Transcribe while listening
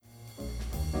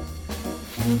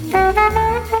Hello,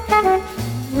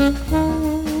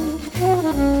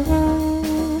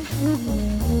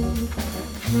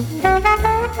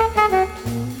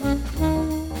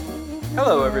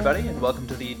 everybody, and welcome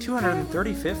to the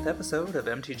 235th episode of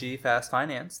MTG Fast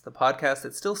Finance, the podcast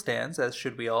that still stands, as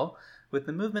should we all, with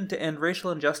the movement to end racial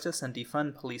injustice and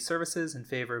defund police services in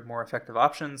favor of more effective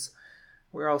options.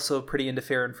 We're also pretty into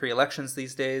fair and free elections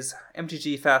these days.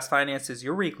 MTG Fast Finance is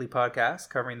your weekly podcast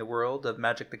covering the world of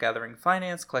Magic the Gathering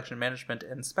finance, collection management,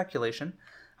 and speculation.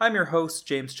 I'm your host,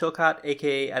 James Chilcott,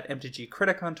 aka at MTG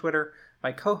Critic on Twitter.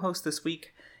 My co-host this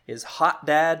week is Hot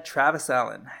Dad Travis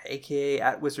Allen, aka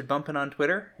at Wizard Bumpin' on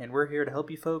Twitter, and we're here to help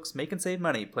you folks make and save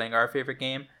money playing our favorite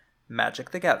game,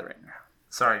 Magic the Gathering.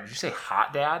 Sorry, did you say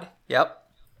Hot Dad? Yep.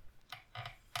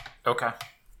 Okay.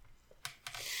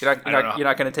 You're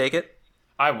not going to take it?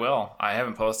 I will. I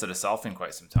haven't posted a selfie in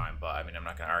quite some time, but I mean, I'm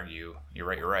not going to argue. You're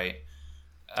right.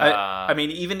 I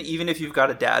mean, even if you've got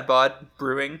a dad bod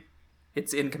brewing,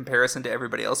 it's in comparison to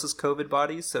everybody else's COVID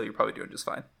bodies, so you're probably doing just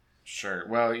fine. Sure.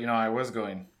 Well, I was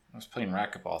playing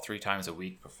racquetball 3 times a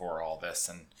week before all this,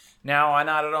 and now I'm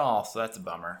not at all, so that's a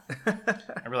bummer.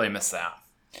 I really miss that.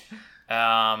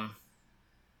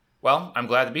 Well, I'm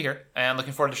glad to be here, and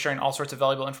looking forward to sharing all sorts of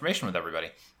valuable information with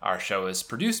everybody. Our show is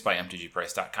produced by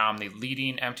MTGprice.com, the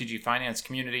leading MTG finance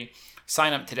community.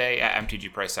 Sign up today at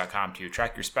MTGprice.com to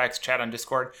track your specs, chat on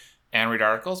Discord, and read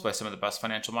articles by some of the best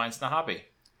financial minds in the hobby.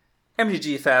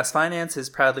 MTG Fast Finance is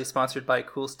proudly sponsored by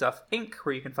Cool Stuff Inc.,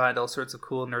 where you can find all sorts of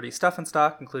cool, nerdy stuff in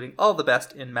stock, including all the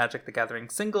best in Magic the Gathering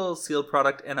singles, sealed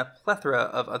product, and a plethora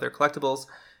of other collectibles.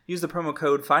 Use the promo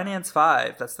code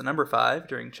FINANCE5, that's the number 5,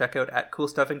 during checkout at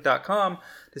CoolStuffInc.com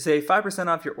to save 5%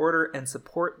 off your order and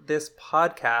support this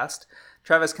podcast.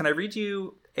 Travis, can I read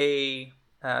you a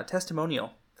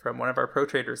testimonial from one of our pro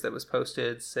traders that was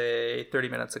posted, say, 30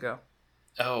 minutes ago?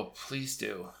 Oh, please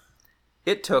do.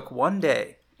 It took one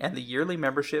day, and the yearly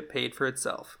membership paid for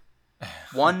itself.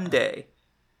 One day.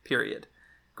 Period.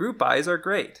 Group buys are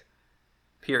great.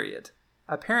 Period.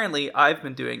 Apparently, I've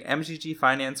been doing MTG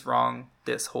Finance wrong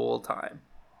this whole time.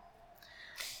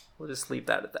 We'll just leave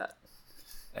that at that.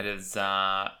 It is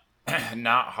not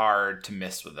hard to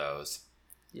miss with those.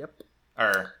 Yep.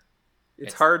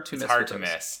 It's hard to miss. It's hard to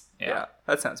miss. Yeah,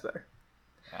 that sounds better.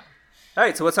 Yeah. All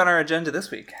right, so what's on our agenda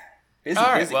this week? Busy.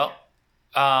 Well,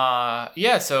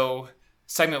 so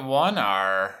segment 1,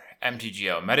 our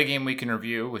MTGO metagame week in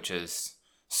review, which is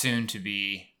soon to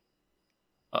be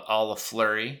all a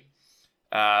flurry.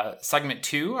 Segment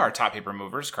 2, our top paper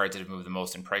movers, cards that have moved the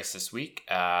most in price this week.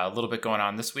 A little bit going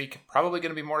on this week. Probably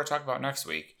going to be more to talk about next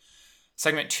week.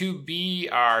 Segment 2B,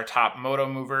 our top moto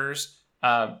movers.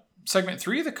 Segment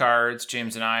 3 of the cards,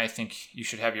 James and I think you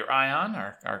should have your eye on,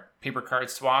 our paper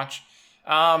cards to watch.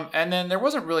 And then there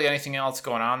wasn't really anything else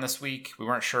going on this week. We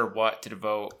weren't sure what to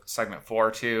devote segment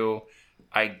 4 to.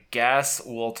 I guess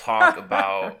we'll talk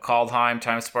about Kaldheim,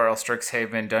 Time Spiral,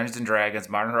 Strixhaven, Dungeons & Dragons,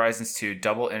 Modern Horizons 2,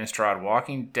 Double Innistrad,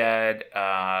 Walking Dead,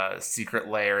 Secret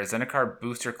Lair, Zendikar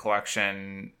Booster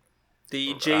Collection,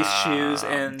 the Jace Shoes,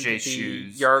 and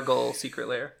the Yargle Secret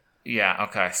Lair. Yeah,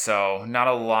 okay. So not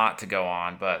a lot to go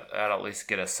on, but that'll at least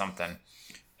get us something.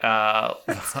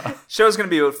 Show's going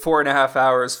to be about 4.5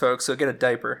 hours, folks, so get a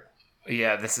diaper.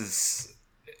 Yeah, this is...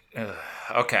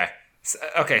 okay.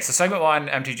 So segment 1,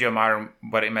 MTGO Modern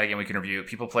metagame we can review.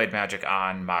 People played Magic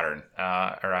on Modern,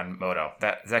 or on Moto.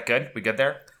 Is that good? We good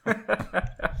there?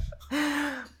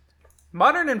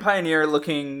 Modern and Pioneer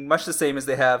looking much the same as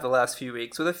they have the last few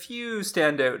weeks, with a few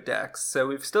standout decks. So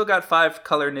we've still got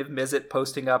 5-color Niv Mizzet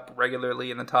posting up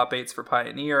regularly in the top 8s for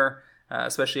Pioneer,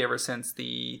 especially ever since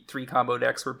the 3-combo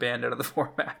decks were banned out of the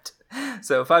format.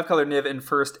 So 5-color Niv in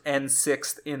 1st and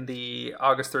 6th in the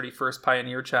August 31st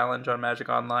Pioneer Challenge on Magic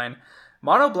Online.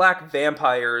 Mono Black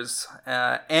Vampires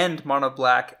and Mono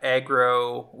Black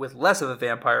Aggro with less of a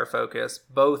vampire focus,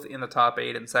 both in the top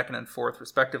 8 and 2nd and 4th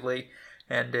respectively.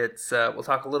 And it's we'll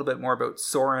talk a little bit more about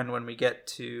Sorin when we get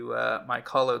to my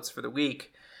callouts for the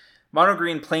week. Mono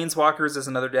Green Planeswalkers is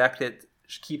another deck that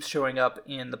keeps showing up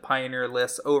in the Pioneer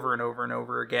lists over and over and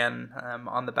over again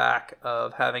on the back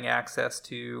of having access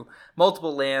to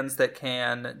multiple lands that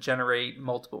can generate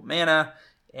multiple mana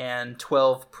and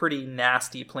 12 pretty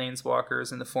nasty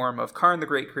Planeswalkers in the form of Karn the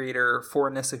Great Creator, 4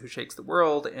 Nissa Who Shakes the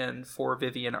World, and 4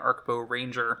 Vivian Arkbow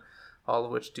Ranger, all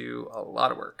of which do a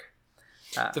lot of work.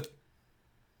 The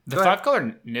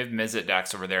 5-color Niv Mizzet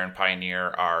decks over there in Pioneer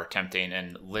are tempting,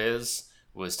 and Liz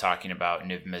was talking about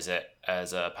Niv Mizzet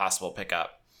as a possible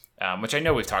pickup, which I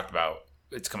know we've talked about.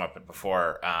 It's come up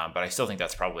before, but I still think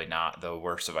that's probably not the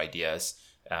worst of ideas.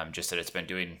 Just that it's been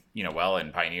doing well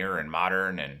in Pioneer and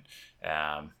Modern, and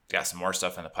Got some more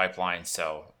stuff in the pipeline,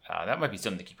 so that might be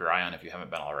something to keep your eye on if you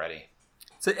haven't been already.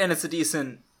 And it's a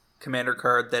decent commander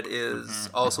card that is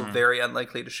also very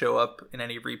unlikely to show up in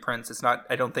any reprints. It's not.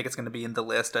 I don't think it's going to be in the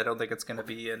list. I don't think it's going to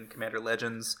be in Commander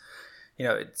Legends.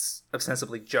 It's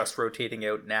ostensibly just rotating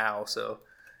out now, so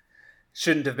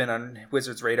shouldn't have been on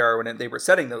Wizards' radar when they were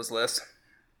setting those lists.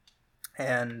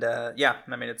 And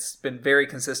it's been very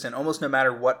consistent. Almost no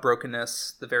matter what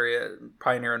brokenness the various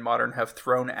Pioneer and Modern have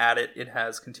thrown at it, it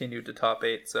has continued to top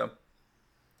 8. So,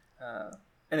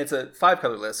 and it's a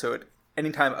 5-color list, so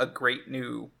anytime a great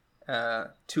new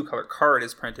 2-color card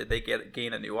is printed, they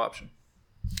gain a new option.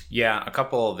 Yeah, a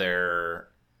couple of their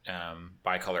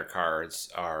bicolor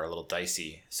cards are a little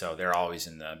dicey, so they're always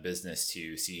in the business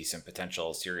to see some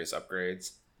potential serious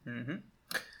upgrades.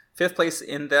 5th place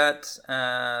in that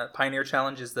Pioneer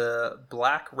Challenge is the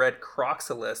Black-Red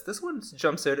Croxalis. This one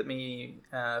jumps out at me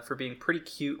for being pretty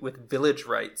cute with Village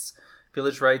Rites.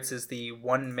 Village Rites is the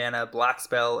 1-mana black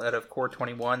spell out of Core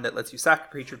 21 that lets you sack a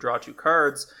creature, draw 2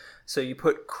 cards. So you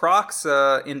put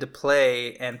Croxa into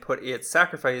play and put its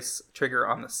sacrifice trigger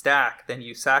on the stack. Then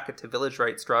you sack it to Village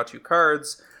Rites, draw 2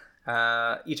 cards.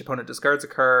 Each opponent discards a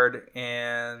card,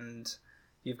 and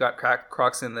you've got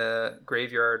Crocs in the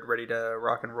graveyard ready to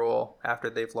rock and roll after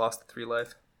they've lost 3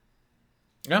 life.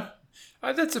 Yeah,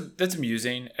 that's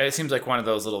amusing. It seems like one of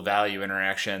those little value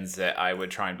interactions that I would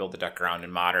try and build a deck around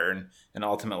in Modern, and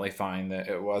ultimately find that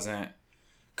it wasn't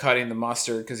cutting the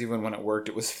mustard, because even when it worked,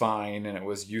 it was fine, and it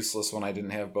was useless when I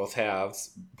didn't have both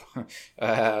halves.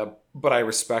 But I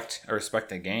respect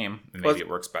the game, and maybe it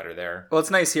works better there. Well, it's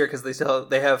nice here because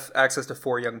they have access to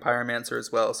 4 Young Pyromancer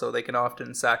as well, so they can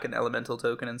often sack an elemental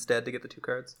token instead to get the 2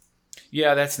 cards.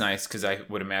 Yeah, that's nice, because I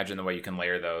would imagine the way you can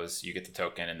layer those, you get the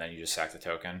token, and then you just sack the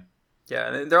token. Yeah,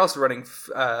 and they're also running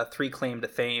 3 Claim to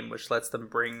Fame, which lets them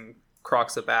bring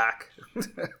Croxa back,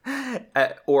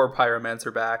 or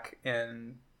Pyromancer back,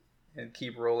 and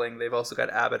keep rolling. They've also got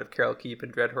Abbot of Carol Keep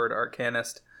and Dreadhorde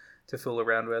Arcanist to fool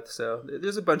around with. So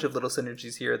there's a bunch of little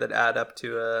synergies here that add up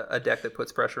to a deck that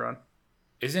puts pressure on.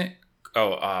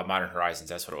 Modern Horizons,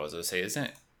 that's what it was. I was say,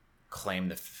 isn't Claim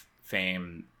the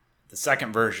Fame the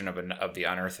second version of the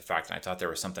Unearth effect? And I thought there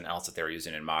was something else that they were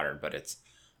using in Modern, but it's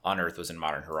Unearth was in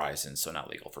Modern Horizons, so not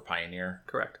legal for Pioneer.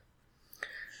 Correct.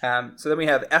 So then we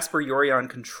have Esper Yorion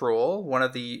Control, one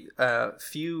of the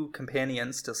few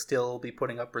companions to still be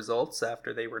putting up results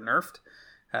after they were nerfed.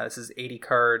 This is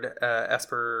 80-card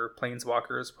Esper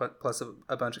Planeswalkers plus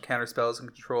a bunch of counterspells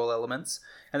and control elements.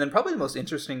 And then probably the most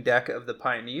interesting deck of the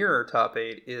Pioneer top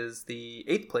 8 is the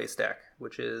 8th place deck,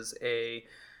 which is a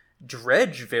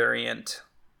Dredge variant,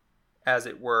 as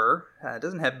it were. It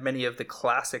doesn't have many of the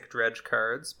classic Dredge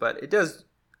cards, but it does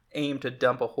aim to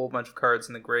dump a whole bunch of cards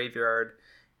in the graveyard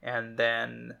and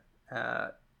then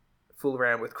fool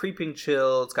around with Creeping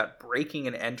Chill. It's got Breaking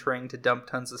and Entering to dump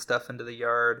tons of stuff into the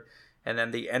yard. And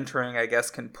then the Entering, I guess,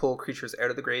 can pull creatures out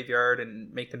of the graveyard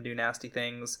and make them do nasty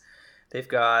things. They've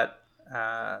got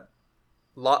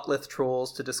Lotlith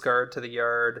Trolls to discard to the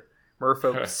yard,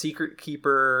 Merfolk Secret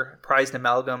Keeper, Prized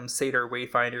Amalgam, Satyr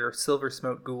Wayfinder, Silver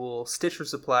Smoke Ghoul, Stitcher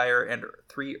Supplier, and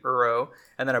 3 Uro.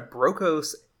 And then a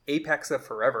Brokos Apex of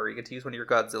Forever. You get to use one of your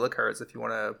Godzilla cards if you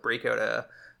want to break out a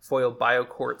foil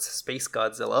Bioquartz Space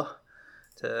Godzilla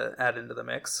to add into the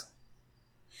mix.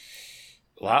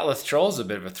 Lotleth Troll's a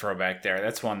bit of a throwback there.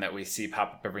 That's one that we see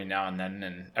pop up every now and then,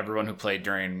 and everyone who played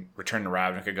during Return to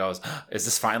Ravnica goes, is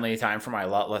this finally time for my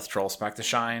Lotleth Troll spec to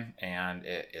shine? And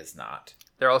it is not.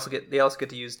 They also get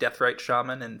to use Deathrite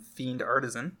Shaman and Fiend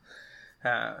Artisan,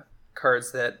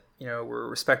 cards that were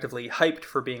respectively hyped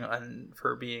for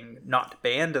being not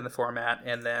banned in the format,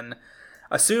 and then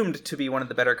assumed to be one of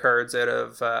the better cards out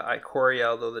of Ikoria,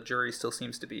 although the jury still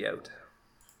seems to be out.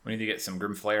 We need to get some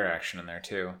Grim Flayer action in there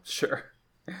too. Sure.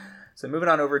 So moving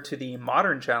on over to the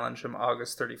Modern Challenge from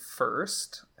August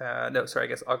 31st. I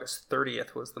guess August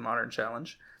 30th was the Modern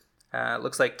Challenge.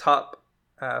 Looks like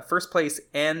first place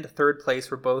and third place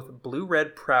were both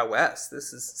Blue-Red Prowess.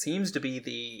 This seems to be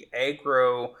the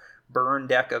aggro burn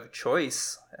deck of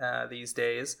choice these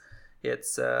days.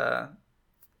 It's a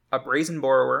Brazen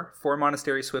Borrower, 4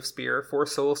 Monastery Swiftspear, 4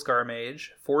 Soul Scar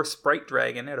Mage, 4 Sprite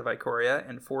Dragon out of Ikoria,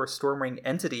 and 4 Stormwing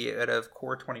Entity out of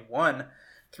Core 21.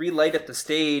 3 Light Up the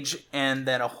Stage, and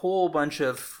then a whole bunch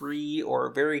of free or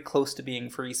very close to being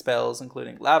free spells,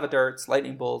 including Lava Darts,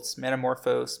 Lightning Bolts,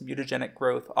 Metamorphose, Mutagenic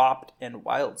Growth, Opt, and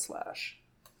Wild Slash.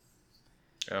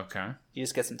 Okay. You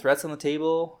just get some threats on the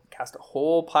table, cast a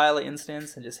whole pile of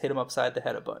instants, and just hit them upside the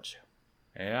head a bunch.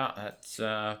 Yeah, that's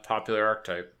a popular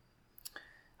archetype.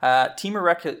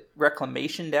 Temur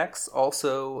Reclamation decks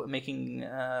also making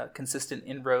consistent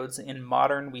inroads. In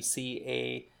Modern, we see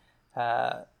a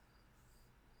 3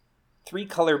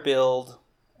 color build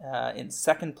in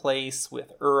second place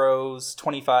with Uros,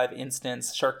 25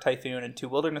 instants, Shark Typhoon, and 2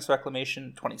 Wilderness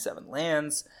Reclamation, 27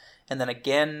 lands. And then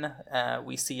again,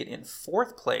 we see it in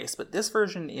fourth place, but this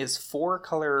version is 4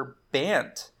 color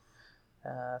Bant,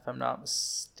 if I'm not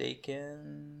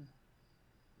mistaken.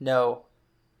 No,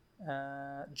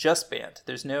 just Bant.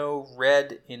 There's no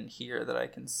red in here that I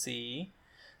can see.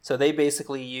 So they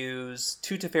basically use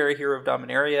 2 Teferi Hero of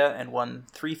Dominaria and 1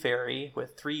 3-Fairy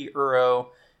with 3 Uro,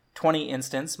 20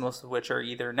 instants, most of which are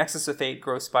either Nexus of Fate,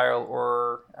 Growth Spiral,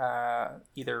 or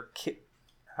either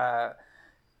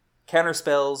counter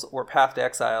spells or Path to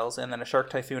Exiles, and then a Shark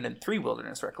Typhoon and 3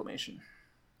 Wilderness Reclamation.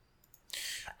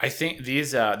 I think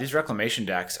these Reclamation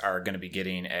decks are going to be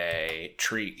getting a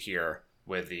treat here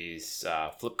with these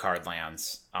flip card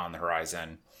lands on the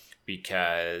horizon,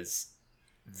 because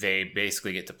they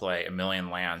basically get to play a million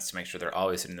lands to make sure they're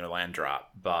always hitting their land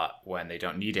drop. But when they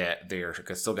don't need it, they're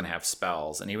still going to have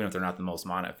spells. And even if they're not the most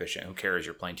mana efficient, who cares?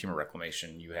 You're playing Temur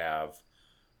Reclamation. You have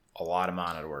a lot of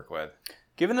mana to work with.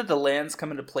 Given that the lands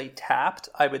come into play tapped,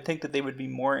 I would think that they would be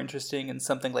more interesting in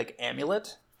something like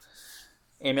Amulet.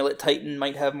 Amulet Titan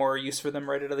might have more use for them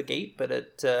right out of the gate, but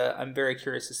I'm very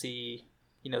curious to see,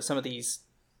 some of these,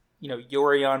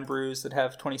 Yorion brews that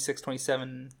have 26,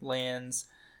 27 lands,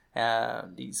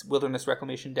 these Wilderness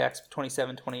Reclamation decks with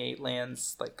 27, 28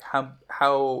 lands, like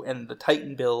how and the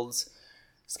Titan builds,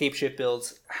 Scapeshift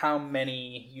builds, how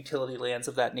many utility lands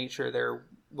of that nature they're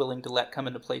willing to let come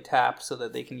into play tapped so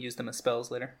that they can use them as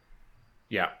spells later.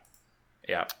 Yeah.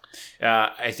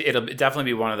 It'll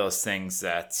definitely be one of those things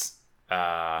that's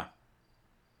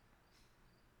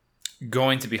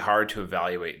going to be hard to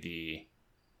evaluate the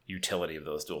utility of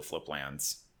those dual flip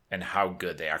lands and how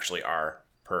good they actually are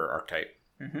per archetype.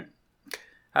 Mm-hmm.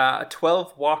 A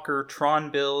 12 Walker Tron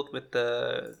build with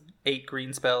the 8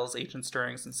 green spells, Ancient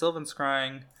Stirrings and Sylvan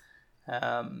Scrying.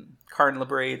 Karn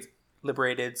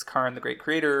Liberated's Karn the Great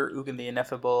Creator, Ugin the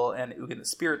Ineffable, and Ugin the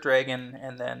Spirit Dragon,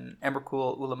 and then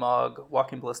Emrakul, Ulamog,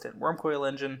 Walking Ballista, and Wormcoil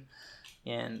Engine.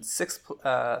 In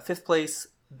fifth place,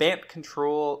 Bant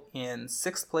Control in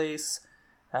 6th place.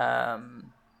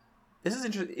 This is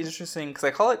interesting because I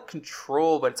call it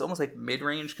control, but it's almost like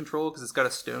mid-range control because it's got a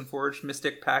Stoneforge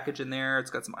Mystic package in there.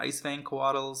 It's got some Icefang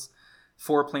Coatls,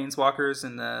 4 Planeswalkers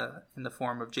in the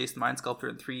form of Jace the Mind Sculptor,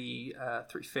 and 3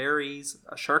 fairies,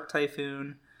 a Shark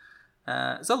Typhoon.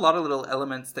 There's a lot of little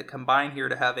elements that combine here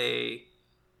to have a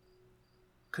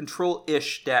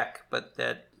control-ish deck, but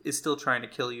that is still trying to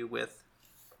kill you with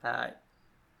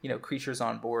creatures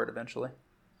on board eventually.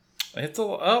 It's a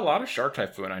lot of Shark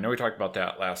Typhoon. I know we talked about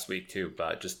that last week too,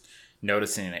 but just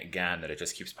noticing it again that it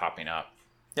just keeps popping up.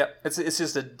 Yep, it's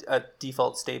just a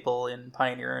default staple in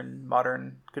Pioneer and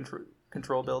modern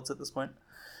control builds at this point.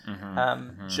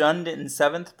 Jund in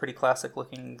 7th, pretty classic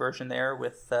looking version there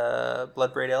with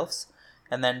Bloodbraid Elves.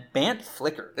 And then Bant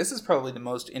Flicker. This is probably the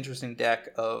most interesting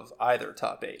deck of either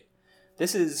top 8.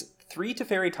 This is 3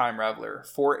 Teferi Time Raveler,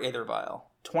 4 Aethervial,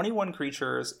 21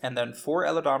 creatures, and then 4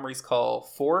 Eladamri's Call,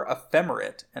 4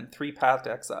 Ephemerate, and 3 Path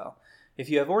to Exile. If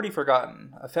you have already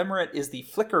forgotten, Ephemerate is the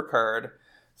Flicker card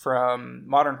from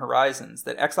Modern Horizons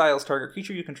that exiles target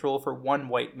creature you control for 1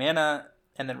 white mana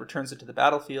and then returns it to the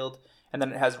battlefield. And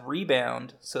then it has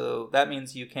Rebound, so that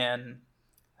means you can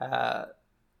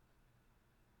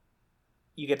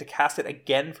you get to cast it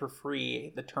again for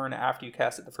free the turn after you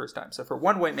cast it the first time. So for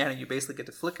 1 white mana, you basically get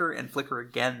to flicker and flicker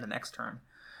again the next turn.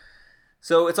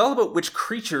 So it's all about which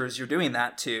creatures you're doing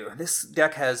that to. This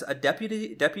deck has a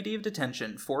Deputy of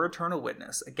Detention, 4 Eternal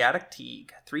Witness, a Gaddock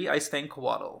Teague, 3 Icefang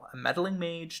Coatl, a Meddling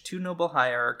Mage, 2 Noble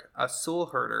Hierarch, a Soul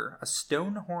Herder, a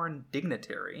Stonehorn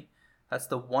Dignitary. That's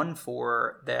the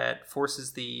 1/4 that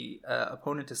forces the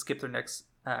opponent to skip their next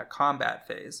combat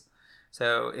phase.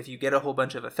 So if you get a whole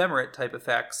bunch of Ephemerate type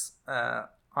effects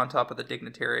on top of the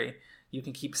Dignitary, you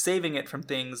can keep saving it from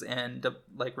things and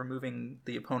removing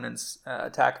the opponent's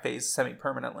attack phase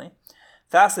semi-permanently.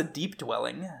 Thassa Deep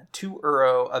Dwelling, 2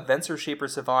 Uro, a Venser Shaper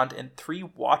Savant, and 3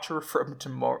 Watcher for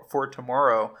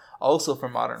Tomorrow, also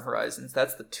from Modern Horizons.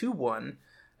 That's the 2/1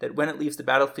 that when it leaves the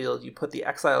battlefield, you put the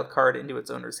exiled card into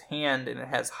its owner's hand, and it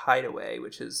has Hideaway,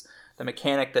 which is the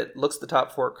mechanic that looks at the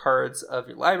top 4 cards of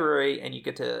your library, and you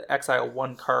get to exile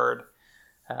 1 card.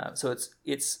 So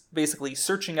it's basically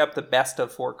searching up the best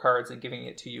of 4 cards and giving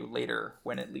it to you later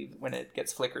when it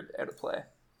gets flickered out of play.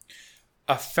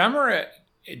 Ephemerate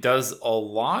does a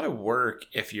lot of work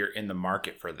if you're in the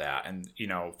market for that, and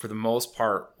for the most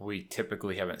part, we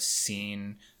typically haven't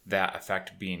seen that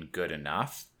effect being good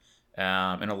enough in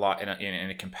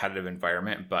a competitive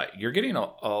environment. But you're getting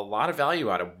a lot of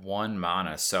value out of 1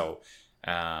 mana, so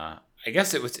I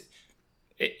guess it was.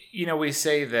 we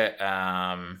say that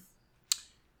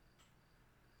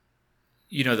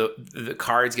the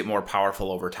cards get more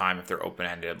powerful over time if they're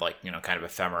open-ended, like, kind of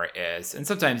Ephemera is. And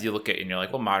sometimes you look at it and you're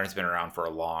like, well, Modern's been around for a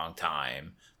long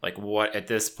time. Like, what at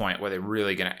this point, what are they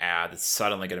really going to add that's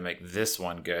suddenly going to make this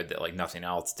one good that like nothing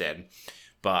else did?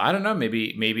 But I don't know,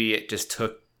 maybe it just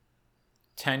took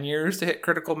 10 years to hit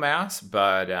critical mass,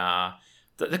 but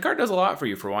the card does a lot for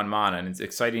you for 1 mana, and it's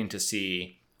exciting to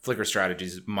see Flicker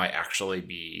strategies might actually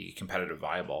be competitive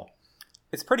viable.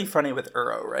 It's pretty funny with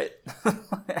Uro, right?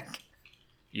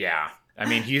 Yeah. I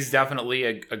mean, he's definitely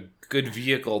a good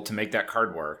vehicle to make that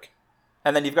card work.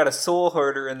 And then you've got a Soul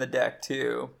Hoarder in the deck,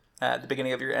 too. At the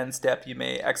beginning of your end step, you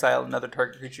may exile another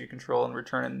target creature you control and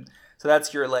return. So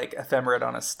that's your, like, Ephemerate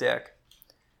on a stick.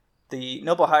 The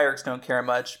Noble Hierarchs don't care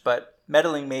much, but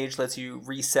Meddling Mage lets you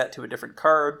reset to a different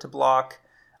card to block.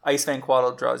 Ice-Fang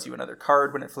Quaddle draws you another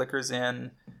card when it flickers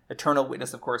in. Eternal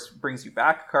Witness, of course, brings you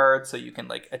back a card, so you can,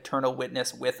 like, Eternal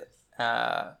Witness with...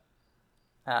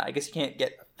 I guess you can't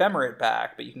get Ephemerate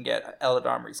back, but you can get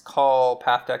Eladamri's Call,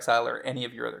 Path to Exile, or any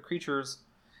of your other creatures.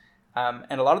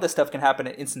 And a lot of this stuff can happen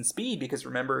at instant speed because,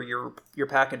 remember, you're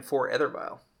packing 4 Aether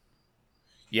Vial.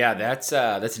 Yeah, that's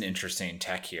an interesting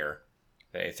tech here,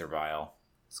 the Aether Vial.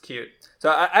 It's cute. So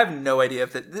I have no idea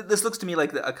if this looks to me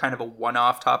like a kind of a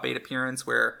one-off top 8 appearance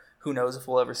where who knows if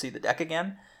we'll ever see the deck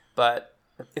again. But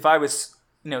if I was,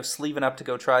 sleeving up to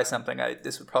go try something,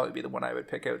 this would probably be the one I would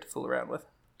pick out to fool around with.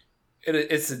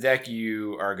 It's the deck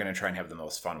you are going to try and have the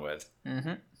most fun with. Mm-hmm.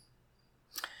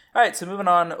 All right, so moving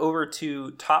on over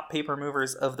to top paper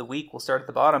movers of the week. We'll start at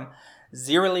the bottom.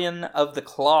 Xyrilian of the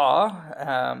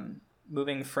Claw,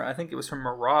 moving from, I think it was from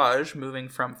Mirage, moving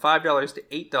from $5 to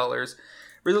 $8.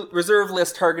 Reserve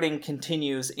list targeting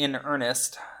continues in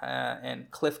earnest,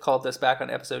 and Cliff called this back on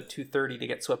episode 230 to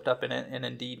get swept up in it, and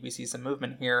indeed we see some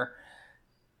movement here.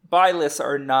 Buy lists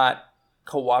are not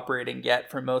cooperating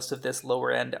yet for most of this lower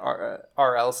end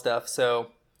RL stuff, so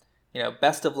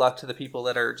best of luck to the people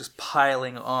that are just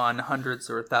piling on hundreds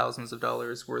or thousands of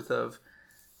dollars worth of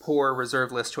poor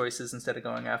reserve list choices instead of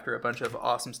going after a bunch of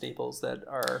awesome staples that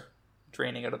are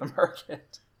draining out of the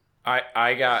market.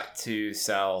 I got to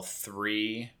sell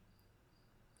 3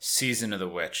 Season of the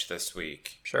Witch this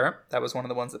week. Sure, that was one of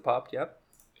the ones that popped.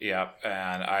 Yep,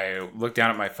 and I looked down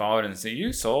at my phone and said,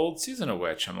 "You sold Season of the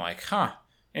Witch." I'm like, "Huh,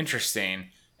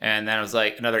 interesting." And then it was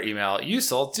like another email, "You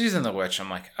sold Season of the Witch." I'm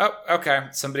like, "Oh, okay."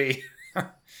 Somebody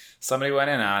went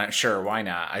in on it. Sure, why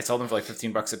not? I sold them for like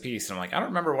 $15 a piece. And I'm like, I don't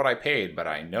remember what I paid, but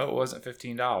I know it wasn't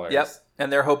 $15. Yep,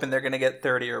 and they're hoping they're going to get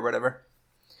 30 or whatever.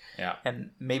 Yeah.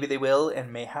 And maybe they will,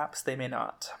 and mayhaps they may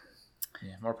not.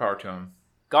 Yeah, more power to them.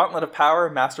 Gauntlet of Power,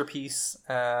 Masterpiece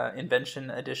Invention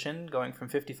Edition, going from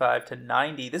 55 to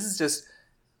 90. This is just...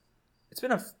 It's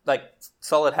been a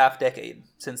solid half decade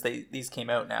since these came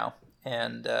out now.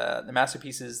 And the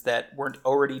masterpieces that weren't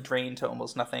already drained to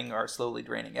almost nothing are slowly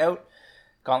draining out.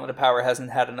 Gauntlet of Power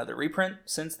hasn't had another reprint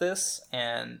since this,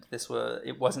 and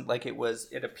it wasn't like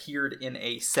it appeared in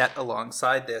a set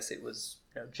alongside this. It was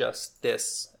just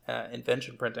this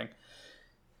invention printing.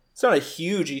 It's not a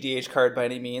huge EDH card by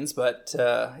any means, but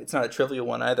it's not a trivial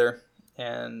one either,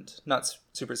 and not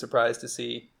super surprised to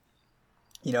see,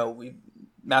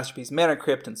 Masterpiece Mana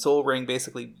Crypt and Soul Ring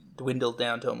basically dwindled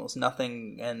down to almost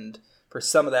nothing, and for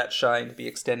some of that shine to be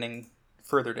extending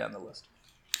further down the list.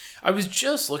 I was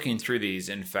just looking through these,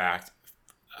 in fact,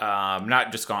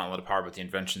 not just Gauntlet of Power, but the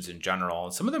inventions in general.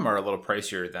 And some of them are a little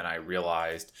pricier than I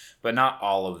realized, but not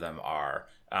all of them are.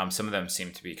 Some of them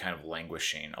seem to be kind of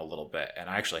languishing a little bit, and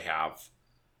I actually have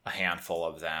a handful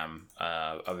of them,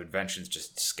 of inventions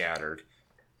just scattered.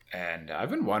 And I've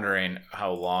been wondering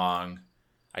how long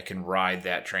I can ride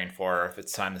that train for, if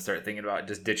it's time to start thinking about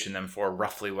just ditching them for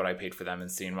roughly what I paid for them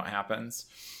and seeing what happens.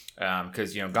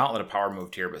 Because, Gauntlet of Power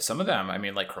moved here, but some of them,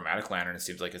 like Chromatic Lantern, it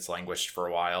seems like it's languished for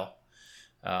a while.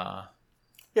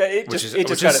 Which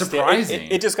is surprising.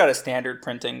 It just got a standard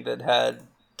printing that had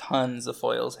tons of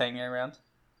foils hanging around.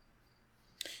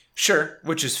 Sure,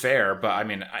 which is fair, but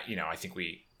I think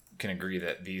we can agree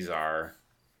that these are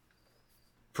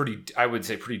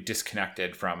pretty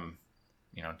disconnected from,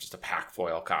 just a pack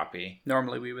foil copy.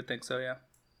 Normally we would think so, yeah.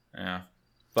 Yeah.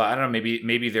 But I don't know,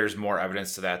 maybe there's more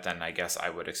evidence to that than I guess I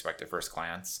would expect at first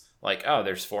glance. Like, oh,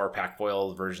 there's 4 pack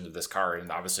foil versions of this card,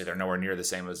 and obviously they're nowhere near the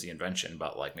same as the invention,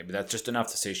 but maybe that's just enough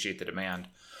to satiate the demand.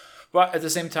 But at the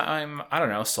same time, I don't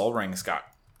know, Sol Ring's got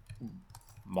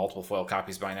multiple foil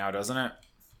copies by now, doesn't it?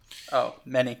 Oh,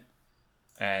 many.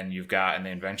 And the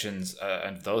inventions,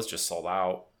 and those just sold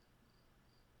out.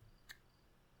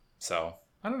 So,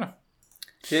 I don't know.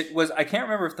 I can't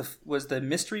remember if was the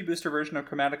mystery booster version of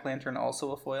Chromatic Lantern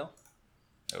also a foil?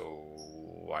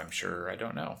 Oh, I'm sure I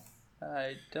don't know.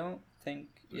 I don't think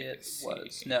it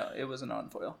was. No, it was an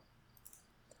on-foil.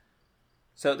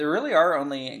 So there really are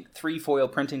only 3 foil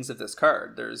printings of this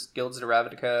card. There's Guilds to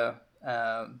Ravnica,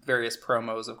 various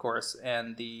promos, of course,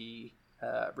 and the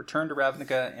Return to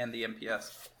Ravnica and the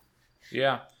MPS.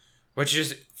 Yeah. Which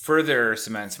just further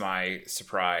cements my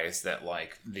surprise that,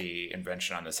 like, the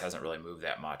invention on this hasn't really moved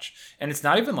that much. And it's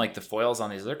not even like the foils on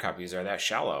these other copies are that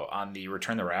shallow. On the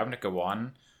Return to Ravnica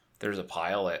one, there's a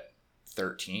pile at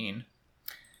 13.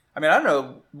 I mean, I don't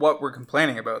know what we're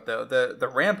complaining about, though. The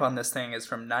ramp on this thing is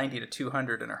from 90 to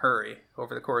 200 in a hurry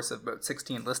over the course of about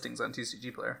 16 listings on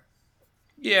TCG Player.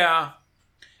 Yeah.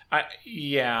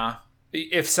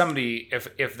 If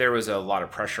there was a lot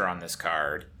of pressure on this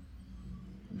card,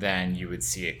 then you would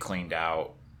see it cleaned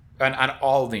out. And on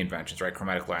all of the inventions, right?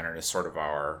 Chromatic Lantern is sort of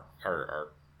our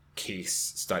case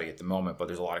study at the moment, but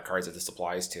there's a lot of cards that this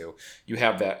applies to. You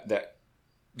have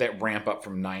that ramp up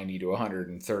from 90 to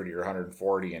 130 or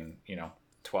 140 in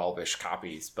 12-ish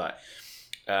copies. But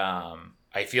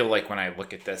I feel like when I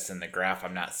look at this in the graph,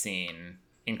 I'm not seeing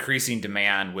increasing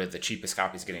demand with the cheapest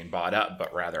copies getting bought up,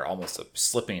 but rather almost a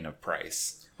slipping of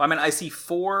price. Well, I mean, I see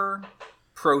 4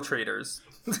 pro traders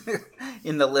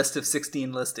in the list of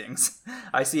 16 listings.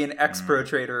 I see an ex-pro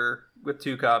trader with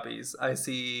 2 copies. I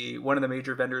see one of the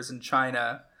major vendors in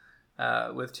China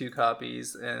with 2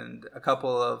 copies, and a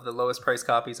couple of the lowest price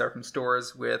copies are from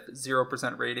stores with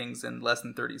 0% ratings and less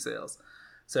than 30 sales.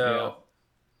 So,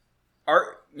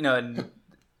 and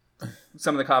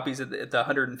some of the copies at the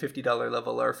 $150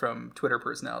 level are from Twitter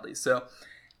personalities. So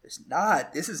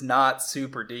this is not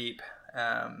super deep.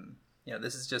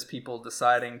 This is just people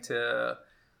deciding to,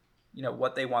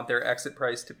 what they want their exit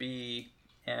price to be.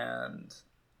 And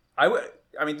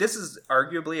this is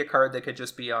arguably a card that could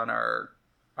just be on our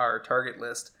target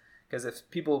list, because if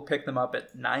people pick them up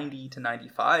at 90 to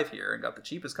 95 here and got the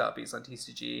cheapest copies on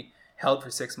TCG held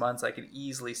for 6 months, I could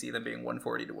easily see them being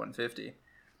 140 to 150.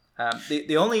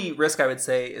 The only risk I would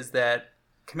say is that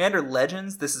Commander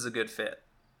Legends, this is a good fit,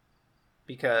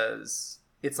 because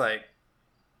it's like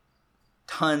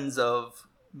tons of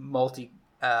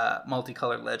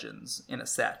multicolored legends in a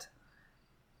set,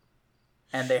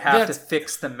 and they have to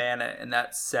fix the mana in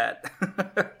that set.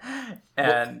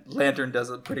 And Lantern does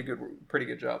a pretty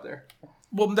good job there.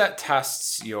 Well, that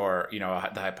tests your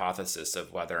the hypothesis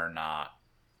of whether or not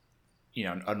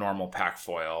a normal pack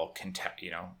foil can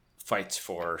fights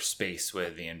for space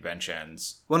with the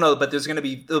inventions. Well, no, but there'll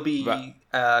be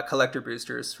collector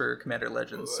boosters for Commander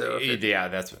Legends. So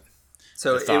that's what.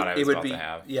 So it would be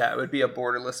it would be a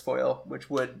borderless foil,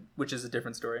 which is a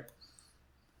different story.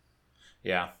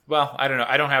 Yeah. Well, I don't know.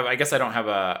 I guess I don't have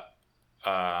a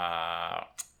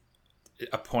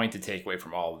point to take away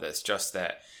from all of this. Just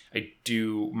that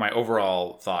my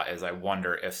overall thought is I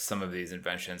wonder if some of these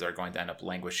inventions are going to end up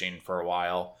languishing for a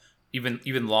while,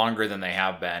 even longer than they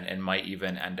have been, and might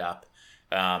even end up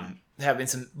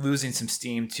losing some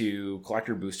steam to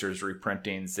collector boosters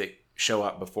reprintings that show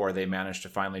up before they manage to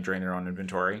finally drain their own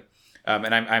inventory.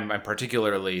 And I'm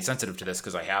particularly sensitive to this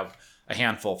because I have a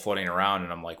handful floating around,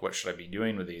 and I'm like, what should I be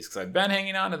doing with these? Because I've been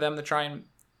hanging on to them to try and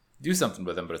do something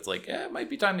with them, but it's like, it might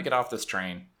be time to get off this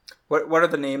train. What are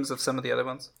the names of some of the other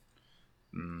ones?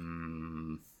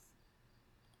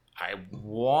 I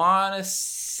want to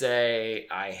say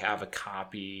I have a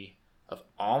copy of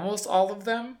almost all of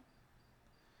them.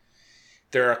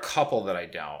 There are a couple that I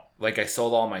don't. Like, I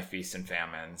sold all my Feast and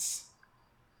Famines.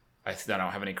 I don't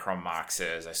have any Chrome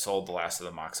Moxes. I sold the last of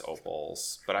the Mox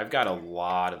Opals. But I've got a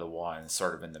lot of the ones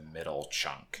sort of in the middle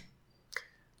chunk.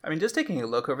 I mean, just taking a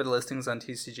look over the listings on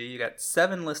TCG, you got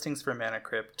 7 listings for Mana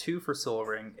Crypt, 2 for Soul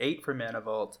Ring, 8 for Mana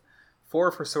Vault,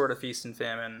 4 for Sword of Feast and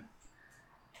Famine,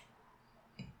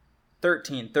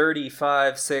 13,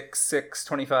 35, 6,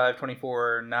 25,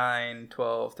 24, 9,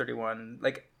 12, 31.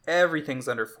 Like, everything's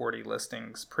under 40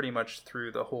 listings pretty much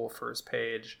through the whole first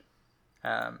page.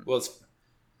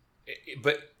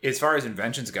 But as far as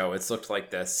inventions go, it's looked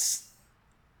like this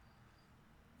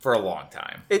for a long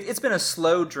time. It's been a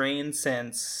slow drain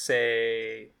since,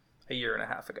 say, a year and a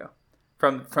half ago.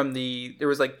 There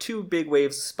was like 2 big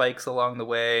waves of spikes along the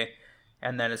way,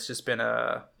 and then it's just been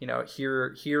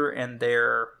here and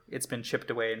there. It's been chipped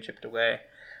away and chipped away.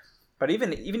 But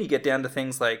even you get down to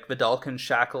things like Vidalcan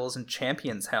Shackles and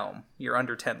Champion's Helm, you're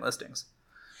under 10 listings.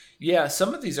 Yeah,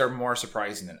 some of these are more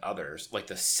surprising than others. Like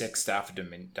the 6 Staff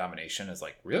of Domination is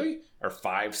like, really? Or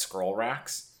 5 Scroll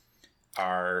Racks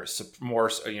are more,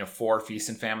 4 Feast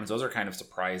and Famines. Those are kind of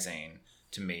surprising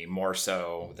to me, more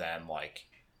so than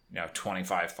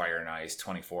 25 Fire and Ice,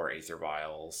 24 Aether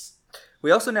Vials.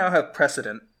 We also now have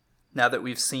Precedent, now that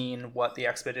we've seen what the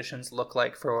expeditions look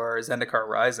like for Zendikar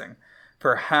Rising,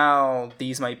 for how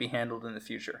these might be handled in the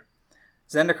future.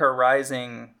 Zendikar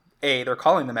Rising, A, they're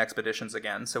calling them expeditions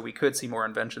again, so we could see more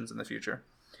inventions in the future.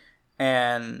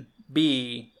 And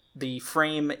B, the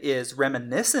frame is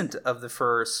reminiscent of the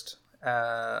first,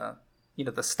 the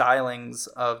stylings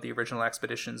of the original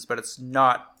expeditions, but it's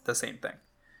not the same thing.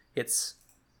 It's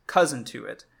cousin to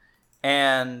it.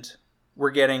 And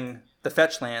we're getting the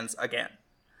fetch lands again.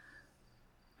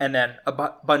 And then a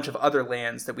bunch of other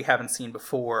lands that we haven't seen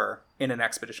before in an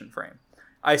expedition frame.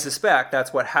 I suspect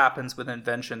that's what happens with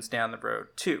inventions down the road,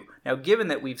 too. Now, given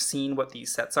that we've seen what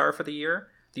these sets are for the year,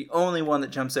 the only one that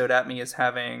jumps out at me as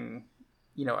having,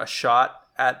 a shot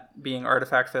at being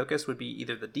artifact focused would be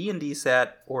either the D&D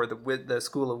set or the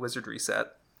School of Wizardry set,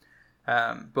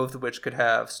 both of which could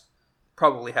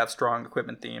probably have strong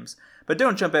equipment themes, but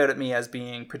don't jump out at me as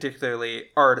being particularly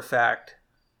artifact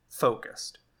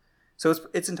focused. So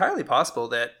it's entirely possible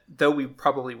that, though we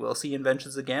probably will see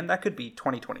inventions again, that could be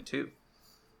 2022.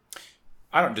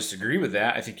 I don't disagree with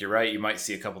that. I think you're right. You might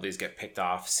see a couple of these get picked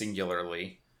off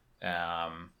singularly,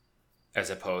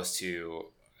 as opposed to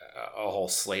a whole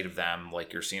slate of them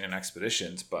like you're seeing in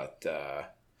expeditions. But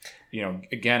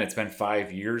again, it's been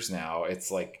 5 years now.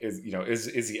 It's like, is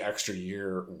the extra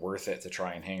year worth it to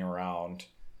try and hang around?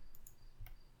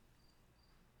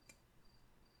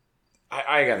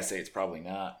 I gotta say it's probably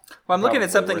not. Well, I'm looking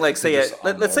at something like,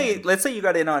 let's say you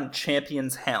got in on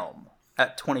Champion's Helm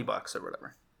at $20 or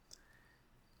whatever.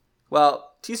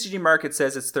 Well, TCG Market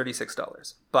says it's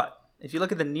 $36, but if you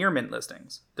look at the near mint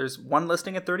listings, there's one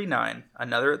listing at $39,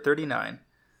 another at $39,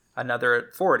 another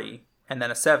at $40, and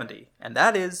then a $70, and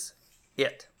that is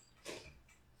it.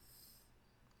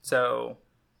 So,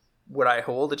 would I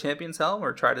hold a Champion's Helm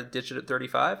or try to ditch it at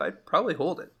 $35? I'd probably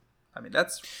hold it. I mean,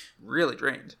 that's really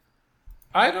drained.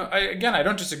 I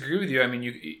don't disagree with you. I mean,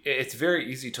 it's very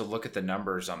easy to look at the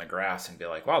numbers on the graphs and be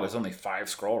like, wow, there's only 5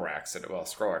 scroll racks.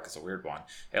 Scroll rack is a weird one.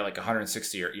 At like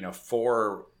 160 or,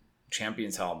 4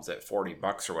 Champion's Helms at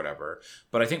 $40 or whatever.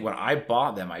 But I think when I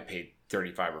bought them, I paid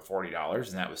 $35 or $40,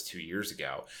 and that was 2 years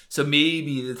ago. So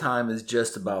maybe the time is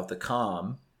just about to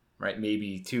come, right?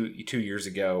 Maybe two years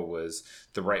ago was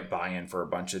the right buy-in for a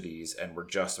bunch of these, and we're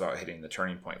just about hitting the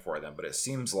turning point for them. But it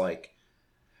seems like,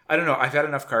 I don't know, I've had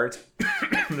enough cards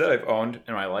that I've owned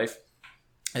in my life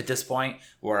at this point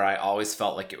where I always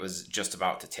felt like it was just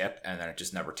about to tip, and then it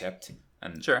just never tipped.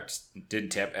 And sure. Just didn't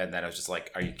tip, and then I was just like,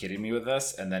 are you kidding me with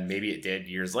this? And then maybe it did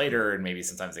years later, and maybe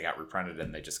sometimes they got reprinted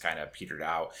and they just kind of petered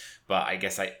out. But I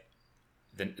guess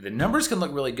the numbers can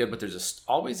look really good, but there's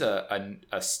always a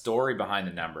story behind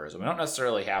the numbers. We don't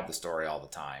necessarily have the story all the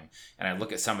time. And I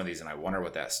look at some of these and I wonder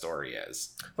what that story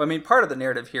is. Well, I mean, part of the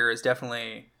narrative here is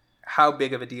definitely how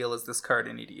big of a deal is this card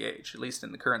in EDH, at least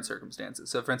in the current circumstances.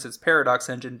 So, for instance, Paradox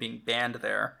Engine being banned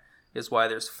there is why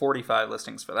there's 45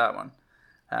 listings for that one.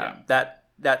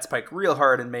 That spiked real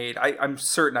hard and made, I'm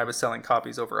certain I was selling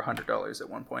copies over $100 at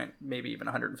one point, maybe even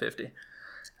 $150.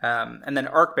 And then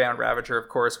Arcbound Ravager, of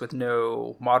course, with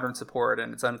no modern support,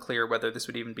 and it's unclear whether this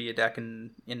would even be a deck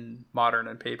in modern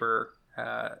and paper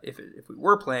if we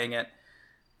were playing it.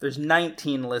 There's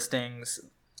 19 listings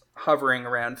hovering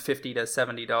around $50 to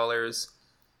 $70.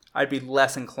 I'd be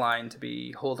less inclined to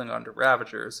be holding on to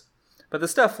Ravagers. But the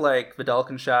stuff like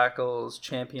Vidalcan Shackles,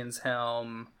 Champion's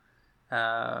Helm,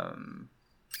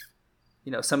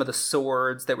 some of the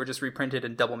swords that were just reprinted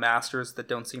in Double Masters that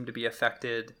don't seem to be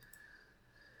affected.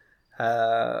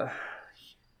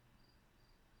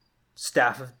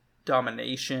 Staff of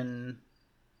Domination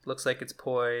looks like it's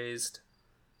poised.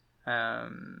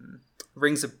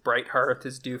 Rings of Brighthearth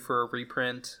is due for a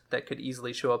reprint that could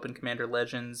easily show up in Commander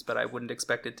Legends, but I wouldn't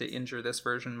expect it to injure this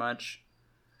version much.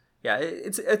 Yeah,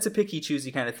 it's a picky,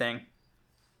 choosy kind of thing.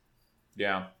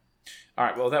 Yeah. All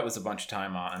right, well, that was a bunch of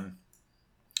time on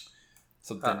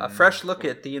something. A fresh look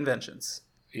at the inventions.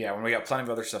 Yeah, when we got plenty of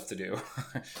other stuff to do.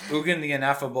 Ugin the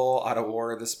Ineffable out of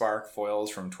War of the Spark foils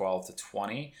from 12 to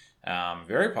 20.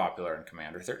 Very popular in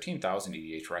Commander. 13,000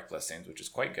 EDH rec listings, which is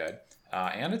quite good.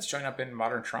 And it's showing up in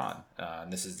Modern Tron.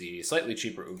 And this is the slightly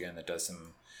cheaper Ugin that does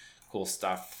some cool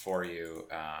stuff for you.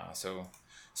 So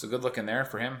good looking there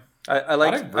for him. I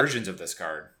like a lot of versions of this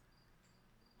card.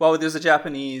 Well, there's a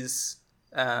Japanese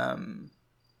anime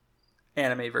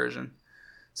version.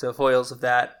 So foils of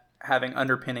that having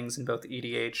underpinnings in both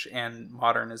EDH and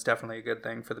Modern is definitely a good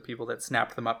thing for the people that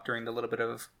snapped them up during the little bit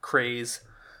of craze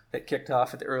that kicked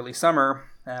off at the early summer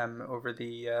over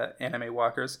the anime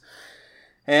walkers.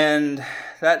 And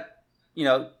that,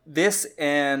 this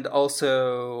and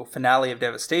also Finale of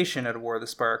Devastation at War of the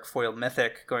Spark, foiled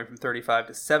mythic, going from 35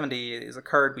 to 70, is a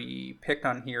card we picked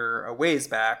on here a ways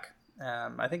back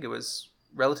I think it was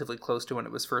relatively close to when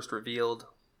it was first revealed,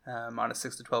 on a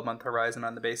 6 to 12 month horizon,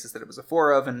 on the basis that it was a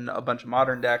 4 of and a bunch of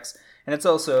modern decks. And it's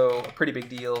also a pretty big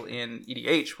deal in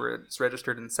EDH, where it's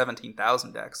registered in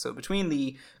 17,000 decks. So between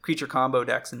the creature combo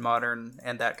decks in modern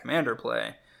and that commander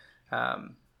play,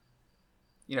 Finale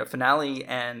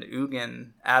and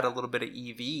Ugin add a little bit of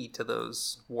EV to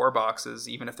those war boxes,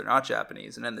 even if they're not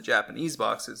Japanese. And then the Japanese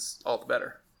boxes, all the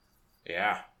better.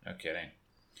 Yeah, no kidding.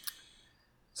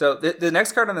 So the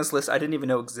next card on this list I didn't even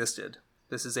know existed.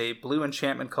 This is a blue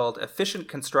enchantment called Efficient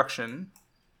Construction,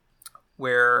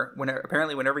 where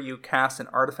apparently whenever you cast an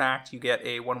artifact, you get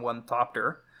a 1/1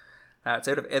 Thopter. It's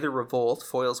out of Aether Revolt.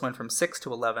 Foils went from 6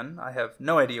 to 11. I have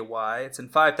no idea why. It's in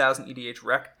 5,000 EDH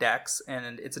rec decks,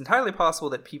 and it's entirely possible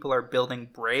that people are building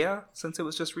Breya since it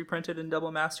was just reprinted in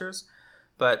Double Masters,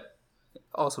 but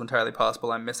also entirely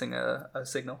possible I'm missing a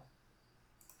signal.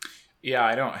 Yeah,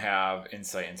 I don't have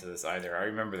insight into this either. I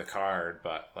remember the card,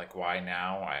 but like why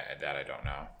now? I don't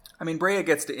know. I mean, Breya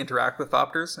gets to interact with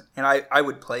Thopters, and I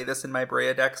would play this in my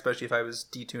Breya deck, especially if I was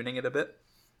detuning it a bit.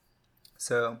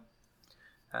 So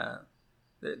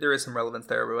there is some relevance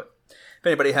there. But if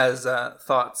anybody has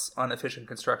thoughts on Efficient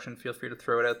Construction, feel free to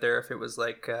throw it out there. If it was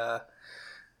like a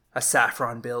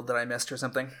Saffron build that I missed or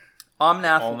something.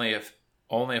 Omnath.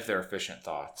 Only if they're efficient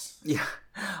thoughts. Yeah.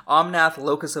 Omnath,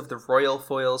 Locus of the Royal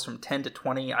foils from 10 to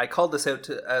 20. I called this out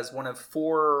as one of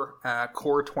 4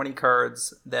 core 20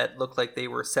 cards that look like they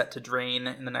were set to drain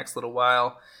in the next little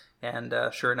while. And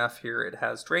sure enough, here it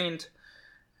has drained.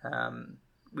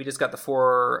 We just got the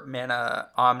 4 mana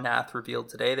Omnath revealed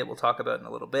today that we'll talk about in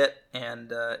a little bit.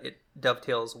 And it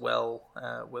dovetails well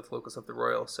with Locus of the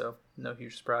Royal, so no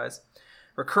huge surprise.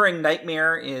 Recurring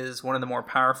Nightmare is one of the more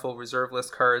powerful reserve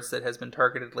list cards that has been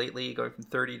targeted lately, going from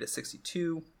 30 to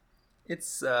 62.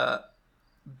 It's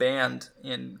banned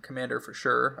in Commander for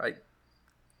sure. I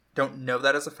don't know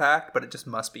that as a fact, but it just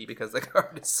must be because the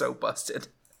card is so busted.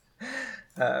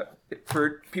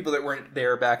 For people that weren't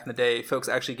there back in the day, folks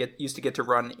actually used to get to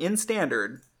run in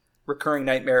Standard Recurring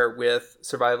Nightmare with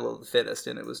Survival of the Fittest,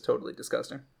 and it was totally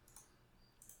disgusting.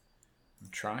 I'm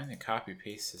trying to copy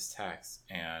paste this text,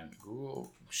 and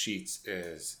Google Sheets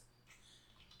is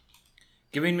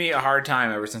giving me a hard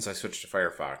time ever since I switched to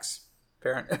Firefox.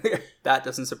 That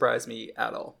doesn't surprise me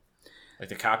at all. Like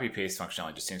the copy paste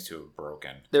functionality just seems to have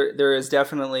broken. There is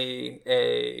definitely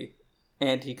a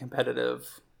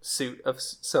anti-competitive suit of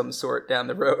some sort down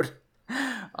the road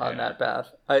on that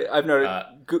path. I've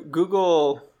noted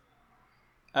Google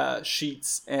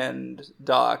Sheets and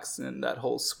Docs and that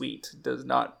whole suite does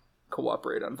not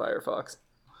cooperate on Firefox.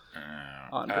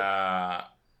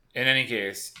 In any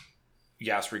case,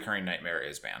 yes, Recurring Nightmare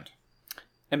is banned.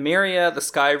 Emeria, the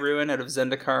Sky Ruin out of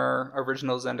Zendikar,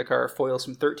 original Zendikar, foils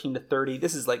from 13 to 30.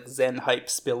 This is like Zen hype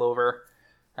spillover.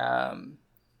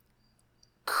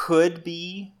 Could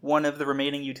be one of the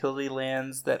remaining utility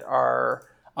lands that are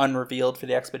unrevealed for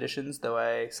the expeditions, though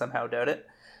I somehow doubt it,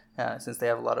 since they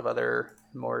have a lot of other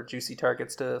more juicy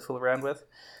targets to fool around with.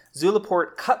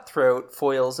 Zulaport Cutthroat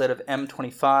foils out of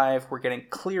M25 were getting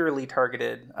clearly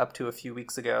targeted up to a few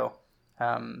weeks ago.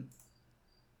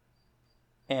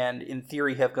 And in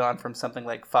theory have gone from something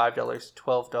like $5 to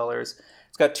 $12. It's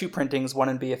got 2 printings, one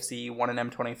in BFC, one in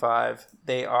M25.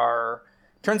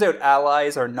 Turns out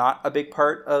allies are not a big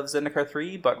part of Zendikar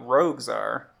 3, but rogues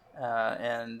are.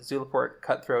 And Zulaport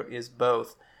Cutthroat is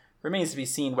both. Remains to be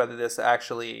seen whether this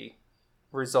actually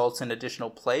results in additional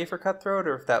play for Cutthroat,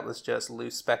 or if that was just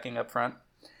loose specking up front.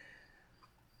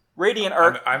 Radiant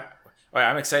Arc...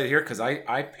 I'm excited here because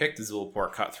I picked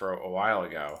Zulaport Cutthroat a while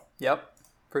ago. Yep.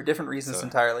 For different reasons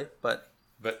entirely, but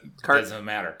it doesn't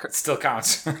matter. It still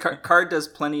counts. Card does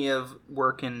plenty of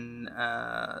work in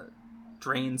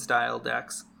drain-style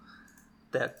decks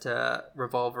that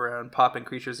revolve around popping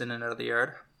creatures in and out of the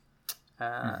yard.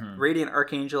 Radiant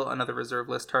Archangel, another reserve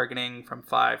list targeting from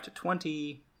 5 to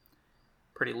 20.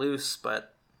 Pretty loose,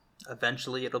 but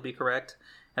eventually it'll be correct.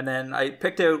 And then I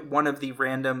picked out one of the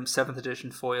random 7th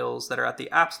edition foils that are at the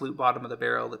absolute bottom of the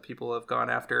barrel that people have gone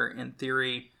after in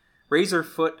theory.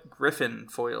 Razorfoot Griffin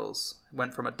foils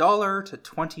went from $1 to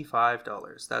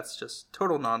 $25. That's just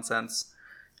total nonsense.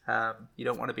 You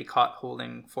don't want to be caught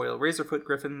holding foil Razorfoot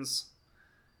Griffins.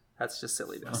 That's just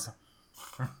silliness.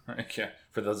 Okay,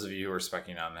 for those of you who are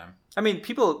specking on them. I mean,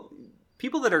 people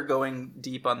that are going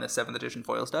deep on this 7th edition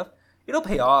foil stuff, it'll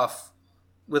pay off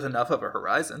with enough of a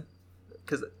horizon.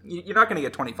 Because you're not going to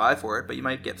get 25 for it, but you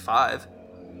might get 5.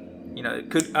 You know, we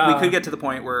could get to the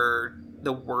point where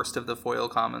the worst of the foil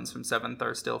commons from 7th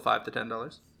are still $5 to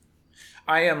 $10.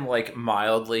 I am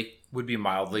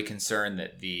mildly concerned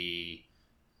that the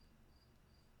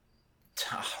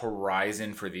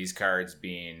horizon for these cards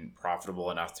being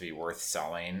profitable enough to be worth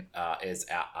selling is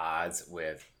at odds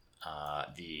with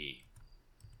the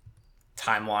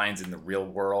timelines in the real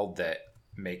world that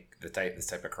make this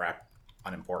type of crap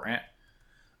unimportant.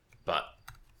 But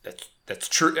that's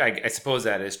true. I suppose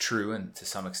that is true, and to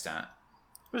some extent.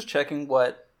 I was checking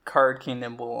what Card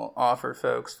Kingdom will offer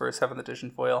folks for a 7th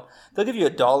edition foil. They'll give you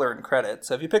 $1 in credit.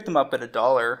 So if you pick them up at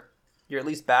 $1, you're at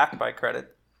least backed by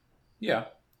credit. Yeah.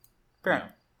 Fair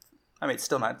enough. I mean, it's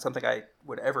still not something I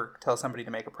would ever tell somebody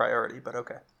to make a priority, but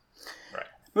okay. Right.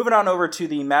 Moving on over to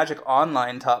the Magic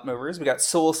Online top movers, we got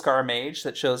Soulscar Mage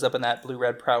that shows up in that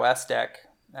blue-red Prowess deck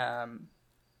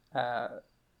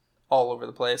all over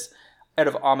the place. Out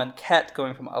of Amonkhet,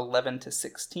 going from 11 to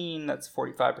 16, that's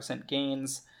 45%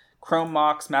 gains. Chrome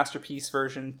Mox Masterpiece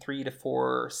version 3 to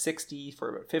 460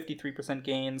 for about 53%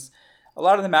 gains. A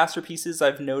lot of the masterpieces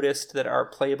I've noticed that are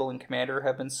playable in Commander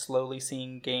have been slowly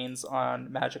seeing gains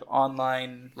on Magic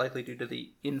Online, likely due to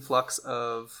the influx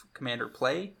of Commander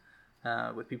play,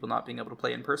 with people not being able to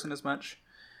play in person as much.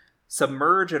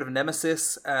 Submerge out of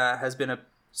Nemesis has been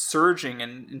surging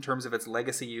in terms of its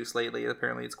legacy use lately.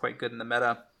 Apparently it's quite good in the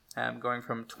meta, going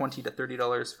from $20 to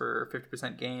 $30 for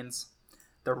 50% gains.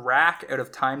 The Rack out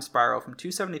of Time Spiral from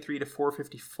 273 to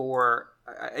 454.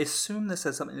 I assume this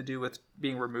has something to do with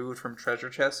being removed from treasure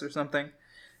chests or something.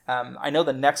 I know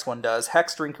the next one does.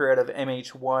 Hex Drinker out of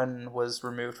MH1 was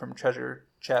removed from treasure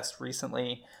chest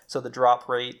recently, so the drop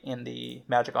rate in the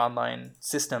Magic Online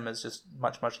system is just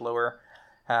much, much lower.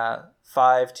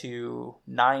 $5 to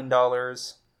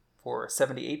 $9 for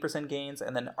 78% gains.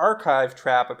 And then Archive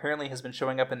Trap apparently has been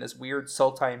showing up in this weird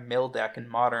Sultai Mill deck in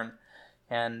Modern.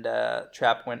 And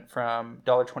Trap went from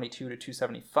 $1.22 to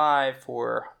 $2.75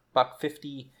 for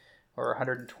 $1.50 or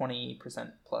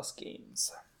 120% plus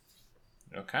gains.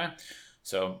 Okay,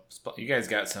 so you guys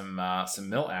got some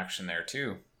mill action there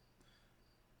too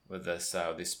with this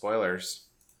these spoilers.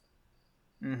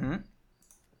 Mm-hmm.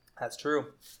 That's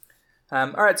true.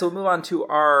 All right, so we'll move on to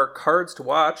our cards to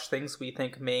watch, things we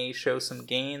think may show some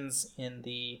gains in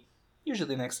the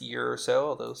usually the next year or so,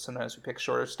 although sometimes we pick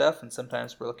shorter stuff and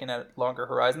sometimes we're looking at longer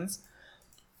horizons.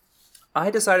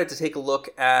 I decided to take a look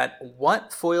at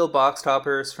what foil box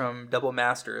toppers from Double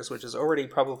Masters, which is already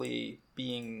probably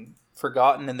being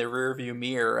forgotten in the rearview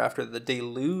mirror after the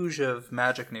deluge of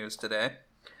Magic news today.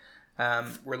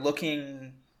 We're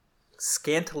looking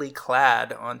scantily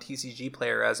clad on TCG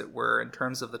Player, as it were, in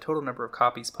terms of the total number of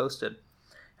copies posted.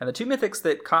 And the two mythics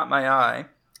that caught my eye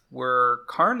were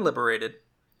Karn Liberated,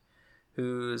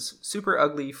 whose super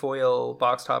ugly foil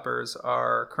box toppers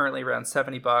are currently around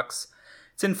 $70.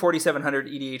 It's in 4,700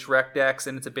 EDH rec decks,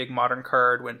 and it's a big Modern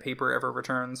card when paper ever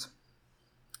returns,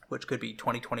 which could be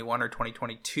 2021 or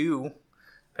 2022,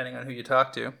 depending on who you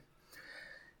talk to.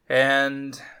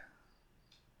 And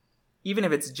even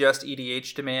if it's just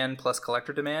EDH demand plus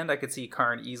collector demand, I could see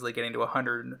Karn easily getting to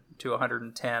 100 to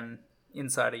 110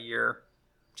 inside a year,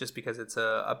 just because it's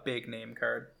a big name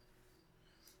card.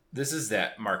 This is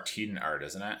that Mark Teeden art,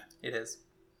 isn't it? It is.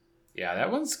 Yeah,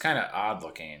 that one's kind of odd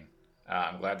looking.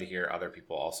 I'm glad to hear other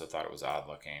people also thought it was odd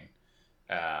looking.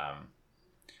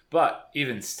 But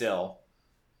even still,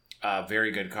 a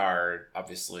very good card.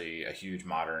 Obviously, a huge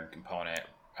Modern component.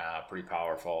 Pretty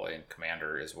powerful in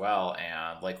Commander as well,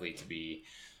 and likely to be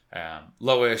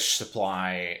lowish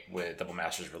supply with Double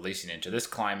Masters releasing into this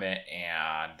climate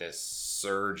and this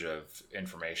surge of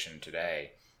information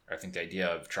today. I think the idea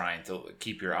of trying to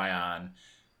keep your eye on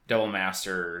Double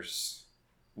Masters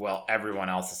while everyone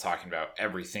else is talking about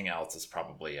everything else is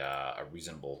probably a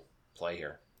reasonable play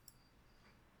here.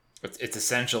 It's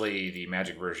essentially the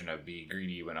Magic version of be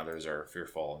greedy when others are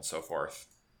fearful and so forth.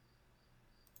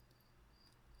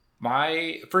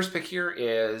 My first pick here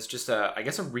is just a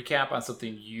recap on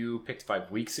something you picked 5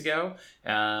 weeks ago.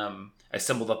 I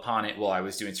stumbled upon it while I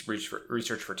was doing some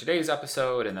research for today's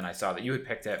episode, and then I saw that you had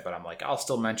picked it, but I'm like, I'll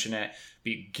still mention it,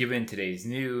 given today's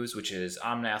news, which is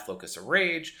Omnath, Locus of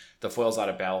Rage, the foils out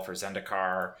of battle for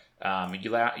Zendikar.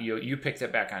 You picked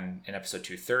it back in episode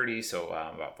 230, so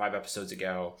about 5 episodes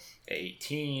ago, at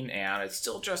 18, and it's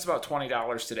still just about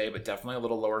 $20 today, but definitely a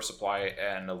little lower supply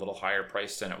and a little higher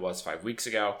price than it was 5 weeks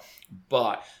ago.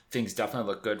 But things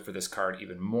definitely look good for this card,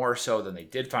 even more so than they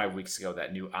did 5 weeks ago.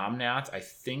 That new Omnath, I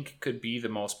think, could be the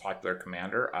most popular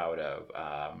commander out of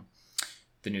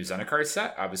the new Zendikar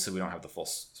set. Obviously, we don't have the full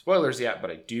spoilers yet, but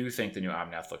I do think the new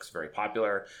Omnath looks very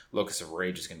popular. Locus of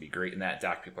Rage is going to be great in that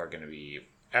deck. People are going to be...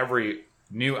 Every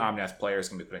new Omnath player is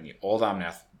going to be putting the old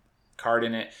Omnath card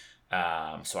in it.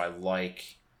 So I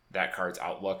like that card's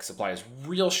outlook. Supply is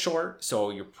real short, so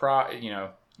you've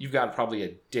got probably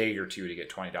a day or two to get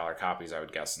 $20 copies, I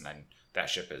would guess, and then that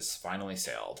ship has finally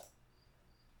sailed.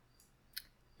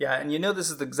 Yeah, and this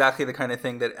is exactly the kind of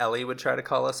thing that Ellie would try to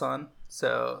call us on.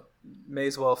 So may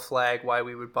as well flag why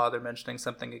we would bother mentioning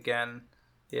something again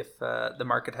if the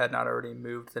market had not already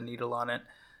moved the needle on it.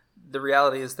 The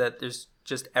reality is that there's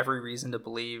just every reason to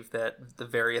believe that the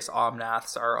various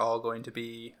Omnaths are all going to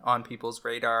be on people's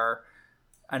radar.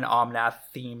 An Omnath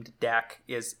themed deck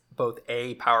is both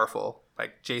powerful.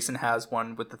 Like Jason has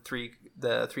one with the three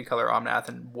color Omnath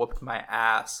and whooped my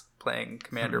ass playing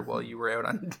Commander while you were out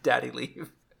on daddy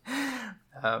leave,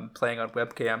 playing on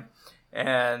webcam.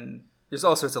 And there's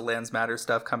all sorts of Lands Matter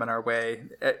stuff coming our way.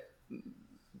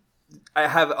 I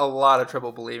have a lot of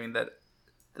trouble believing that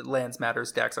the Lands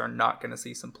Matters decks are not going to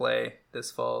see some play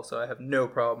this fall, so I have no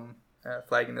problem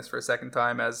flagging this for a second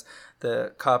time as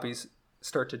the copies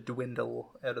start to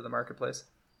dwindle out of the marketplace.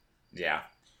 Yeah.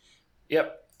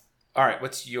 Yep. All right,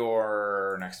 what's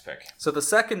your next pick? So the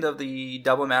second of the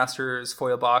Double Masters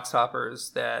foil box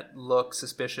toppers that look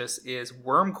suspicious is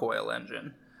Wormcoil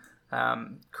Engine.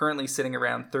 Currently sitting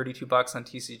around $32 on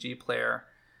TCG Player.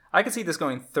 I could see this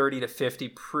going 30 to 50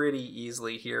 pretty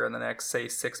easily here in the next, say,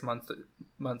 6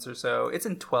 months or so. It's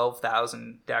in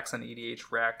 12,000 decks on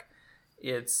EDH Rec.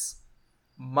 It's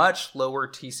much lower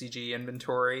TCG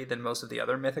inventory than most of the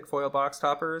other Mythic foil box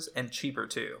toppers, and cheaper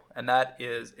too. And that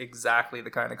is exactly the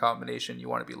kind of combination you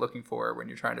want to be looking for when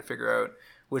you're trying to figure out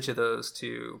which of those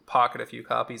to pocket a few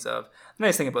copies of. The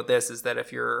nice thing about this is that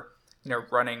if you're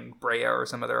running Breya or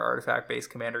some other artifact-based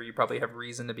commander, you probably have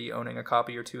reason to be owning a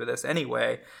copy or two of this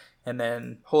anyway, and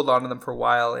then hold on to them for a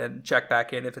while and check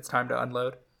back in if it's time to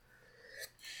unload.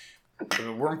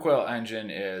 The Wormcoil Engine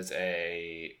is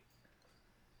a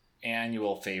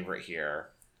annual favorite here.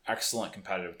 Excellent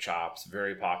competitive chops,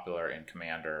 very popular in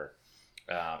Commander,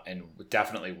 and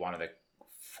definitely one of the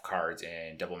cards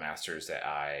in Double Masters that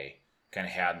I kind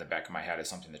of had in the back of my head as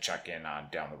something to check in on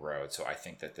down the road. So I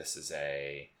think that this is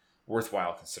a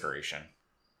worthwhile consideration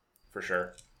for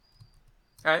sure.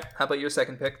 All right, how about your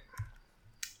second pick?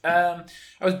 I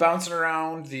was bouncing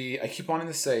around I keep wanting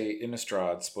to say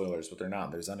Innistrad spoilers, but they're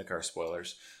not. They're Zendikar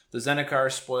spoilers. The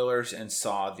Zendikar spoilers, and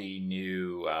saw the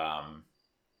new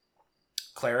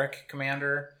Cleric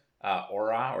Commander,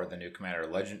 Aura, or the new Commander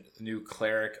new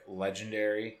Cleric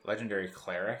Legendary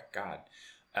Cleric. God.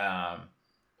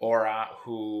 Aura,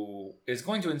 who is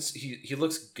going to he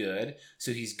looks good,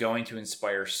 so he's going to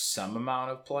inspire some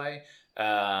amount of play.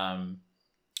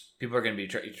 People are going to be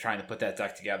trying to put that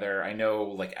deck together. I know,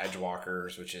 like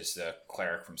Edgewalkers, which is the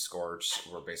cleric from Scourge,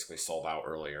 were basically sold out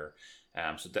earlier.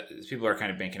 So people are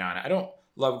kind of banking on it. I don't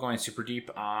love going super deep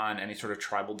on any sort of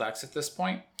tribal decks at this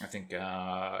point. I think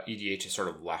EDH has sort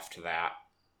of left that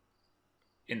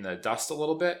in the dust a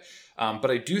little bit. But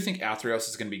I do think Athreos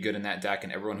is going to be good in that deck,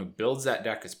 and everyone who builds that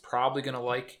deck is probably going to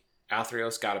like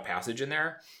Athreos. Got a passage in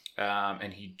there.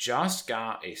 And he just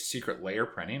got a Secret Lair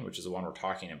printing, which is the one we're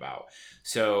talking about.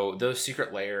 So those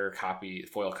Secret Lair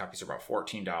foil copies are about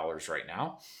 $14 right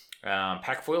now.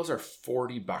 Pack foils are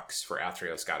 $40 for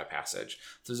Athreos Got a Passage.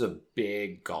 So there's a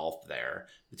big gulf there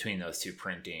between those two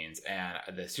printings, and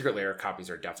the Secret Lair copies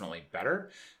are definitely better.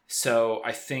 So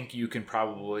I think you can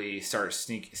probably start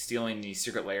stealing these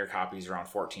Secret Lair copies around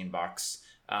 $14.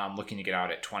 Looking to get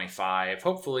out at $25,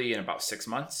 hopefully in about 6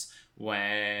 months,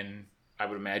 when I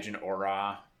would imagine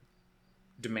Aura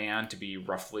demand to be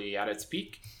roughly at its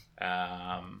peak.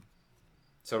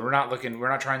 So we're not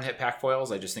trying to hit pack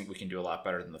foils. I just think we can do a lot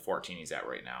better than the 14 he's at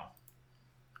right now.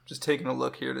 Just taking a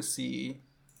look here to see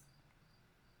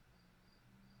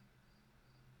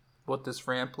what this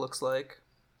ramp looks like.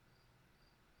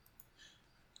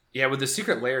 Yeah, with the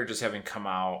Secret Lair just having come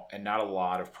out and not a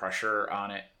lot of pressure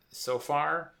on it so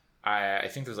far, I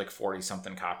think there's like 40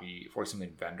 something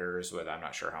vendors with, I'm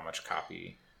not sure how much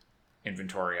copy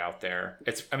inventory out there.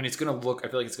 I feel like it's going to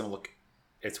look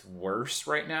it's worse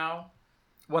right now.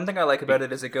 One thing I like about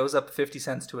it is it goes up 50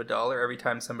 cents to $1 every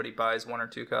time somebody buys 1 or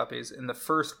 2 copies. And the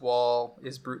first wall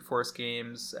is Brute Force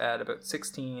Games at about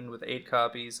 16 with 8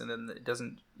 copies, and then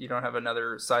you don't have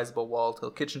another sizable wall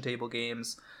till Kitchen Table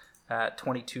Games at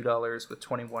 $22 with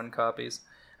 21 copies.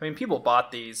 I mean, people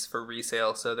bought these for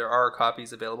resale, so there are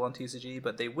copies available on TCG,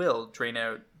 but they will drain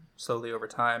out slowly over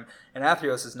time. And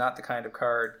Athreos is not the kind of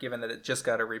card, given that it just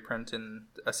got a reprint in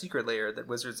a Secret Lair, that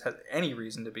Wizards has any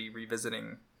reason to be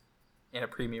revisiting in a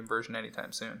premium version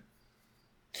anytime soon.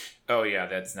 Oh yeah,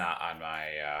 that's not on my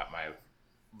my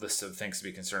list of things to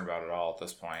be concerned about at all at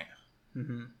this point.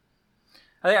 Mm-hmm.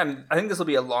 I think this will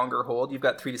be a longer hold. You've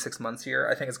got 3 to 6 months here.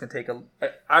 I think it's going to take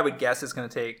I would guess it's going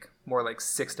to take more like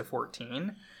 6 to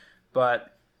 14,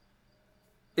 but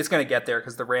it's going to get there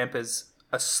because the ramp is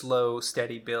a slow,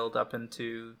 steady build up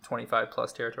into 25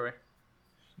 plus territory.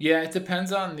 Yeah, it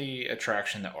depends on the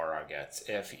attraction that Aura gets.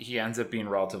 If he ends up being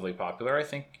relatively popular, I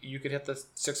think you could hit the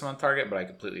 6-month target, but I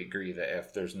completely agree that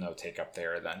if there's no take up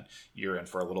there, then you're in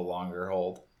for a little longer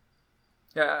hold.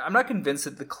 Yeah, I'm not convinced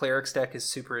that the Clerics deck is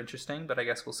super interesting, but I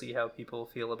guess we'll see how people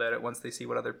feel about it once they see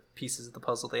what other pieces of the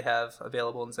puzzle they have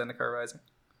available in Zendikar Rising.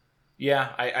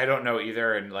 Yeah, I don't know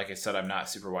either, and like I said, I'm not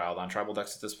super wild on tribal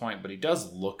decks at this point, but he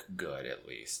does look good at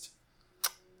least.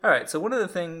 All right, so one of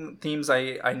the themes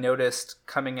I noticed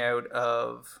coming out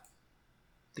of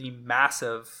the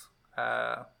massive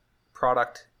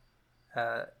product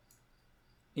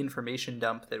information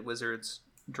dump that Wizards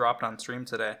dropped on stream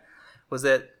today was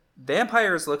that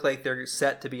vampires look like they're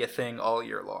set to be a thing all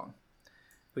year long.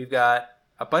 We've got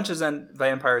a bunch of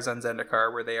vampires on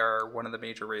Zendikar, where they are one of the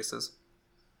major races.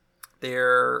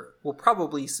 There will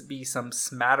probably be some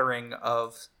smattering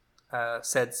of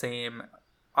said same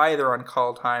either on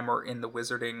Kaldheim or in the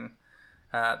wizarding,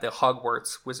 the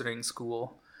Hogwarts wizarding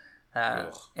school.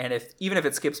 And even if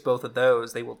it skips both of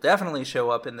those, they will definitely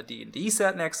show up in the D&D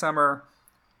set next summer.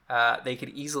 They could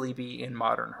easily be in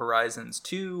Modern Horizons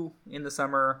 2 in the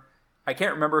summer. I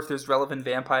can't remember if there's relevant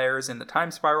vampires in the Time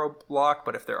Spiral block,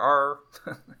 but if there are,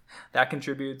 that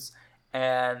contributes.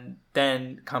 And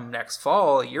then come next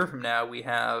fall, a year from now, we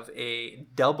have a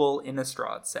double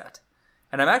Innistrad set.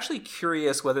 And I'm actually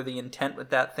curious whether the intent with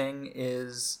that thing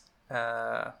is...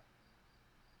 well,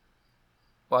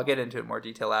 I'll get into it in more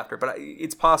detail after, but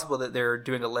it's possible that they're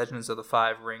doing a Legends of the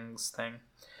Five Rings thing.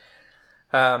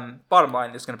 Bottom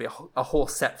line, there's going to be a whole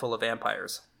set full of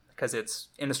vampires, because it's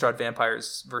Innistrad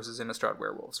vampires versus Innistrad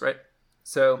werewolves, right?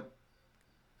 So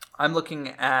I'm looking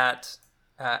at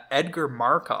Edgar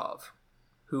Markov,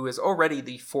 who is already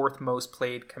the 4th most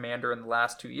played commander in the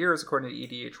last 2 years, according to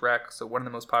EDH Rec, so one of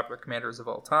the most popular commanders of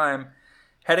all time,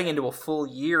 heading into a full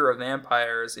year of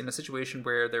vampires in a situation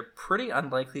where they're pretty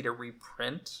unlikely to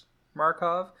reprint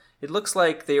Markov. It looks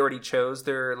like they already chose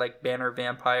their banner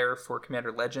vampire for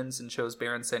Commander Legends and chose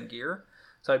Baron Sengir.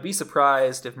 So I'd be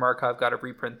surprised if Markov got a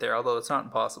reprint there, although it's not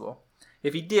impossible.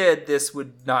 If he did, this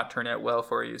would not turn out well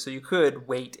for you. So you could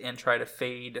wait and try to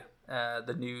fade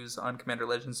the news on Commander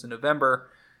Legends in November,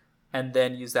 and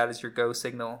then use that as your go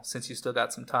signal, since you still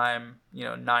got some time,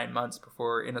 9 months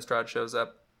before Innistrad shows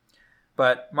up.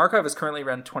 But Markov is currently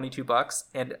around $22,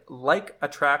 and like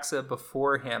Atraxa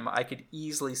before him, I could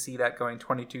easily see that going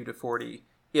 22 to 40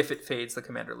 if it fades the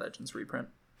Commander Legends reprint.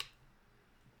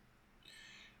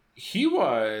 He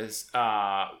was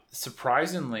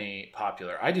surprisingly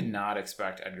popular. I did not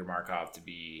expect Edgar Markov to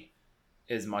be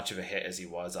as much of a hit as he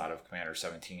was out of Commander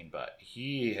 17, but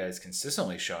he has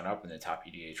consistently shown up in the top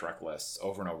EDH rec lists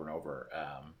over and over and over.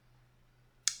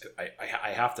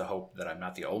 I have to hope that I'm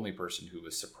not the only person who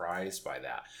was surprised by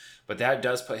that, but that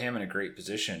does put him in a great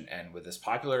position. And with as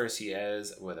popular as he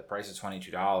is, with a price of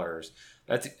 $22,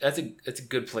 that's a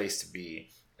good place to be.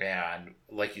 And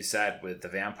like you said, with the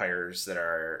vampires that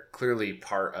are clearly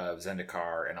part of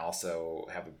Zendikar and also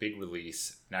have a big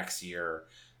release next year,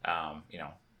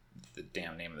 the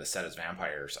damn name of the set is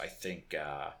Vampires. I think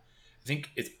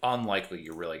it's unlikely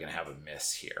you're really going to have a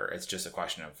miss here. It's just a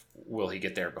question of, will he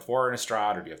get there before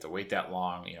Innistrad, or do you have to wait that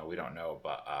long? We don't know,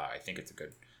 but I think it's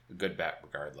a good bet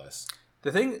regardless.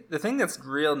 The thing that's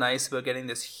real nice about getting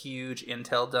this huge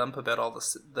intel dump about all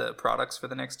the products for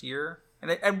the next year,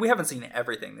 and we haven't seen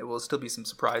everything. There will still be some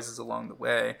surprises along the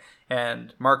way,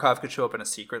 and Markov could show up in a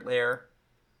secret lair,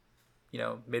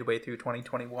 midway through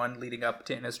 2021, leading up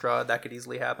to Innistrad. That could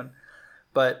easily happen.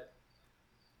 But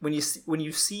when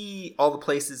you see all the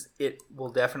places it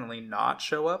will definitely not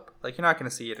show up, you're not going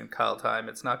to see it in Kaldheim.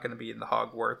 It's not going to be in the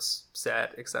Hogwarts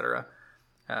set, etc.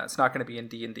 It's not going to be in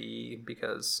D&D,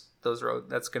 because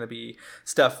that's going to be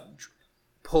stuff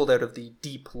pulled out of the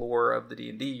deep lore of the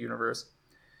D&D universe.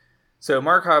 So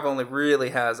Markov only really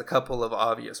has a couple of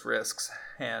obvious risks,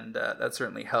 and that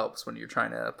certainly helps when you're trying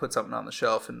to put something on the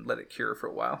shelf and let it cure for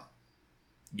a while.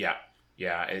 Yeah,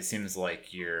 it seems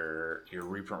like your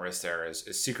reprint risk there is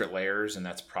Secret Lairs, and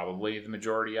that's probably the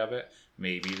majority of it.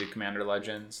 Maybe the Commander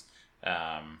Legends.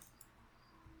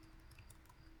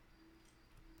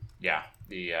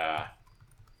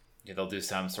 They'll do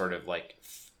some sort of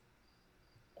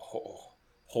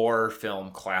horror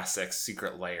film classic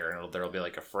Secret Lair, and there'll be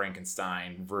a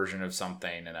Frankenstein version of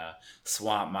something and a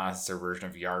swamp monster version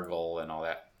of Yargle and all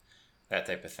that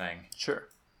type of thing. Sure.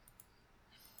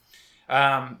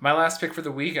 My last pick for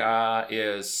the week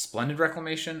is Splendid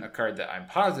Reclamation, a card that I'm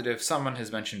positive someone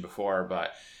has mentioned before,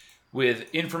 but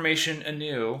with information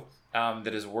anew,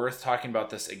 that is worth talking about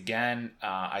this again.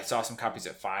 I saw some copies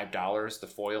at $5. The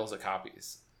foils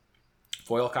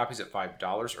foil copies at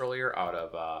 $5 earlier out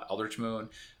of Eldritch Moon.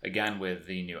 Again, with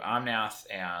the new Omnath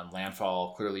and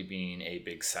Landfall clearly being a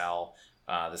big sell.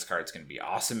 This card's going to be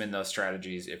awesome in those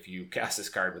strategies. If you cast this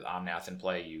card with Omnath in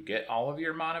play, you get all of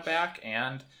your mana back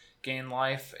and gain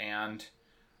life and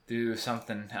do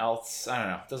something else. I don't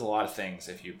know. It does a lot of things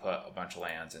if you put a bunch of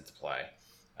lands into play.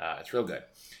 It's real good.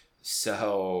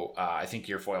 So I think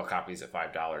your foil copies at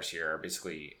 $5 here are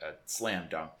basically a slam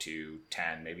dunk to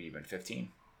 10, maybe even 15.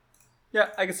 Yeah,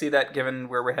 I can see that given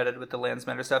where we're headed with the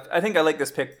Landsmander stuff. I think I like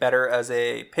this pick better as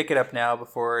a pick it up now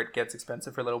before it gets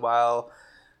expensive for a little while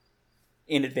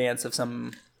in advance of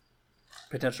some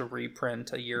potential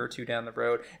reprint a year or two down the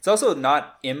road. It's also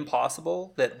not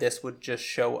impossible that this would just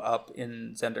show up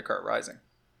in Zendikar Rising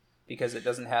because it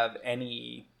doesn't have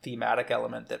any thematic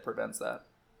element that prevents that.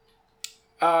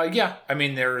 Yeah, I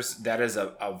mean, that is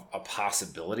a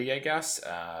possibility, I guess.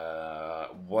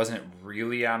 Wasn't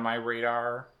really on my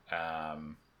radar. I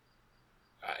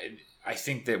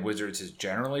think that Wizards has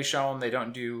generally shown they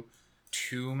don't do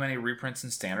too many reprints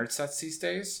in standard sets these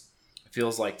days. It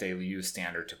feels like they use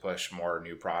standard to push more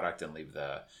new product and leave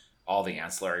all the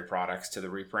ancillary products to the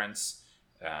reprints.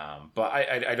 But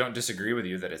I don't disagree with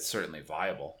you that it's certainly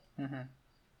viable. Mm-hmm.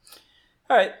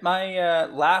 All right, my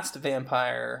last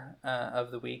vampire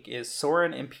of the week is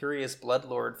Sorin Imperious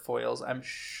Bloodlord foils. I'm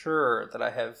sure that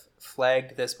I have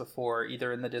flagged this before,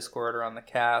 either in the Discord or on the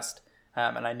cast,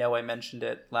 and I know I mentioned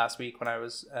it last week when I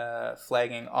was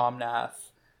flagging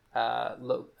Omnath,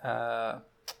 the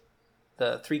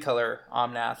 3-color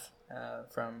Omnath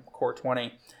from Core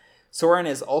 20. Sorin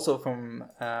is also from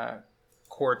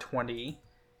Core 20,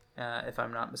 if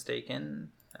I'm not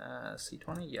mistaken.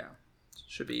 C20, yeah.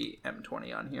 Should be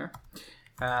M20 on here.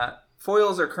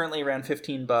 Foils are currently around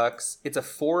 $15. It's a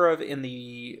 4 of in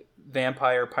the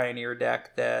Vampire Pioneer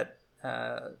deck that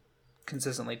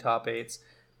consistently top 8s.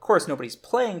 Of course, nobody's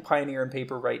playing Pioneer in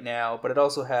paper right now, but it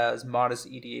also has modest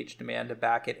EDH demand to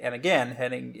back it. And again,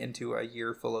 heading into a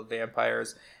year full of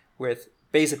vampires with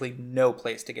basically no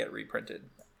place to get reprinted.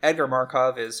 Edgar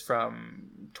Markov is from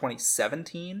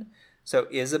 2017, so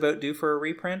is about due for a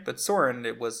reprint, but Sorin,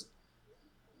 it was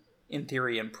in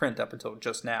theory in print up until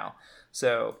just now.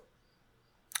 So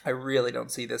I really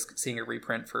don't see this seeing a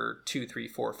reprint for 2, 3,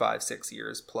 4, 5, 6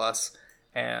 years plus.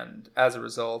 And as a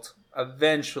result,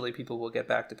 eventually people will get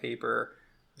back to paper.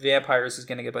 Vampires is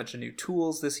getting a bunch of new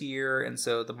tools this year, and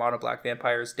so the Mono Black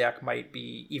Vampires deck might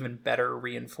be even better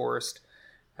reinforced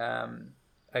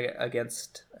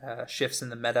against shifts in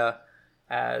the meta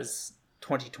as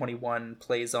 2021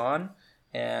 plays on.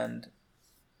 And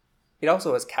it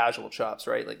also has casual chops,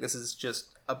 right? Like, this is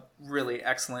just a really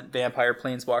excellent vampire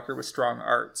planeswalker with strong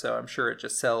art, so I'm sure it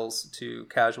just sells to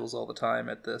casuals all the time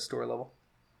at the store level.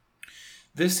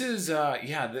 This is, I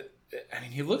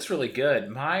mean, he looks really good.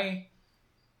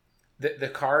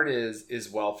 The card is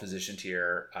well positioned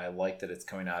here. I like that it's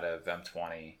coming out of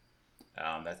M20.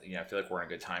 I feel like we're in a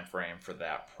good time frame for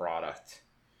that product.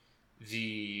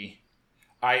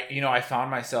 I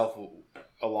found myself,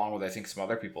 along with I think some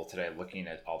other people today, looking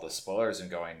at all the spoilers and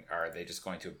going, are they just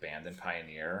going to abandon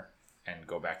Pioneer and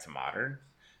go back to Modern?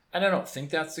 And I don't think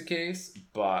that's the case,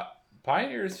 but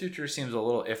Pioneer's future seems a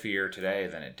little iffier today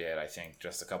than it did, I think,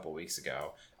 just a couple weeks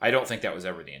ago. I don't think that was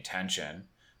ever the intention,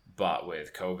 but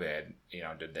with COVID,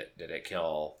 did it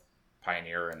kill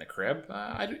Pioneer in the crib?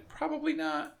 Probably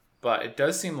not, but it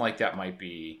does seem like that might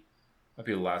be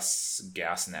less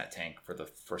gas in that tank for the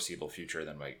foreseeable future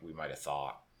than we might have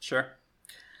thought. Sure.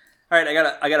 All right,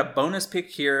 I got a bonus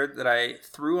pick here that I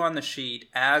threw on the sheet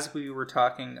as we were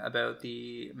talking about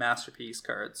the Masterpiece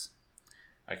cards.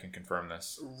 I can confirm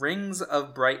this. Rings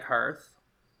of Brighthearth.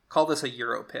 Call this a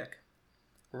Euro pick.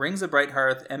 Rings of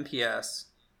Brighthearth MPS.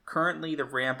 Currently, the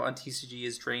ramp on TCG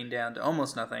is drained down to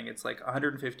almost nothing. It's like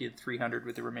 150 to 300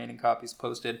 with the remaining copies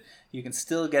posted. You can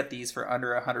still get these for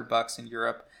under $100 in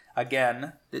Europe.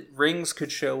 Again, the rings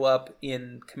could show up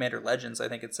in Commander Legends. I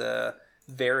think it's a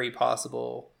very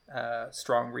possible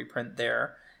strong reprint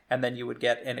there. And then you would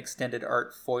get an extended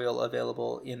art foil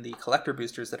available in the collector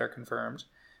boosters that are confirmed.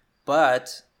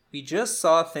 But we just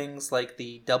saw things like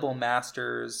the Double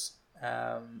Masters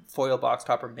foil box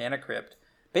topper Mana Crypt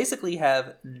basically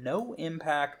have no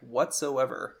impact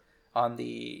whatsoever on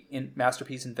the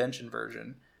Masterpiece Invention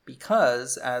version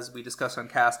because, as we discussed on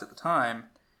cast at the time,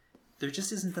 there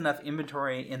just isn't enough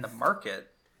inventory in the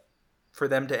market for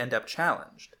them to end up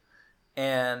challenged.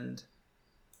 And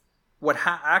what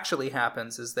actually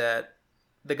happens is that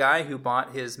the guy who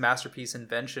bought his Masterpiece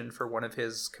Invention for one of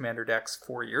his Commander decks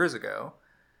 4 years ago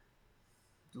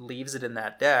leaves it in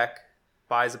that deck,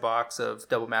 buys a box of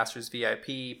Double Masters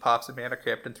VIP, pops a Mana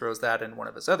Crypt, and throws that in one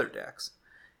of his other decks.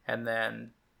 And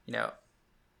then,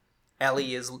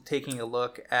 Ellie is taking a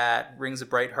look at Rings of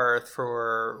Brighthearth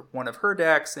for one of her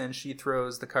decks, and she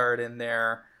throws the card in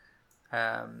there,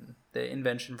 the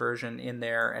invention version in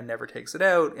there, and never takes it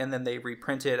out. And then they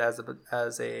reprint it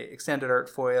as a extended art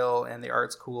foil, and the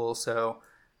art's cool, so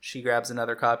she grabs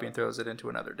another copy and throws it into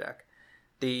another deck.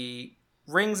 The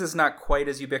Rings is not quite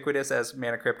as ubiquitous as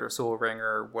Mana Crypt or Soul Ring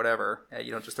or whatever.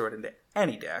 You don't just throw it into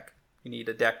any deck. You need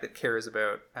a deck that cares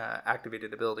about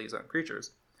activated abilities on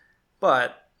creatures.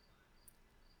 But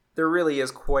there really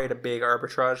is quite a big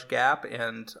arbitrage gap,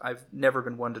 and I've never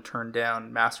been one to turn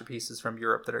down masterpieces from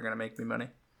Europe that are going to make me money.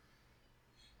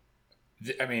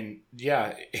 I mean,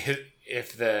 yeah,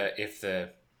 if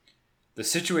the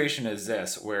situation is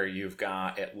this, where you've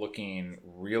got it looking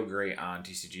real great on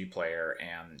TCG Player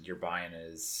and your buy-in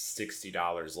is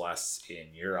 $60 less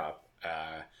in Europe,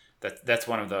 that's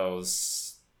one of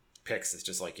those picks that's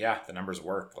just like, yeah, the numbers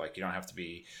work. Like, you don't have to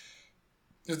be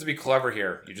clever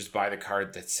here. You just buy the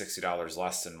card that's $60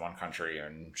 less in one country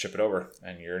and ship it over,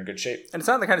 and you're in good shape. And it's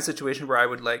not the kind of situation where I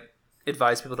would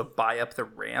advise people to buy up the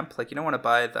ramp. Like, you don't want to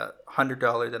buy the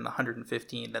 $100, then the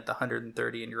 $115, then the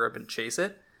 $130 in Europe and chase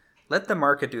it. Let the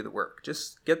market do the work.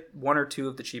 Just get one or two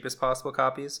of the cheapest possible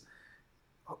copies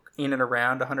in and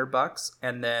around $100,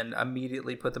 and then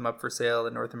immediately put them up for sale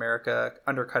in North America,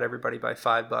 undercut everybody by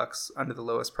 $5 under the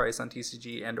lowest price on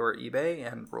TCG and or eBay,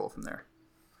 and roll from there.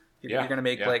 You're going to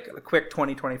make like a quick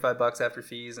 $20-$25 after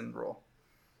fees and roll.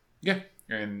 Yeah.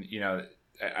 And,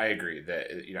 I agree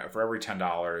that, for every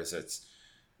 $10, it's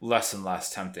less and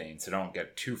less tempting. So don't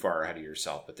get too far ahead of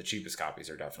yourself. But the cheapest copies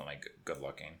are definitely good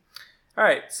looking. All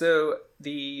right. So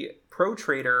the Pro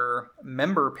Trader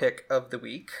member pick of the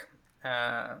week,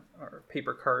 or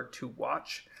paper card to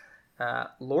watch,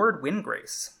 Lord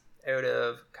Windgrace out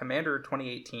of Commander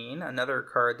 2018, another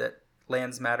card that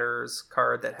Lands Matters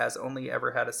card that has only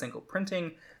ever had a single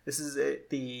printing. This is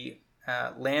the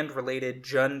land-related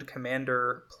Jund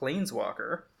Commander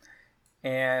Planeswalker,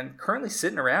 and currently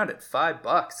sitting around at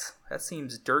 $5. That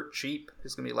seems dirt cheap.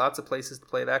 There's going to be lots of places to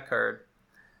play that card.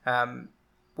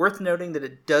 Worth noting that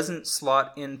it doesn't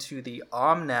slot into the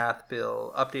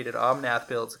updated Omnath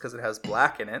builds because it has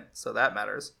black in it, so that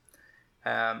matters.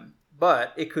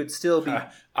 But it could still be...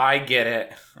 I get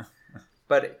it.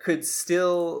 But it could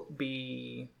still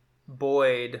be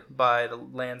buoyed by the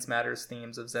Lands Matters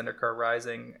themes of Zendikar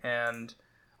Rising, and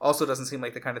also doesn't seem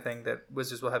like the kind of thing that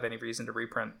Wizards will have any reason to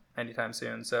reprint anytime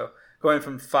soon. So going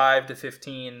from 5 to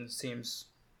 15 seems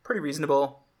pretty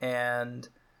reasonable, and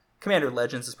Commander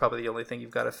Legends is probably the only thing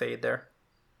you've got to fade there.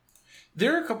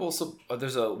 There are a couple,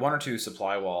 there's one or two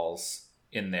supply walls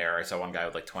in there. I saw one guy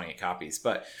with like 28 copies,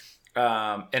 but,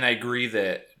 and I agree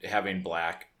that having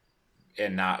black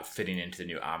and not fitting into the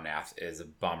new Omnath is a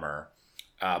bummer.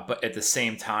 But at the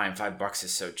same time, $5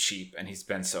 is so cheap and he's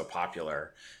been so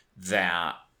popular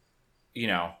that,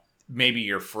 maybe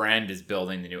your friend is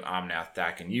building the new Omnath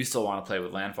deck and you still want to play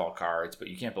with landfall cards, but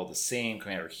you can't build the same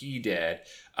commander he did.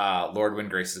 Lord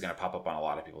Windgrace is going to pop up on a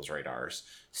lot of people's radars.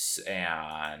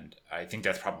 And I think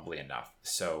that's probably enough.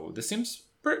 So this seems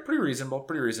pretty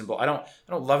reasonable. I don't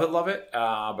love it.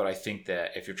 But I think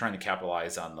that if you're trying to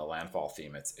capitalize on the landfall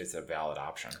theme, it's a valid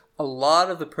option. A lot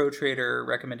of the Pro Trader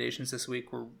recommendations this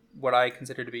week were what I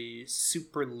consider to be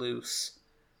super loose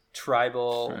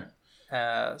tribal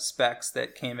specs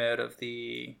that came out of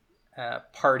the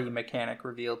party mechanic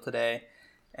revealed today,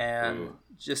 and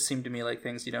just seemed to me like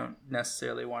things you don't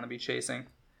necessarily want to be chasing.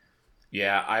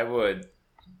 Yeah, I would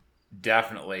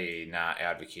definitely not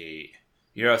advocate.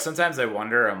 Sometimes I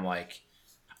wonder,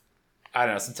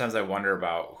 sometimes I wonder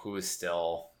about who is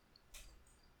still...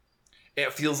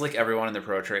 It feels like everyone in the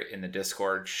Pro Trade in the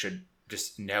Discord should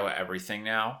just know everything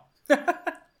now.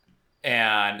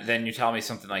 And then you tell me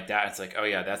something like that, it's like, oh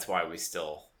yeah, that's why we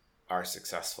still are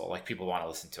successful. Like, people want to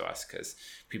listen to us because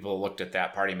people looked at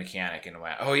that party mechanic and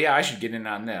went, oh yeah, I should get in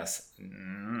on this.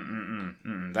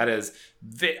 That is,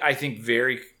 I think,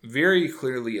 very, very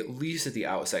clearly, at least at the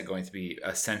outset, going to be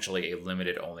essentially a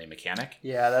limited only mechanic.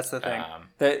 Yeah, that's the thing.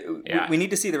 We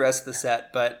need to see the rest of the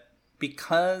set, but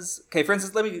because... Okay, for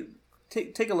instance, let me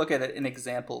take a look at an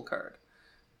example card.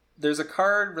 There's a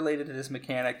card related to this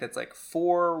mechanic that's like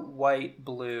 4 white,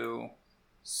 blue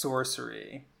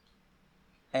sorcery.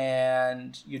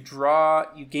 And you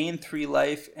gain 3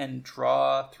 life and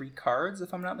draw 3 cards,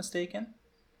 if I'm not mistaken.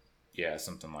 Yeah,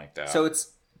 something like that. So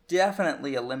it's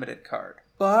definitely a limited card.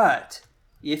 But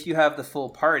if you have the full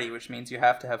party, which means you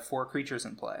have to have 4 creatures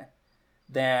in play,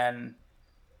 then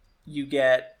you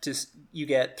get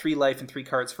 3 life and 3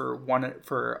 cards for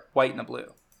white and a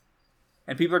blue.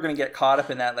 And people are going to get caught up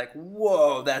in that, like,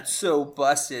 whoa, that's so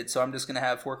busted, so I'm just going to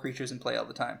have 4 creatures in play all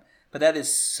the time. But that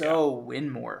is so win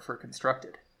more for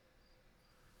constructed.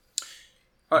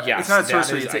 Yes, it's not a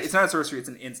sorcery. It's not a sorcery. It's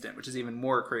an instant, which is even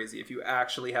more crazy if you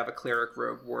actually have a cleric,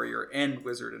 rogue, warrior, and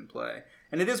wizard in play.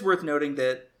 And it is worth noting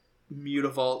that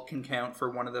Mutavault can count for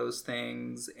one of those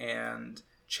things, and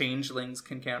Changelings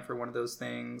can count for one of those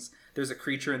things. There's a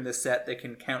creature in this set that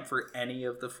can count for any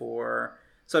of the 4.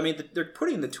 So I mean, they're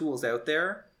putting the tools out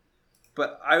there,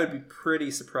 but I would be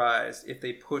pretty surprised if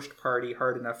they pushed Party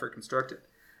hard enough for constructed.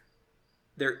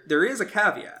 There is a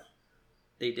caveat.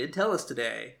 They did tell us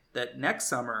today that next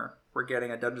summer we're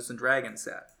getting a Dungeons and Dragons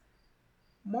set.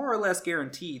 More or less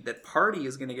guaranteed that Party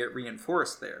is going to get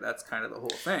reinforced there. That's kind of the whole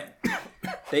thing.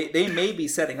 They may be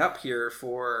setting up here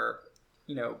for,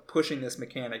 pushing this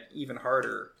mechanic even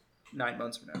harder 9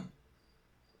 months from now.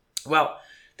 Well,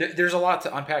 there's a lot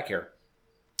to unpack here.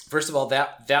 First of all,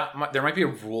 that there might be a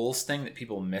rules thing that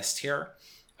people missed here,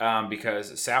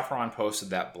 because Saffron posted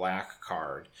that black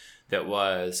card that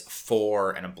was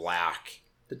 4 and a black.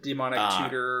 The demonic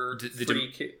tutor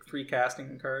free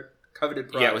casting card, coveted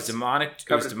prize. Yeah, it was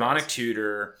demonic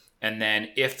tutor, and then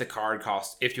if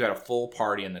you had a full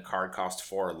party and the card cost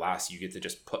 4 or less, you get to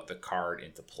just put the card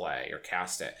into play or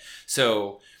cast it.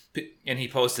 So, and he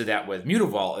posted that with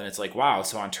Mutavault, and it's like, wow.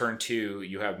 So on turn 2,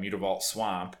 you have Mutavault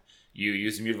Swamp. You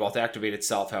use the Mutavault to activate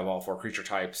itself, have all 4 creature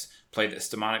types, play this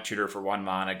demonic tutor for 1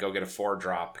 mana, go get a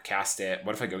 4-drop, cast it.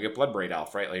 What if I go get Bloodbraid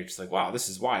Elf, right? Like, you're just like, wow, this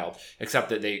is wild. Except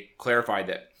that they clarified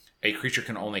that a creature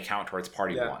can only count towards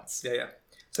party once. Yeah.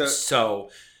 So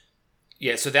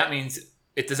that means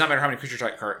it does not matter how many creature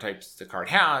types the card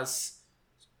has.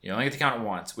 You only get to count it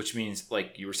once, which means,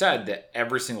 like you were said, that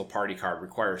every single party card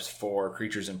requires 4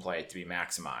 creatures in play to be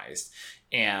maximized.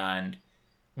 And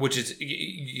which is,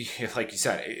 like you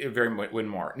said, very win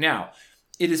more. Now,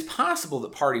 it is possible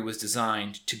that Party was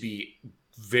designed to be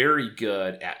very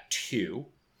good at 2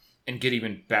 and get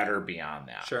even better beyond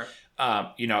that. Sure.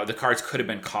 The cards could have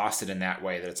been costed in that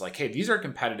way that it's like, hey, these are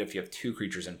competitive if you have 2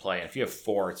 creatures in play, and if you have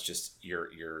 4, it's just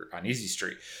you're on easy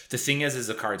street. The thing is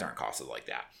the cards aren't costed like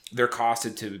that. They're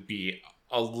costed to be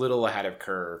a little ahead of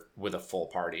curve with a full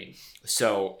party.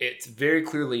 So it's very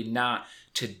clearly not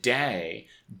today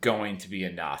going to be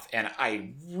enough. And I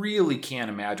really can't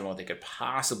imagine what they could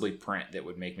possibly print that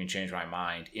would make me change my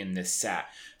mind in this set,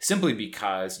 simply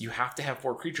because you have to have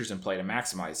 4 creatures in play to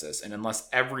maximize this. And unless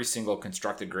every single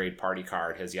constructed grade party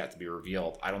card has yet to be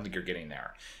revealed, I don't think you're getting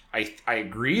there. I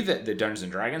agree that the Dungeons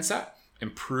and Dragons set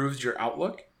improves your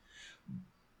outlook,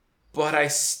 but I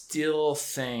still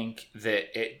think that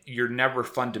you're never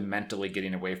fundamentally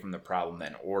getting away from the problem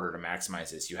that in order to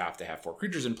maximize this, you have to have 4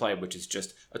 creatures in play, which is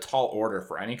just a tall order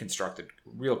for any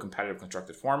real competitive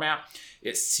constructed format.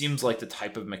 It seems like the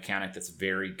type of mechanic that's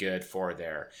very good for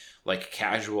their like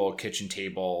casual kitchen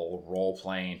table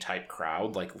role-playing type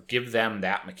crowd. Like, give them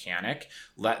that mechanic.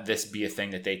 Let this be a thing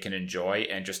that they can enjoy,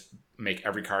 and just make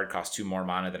every card cost 2 more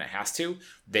mana than it has to.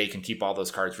 They can keep all those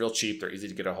cards real cheap. They're easy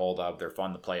to get a hold of. They're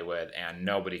fun to play with, and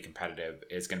nobody competitive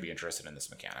is going to be interested in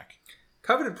this mechanic.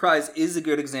 Coveted Prize is a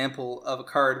good example of a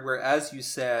card where, as you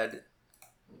said,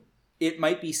 it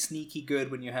might be sneaky good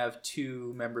when you have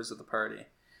 2 members of the party.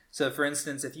 So, for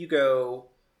instance, if you go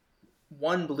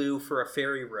 1 blue for a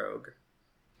fairy rogue,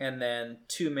 and then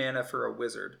 2 mana for a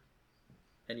wizard,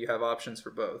 and you have options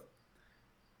for both,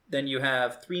 then you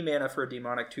have 3 mana for a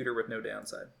demonic tutor with no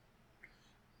downside.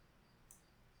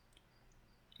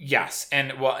 Yes,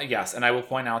 and I will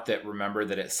point out that, remember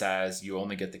that it says you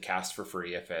only get the cast for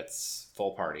free if it's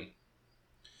full party.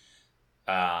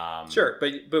 Sure,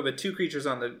 but with 2 creatures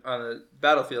on the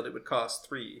battlefield, it would cost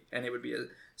 3, and it would be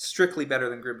strictly better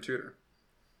than Grim Tutor.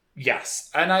 Yes,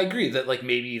 and I agree that like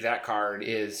maybe that card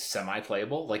is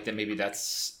semi-playable, like that maybe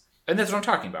that's. And that's what I'm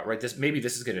talking about, right? This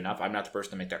is good enough. I'm not the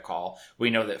person to make that call.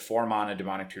 We know that 4 mana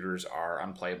demonic tutors are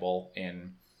unplayable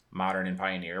in Modern and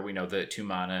Pioneer. We know that 2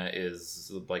 mana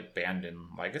is like banned in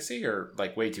Legacy, or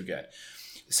like way too good.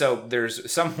 So there's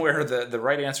somewhere the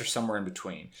right answer somewhere in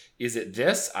between. Is it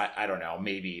this? I don't know,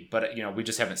 maybe, but we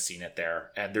just haven't seen it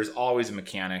there. And there's always a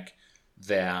mechanic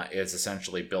that is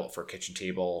essentially built for kitchen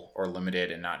table or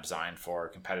limited and not designed for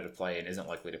competitive play and isn't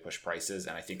likely to push prices.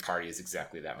 And I think Party is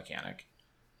exactly that mechanic.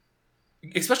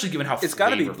 Especially given how it's got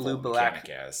to be blue-black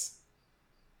is.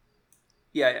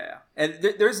 Yeah. And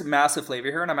there's massive flavor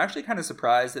here, and I'm actually kind of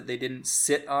surprised that they didn't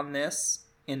sit on this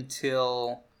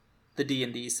until the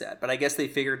D&D set. But I guess they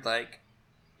figured like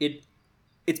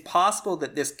it's possible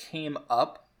that this came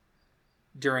up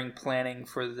during planning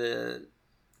for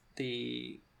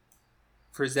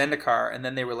for Zendikar, and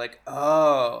then they were like,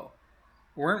 oh,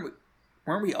 weren't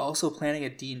weren't we also planning a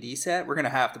D&D set? We're going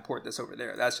to have to port this over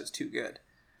there. That's just too good.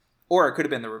 Or it could have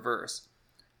been the reverse.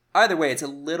 Either way, it's a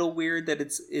little weird that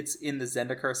it's in the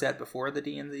Zendikar set before the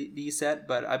D&D set,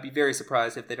 but I'd be very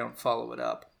surprised if they don't follow it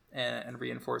up and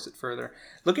reinforce it further.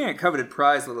 Looking at Coveted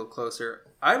Prize a little closer,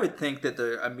 I would think that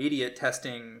the immediate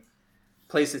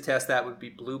place to test that would be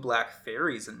Blue-Black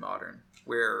Fairies in Modern,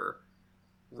 where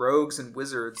rogues and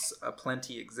wizards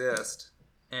aplenty exist,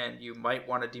 and you might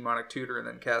want a Demonic Tutor and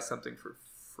then cast something for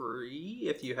free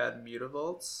if you had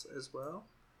Mutavaults as well.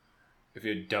 If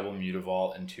you had double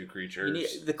Mutavault and 2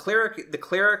 creatures. The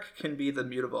cleric can be the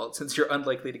Mutavault, since you're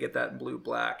unlikely to get that in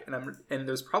blue-black. And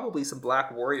there's probably some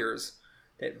black warriors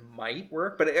that might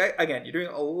work. But again, you're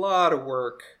doing a lot of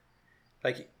work.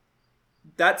 Like,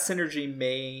 that synergy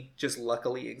may just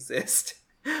luckily exist.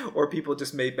 Or people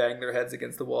just may bang their heads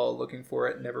against the wall looking for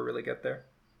it and never really get there.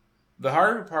 The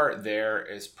hard part there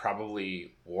is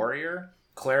probably warrior.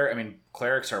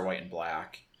 Clerics are white and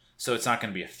black, so it's not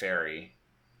going to be a fairy.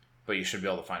 But you should be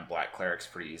able to find black clerics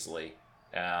pretty easily.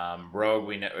 Rogue,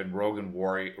 we know, and rogue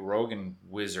and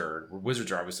wizard.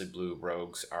 Wizards are obviously blue.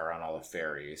 Rogues are on all the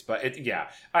fairies. But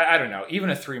I don't know. Even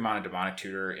a 3-mana Demonic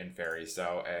Tutor in fairies,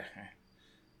 though,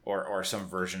 or some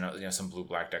version of some blue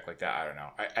black deck like that. I don't know.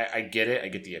 I get it. I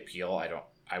get the appeal.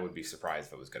 I would be surprised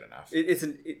if it was good enough.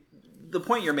 The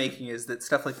point you're making is that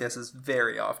stuff like this is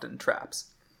very often traps.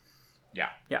 Yeah.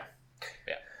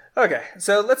 Okay,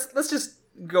 so let's just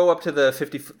go up to the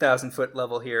 50,000 foot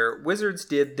level here. Wizards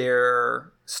did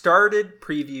their started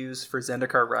previews for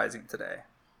Zendikar Rising today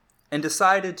and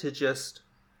decided to just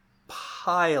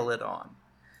pile it on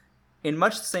in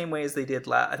much the same way as they did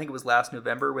I think it was last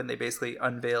November when they basically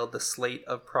unveiled the slate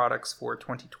of products for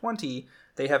 2020.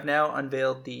 They have now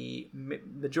unveiled the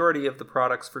majority of the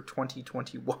products for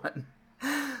 2021.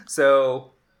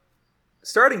 So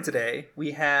starting today,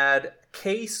 we had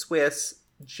K-Swiss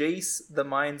Jace the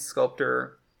Mind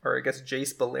Sculptor, or I guess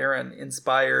Jace Beleren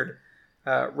inspired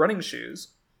running shoes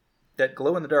that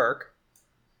glow in the dark.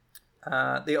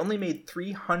 They only made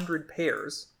 300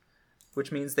 pairs,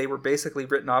 which means they were basically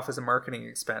written off as a marketing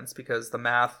expense because the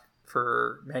math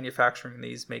for manufacturing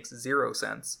these makes 0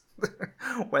 sense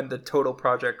when the total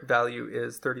project value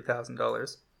is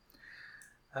 $30,000.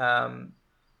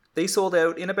 They sold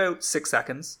out in about 6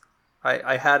 seconds.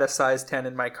 I had a size 10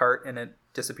 in my cart and it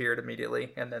disappeared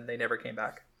immediately, and then they never came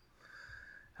back.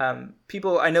 I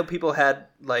know people had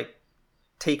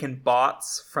taken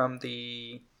bots from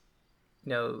the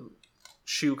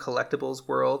shoe collectibles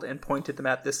world and pointed them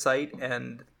at this site,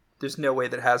 and there's no way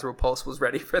that Hasbro Pulse was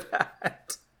ready for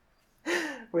that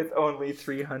with only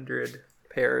 300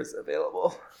 pairs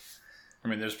available. I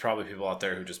mean, there's probably people out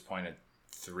there who just pointed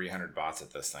 300 bots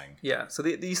at this thing. Yeah, so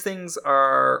these things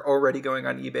are already going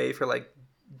on eBay for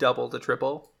double to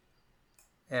triple.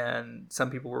 And some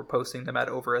people were posting them at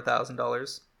over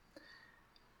 $1,000.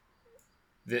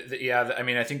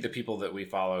 I think the people that we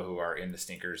follow who are into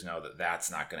sneakers know that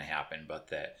that's not going to happen. But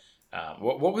that,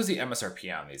 what was the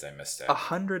MSRP on these? I missed it.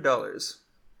 $100.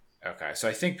 Okay, so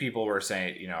I think people were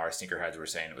saying, our sneakerheads were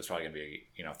saying it was probably going to be,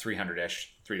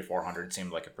 300-ish, 300 to 400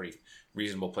 seemed like a pretty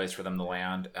reasonable place for them to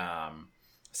land.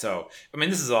 So, I mean,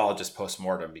 this is all just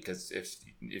post-mortem because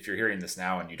if you're hearing this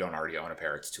now and you don't already own a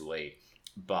pair, it's too late.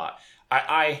 But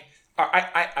I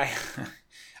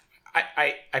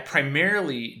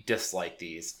primarily dislike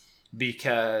these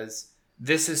because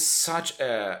this is such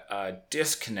a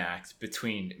disconnect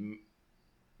between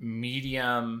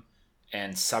medium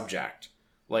and subject.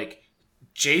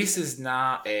 Jace is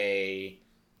not a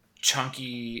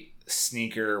chunky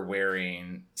sneaker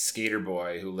wearing skater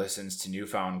boy who listens to New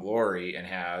Found Glory and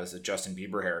has a Justin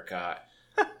Bieber haircut.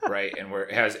 Right, and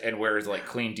wears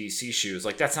clean DC shoes.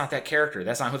 That's not that character.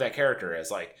 That's not who that character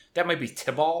is. That might be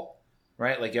Tybalt,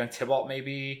 right? Young Tybalt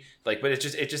maybe. But it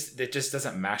just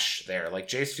doesn't mesh there.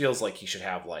 Jace feels like he should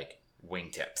have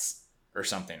wingtips or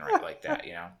something, right? Like that,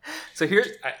 So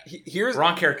here's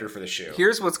wrong character for the shoe.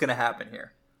 Here's what's going to happen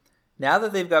here. Now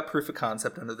that they've got proof of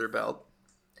concept under their belt,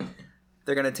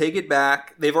 they're going to take it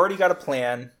back. They've already got a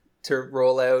plan to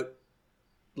roll out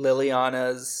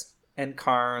Liliana's and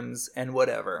Karn's and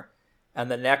whatever,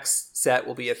 and the next set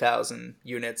will be 1,000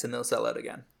 units and they'll sell out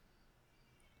again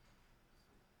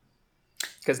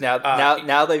because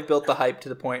now they've built the hype to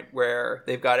the point where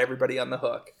they've got everybody on the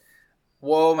hook.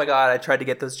 Whoa, my god, I tried to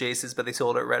get those Jaces but they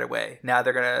sold it right away. Now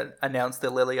they're gonna announce the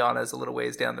Lilianas a little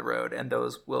ways down the road, and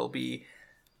those will be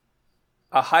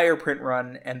a higher print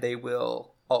run and they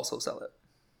will also sell it.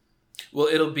 Well,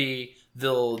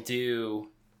 they'll do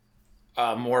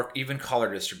more even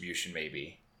color distribution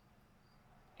maybe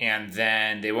And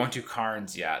then they won't do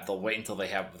Karns yet. They'll wait until they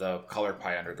have the Color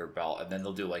Pie under their belt, and then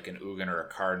they'll do like an Ugin or a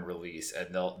Karn release,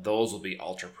 and those will be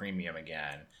ultra premium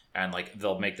again. And like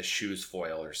they'll make the shoes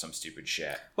foil or some stupid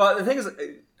shit. Well, the thing is,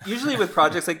 usually with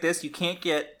projects like this, you can't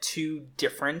get too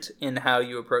different in how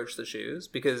you approach the shoes,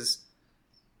 because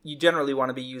you generally want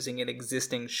to be using an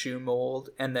existing shoe mold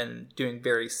and then doing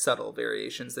very subtle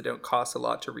variations that don't cost a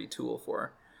lot to retool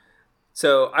for.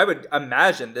 So I would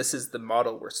imagine this is the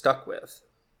model we're stuck with.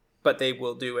 But they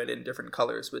will do it in different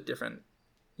colors with different,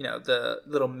 the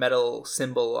little metal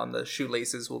symbol on the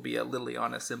shoelaces will be a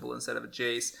Liliana symbol instead of a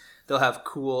Jace. They'll have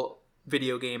cool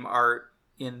video game art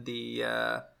in the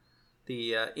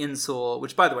insole,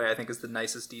 which, by the way, I think is the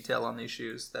nicest detail on these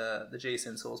shoes. The Jace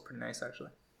insole is pretty nice,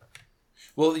 actually.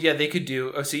 Well, yeah, they could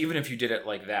do... So even if you did it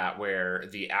like that, where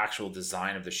the actual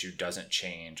design of the shoe doesn't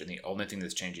change, and the only thing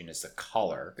that's changing is the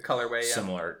color. The colorway,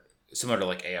 yeah. Similar to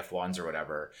like AF1s or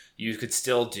whatever, you could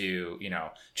still do,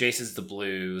 Jace's the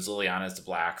blues, Liliana's the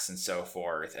blacks, and so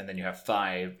forth. And then you have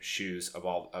 5 shoes of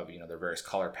all of, their various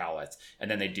color palettes.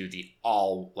 And then they do the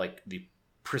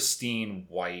pristine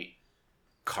white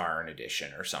Karn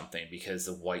edition or something, because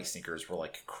the white sneakers were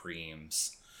like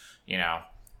creams,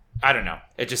 I don't know.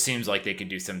 It just seems like they could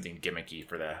do something gimmicky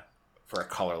for a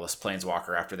colorless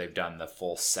Planeswalker after they've done the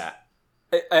full set.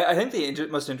 I think the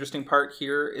most interesting part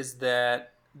here is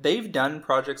that they've done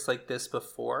projects like this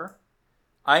before.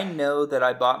 I know that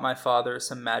I bought my father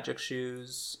some Magic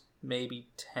shoes maybe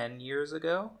 10 years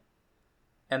ago,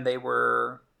 and they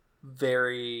were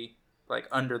very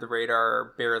under the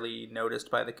radar, barely noticed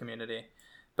by the community.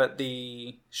 But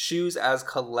the shoes as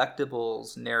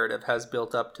collectibles narrative has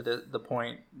built up to the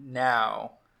point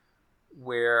now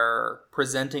where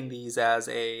presenting these as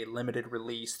a limited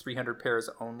release, 300 pairs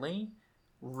only,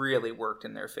 really worked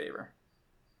in their favor.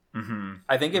 Mm-hmm.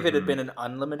 I think if it had been an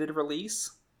unlimited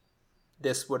release,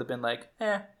 this would have been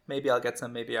maybe I'll get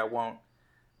some, maybe I won't.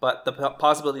 But the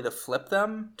possibility to flip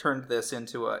them turned this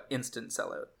into an instant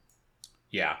sellout.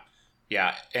 Yeah.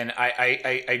 Yeah. And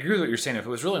I agree with what you're saying. If it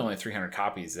was really only 300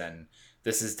 copies, then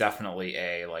this is definitely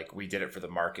we did it for the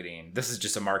marketing. This is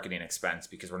just a marketing expense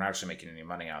because we're not actually making any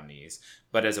money on these.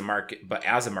 But as a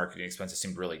marketing expense, it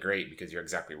seemed really great because you're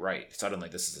exactly right. Suddenly,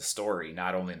 this is a story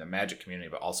not only in the Magic community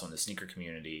but also in the sneaker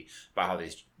community about how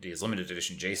these limited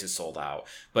edition Jaces sold out.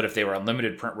 But if they were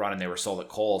unlimited print run and they were sold at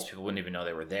Kohl's, people wouldn't even know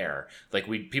they were there.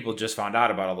 People just found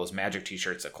out about all those Magic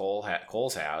T-shirts that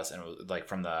Kohl's has, and it was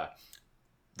from the.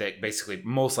 They basically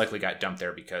most likely got dumped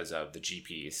there because of the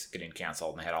GPs getting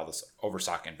canceled, and they had all this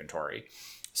overstock inventory.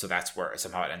 So that's where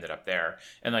somehow it ended up there.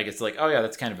 And it's oh yeah,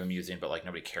 that's kind of amusing, but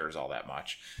nobody cares all that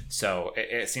much. So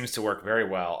it seems to work very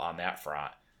well on that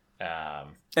front.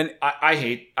 And I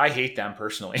hate them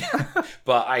personally,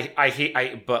 but I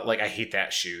hate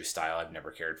that shoe style. I've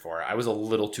never cared for it. I was a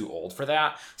little too old for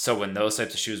that. So when those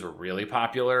types of shoes were really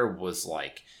popular, was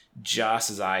just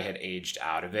as I had aged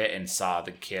out of it and saw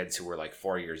the kids who were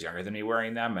 4 years younger than me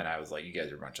wearing them, and I was you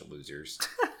guys are a bunch of losers.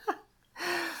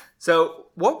 So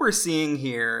what we're seeing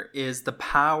here is the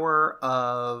power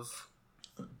of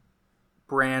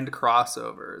brand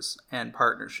crossovers and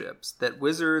partnerships that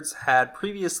Wizards had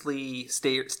previously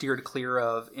steered clear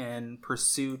of in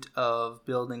pursuit of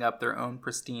building up their own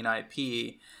pristine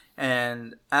IP,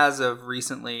 and as of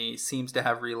recently seems to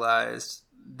have realized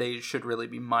they should really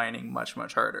be mining much,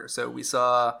 much harder. So we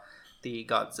saw the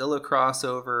Godzilla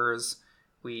crossovers.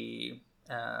 They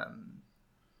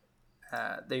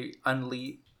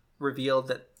revealed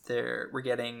that we're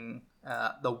getting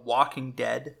the Walking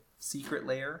Dead secret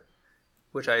layer,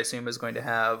 which I assume is going to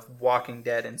have Walking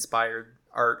Dead inspired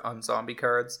art on zombie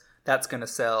cards. That's going to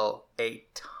sell a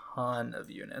ton of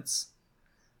units.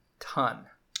 Ton.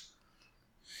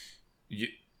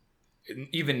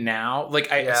 Even now,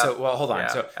 hold on.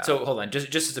 So hold on.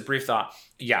 Just as a brief thought,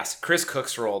 yes, Chris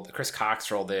Cox rolled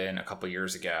in a couple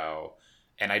years ago,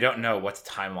 and I don't know what the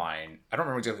timeline. I don't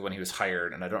remember exactly when he was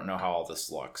hired, and I don't know how all this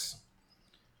looks.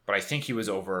 But I think he was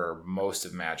over most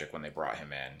of Magic when they brought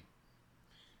him in,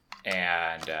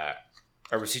 and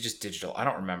or was he just digital? I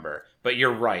don't remember. But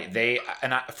you're right.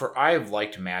 I've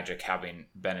liked Magic having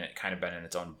been in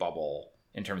its own bubble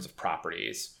in terms of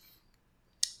properties.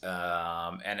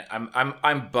 And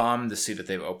I'm bummed to see that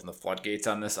they've opened the floodgates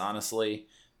on this. Honestly,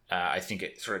 I think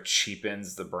it sort of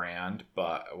cheapens the brand,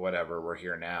 but whatever. We're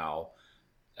here now.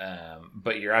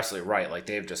 But you're absolutely right.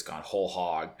 They've just gone whole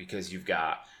hog because you've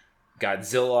got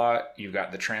Godzilla, you've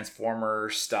got the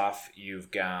Transformers stuff, you've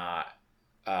got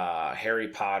Harry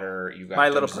Potter, you've got My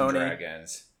Little Pony,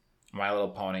 Dragons. My Little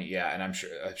Pony, yeah, and I'm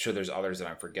sure there's others that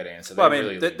I'm forgetting. So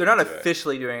they're not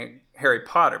officially doing Harry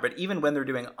Potter, but even when they're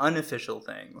doing unofficial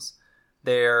things,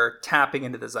 they're tapping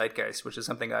into the zeitgeist, which is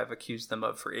something I've accused them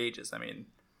of for ages. I mean,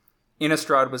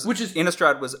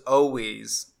 Innistrad was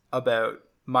always about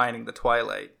mining the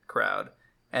Twilight crowd,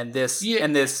 and this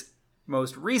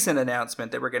most recent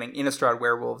announcement that we're getting Innistrad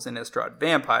werewolves and Innistrad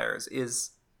vampires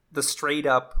is the straight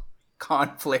up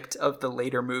conflict of the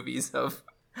later movies of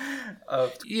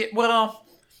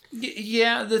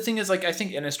the thing is, like, I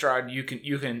think Innistrad,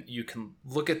 you can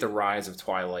look at the rise of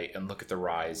Twilight and look at the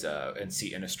rise of, and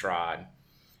see Innistrad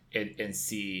and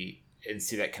see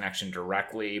that connection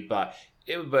directly, but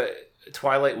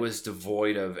Twilight was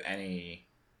devoid of any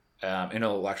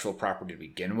intellectual property to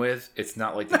begin with. It's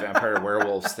not like the vampire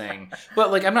werewolves thing,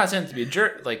 but like, I'm not saying to be a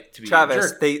jerk, like to be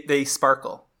Travis, a jerk. they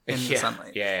sparkle in the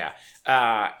sunlight.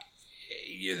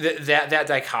 That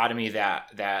dichotomy,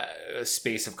 that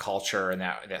space of culture, and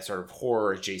that sort of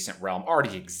horror adjacent realm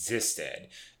already existed,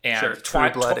 and True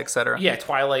Blood, etc. Yeah,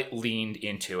 Twilight leaned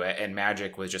into it, and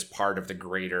magic was just part of the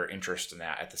greater interest in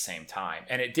that at the same time.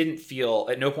 And it didn't feel,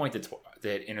 at no point did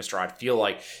Innistrad feel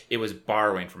like it was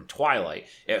borrowing from Twilight.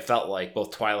 It felt like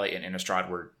both Twilight and Innistrad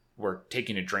were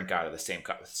taking a drink out of the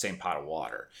same pot of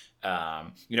water.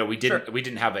 We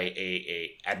didn't have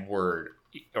a Edward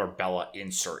or Bella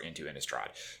insert into Innistrad.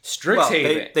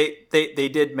 Strixhaven. They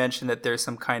did mention that there's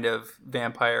some kind of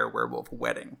vampire werewolf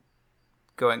wedding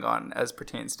going on as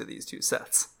pertains to these two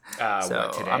sets.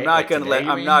 So today? I'm not gonna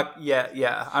I'm not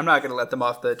gonna let them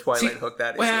off the Twilight hook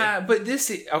that issue. But this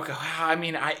is okay. I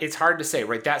mean, it's hard to say,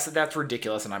 right? That's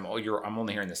ridiculous, and I'm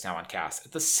only hearing this now on cast.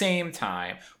 At the same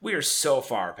time, we are so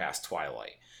far past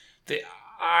Twilight.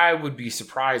 I would be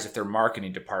surprised if their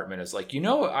marketing department is like,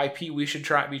 what IP we should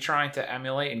be trying to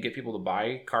emulate and get people to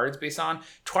buy cards based on?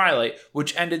 Twilight,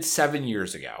 which ended 7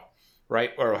 years ago,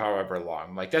 right? Or however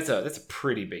long. Like, that's a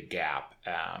pretty big gap.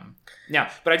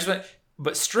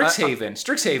 But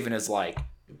Strixhaven is like,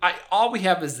 all we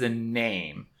have is the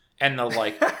name and the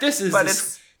like. This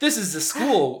is the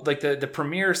school, like the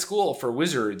premier school for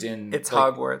wizards in. It's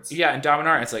like, Hogwarts. Yeah, in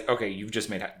Dominar. It's like, okay, you've just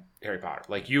made Harry Potter.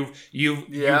 Like you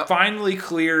finally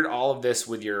cleared all of this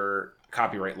with your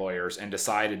copyright lawyers and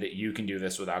decided that you can do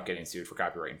this without getting sued for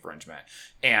copyright infringement.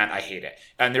 And I hate it.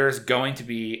 And there's going to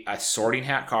be a Sorting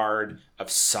Hat card of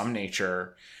some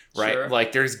nature, right? Sure.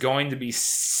 Like there's going to be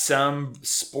some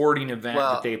sporting event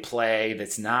that they play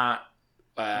that's not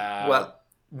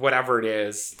whatever it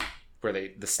is, where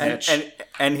the snitch.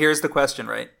 And here's the question,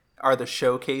 right? Are the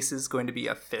showcases going to be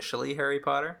officially Harry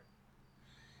Potter?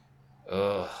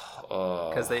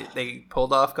 Because they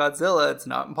pulled off Godzilla. It's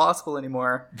not impossible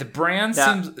anymore. The brand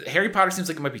Harry Potter seems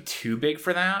like it might be too big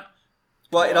for that.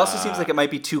 Well, it also seems like it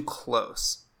might be too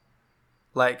close.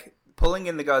 Like, pulling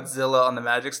in the Godzilla on the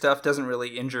Magic stuff doesn't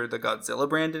really injure the Godzilla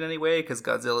brand in any way, because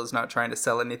Godzilla is not trying to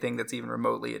sell anything that's even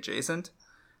remotely adjacent.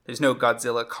 There's no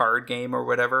Godzilla card game or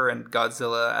whatever, and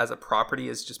Godzilla as a property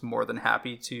is just more than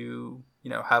happy to,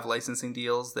 have licensing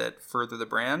deals that further the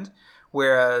brand.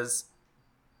 Whereas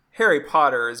Harry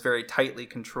Potter is very tightly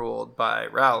controlled by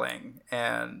Rowling,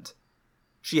 and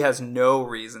she has no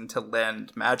reason to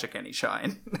lend Magic any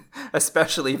shine,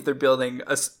 especially if they're building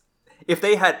if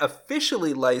they had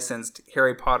officially licensed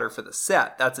Harry Potter for the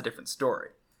set, that's a different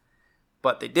story.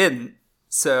 But they didn't,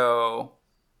 so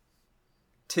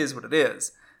 'tis what it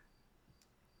is.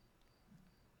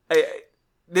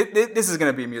 This is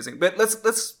going to be amusing, but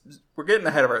we're getting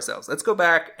ahead of ourselves. Let's go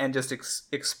back and just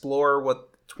explore what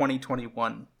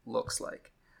 2021 looks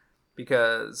like,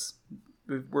 because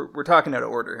we're talking out of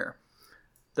order here.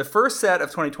 The first set of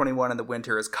 2021 in the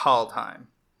winter is Kaldheim,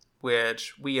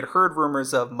 which we had heard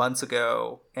rumors of months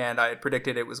ago, and I had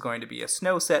predicted it was going to be a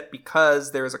snow set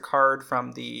because there is a card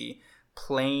from the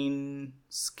Plane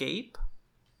Shift.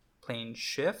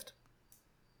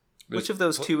 Which of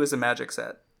those two is a Magic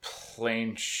set?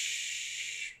 Plane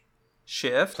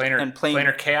Shift.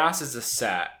 Planar Chaos is a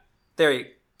set. There you go.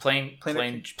 Plane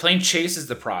Chase is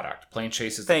the product. Plane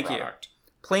Chase is the product.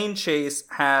 Plane Chase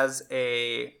has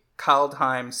a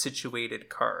Kaldheim situated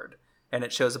card, and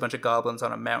it shows a bunch of goblins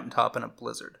on a mountaintop in a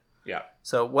blizzard. Yeah.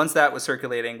 So once that was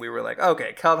circulating, we were like,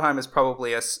 okay, Kaldheim is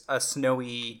probably a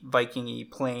snowy, Viking-y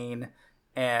plane,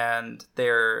 and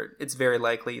it's very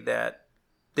likely that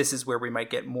this is where we might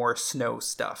get more snow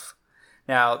stuff.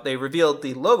 Now, they revealed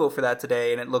the logo for that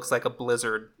today, and it looks like a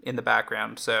blizzard in the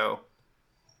background, so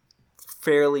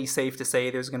fairly safe to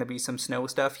say there's going to be some snow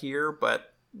stuff here,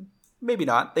 but maybe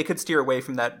not. They could steer away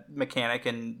from that mechanic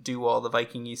and do all the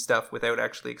Viking-y stuff without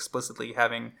actually explicitly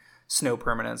having snow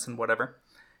permanence and whatever.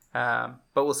 But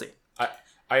we'll see.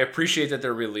 I appreciate that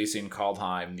they're releasing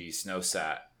Kaldheim, the snow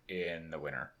set, in the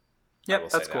winter. Yep,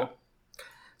 that's cool.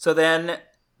 So then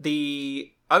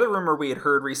the other rumor we had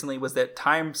heard recently was that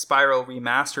Time Spiral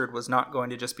Remastered was not going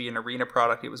to just be an arena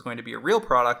product, it was going to be a real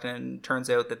product, and it turns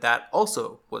out that that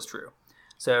also was true.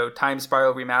 So Time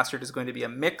Spiral Remastered is going to be a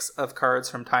mix of cards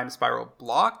from Time Spiral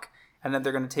Block, and then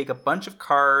they're going to take a bunch of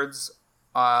cards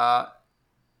that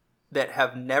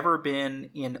have never been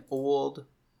in old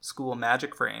school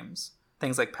Magic frames,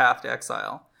 things like Path to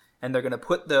Exile, and they're going to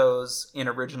put those in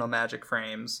original Magic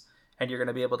frames, and you're going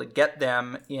to be able to get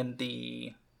them in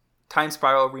the Time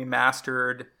Spiral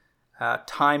Remastered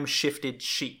time-shifted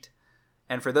sheet.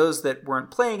 And for those that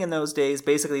weren't playing in those days,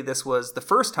 basically this was the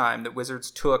first time that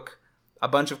Wizards took a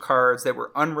bunch of cards that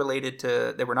were unrelated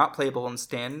to, that were not playable in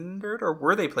Standard, or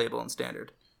were they playable in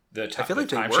Standard? I feel like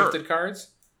the time-shifted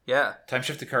cards? Yeah.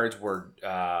 Time-shifted cards were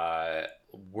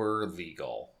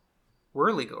legal.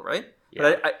 Were legal, right? Yeah.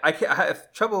 But I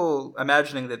have trouble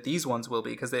imagining that these ones will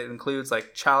be, because it includes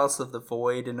like Chalice of the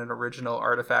Void in an original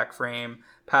artifact frame,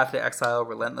 Path to Exile,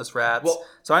 Relentless Rats. Well,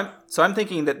 so I'm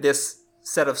thinking that this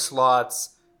set of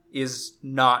slots is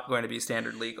not going to be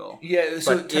standard legal. Yeah,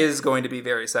 so but is going to be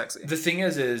very sexy. The thing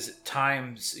is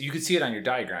times, you can see it on your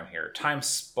diagram here.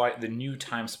 The new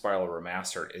Time Spiral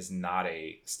Remastered is not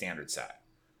a standard set.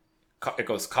 It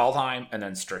goes Kaldheim and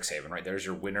then Strixhaven, right? There's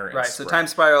your winner. And right. So Time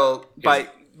Spiral,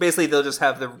 basically they'll just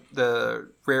have the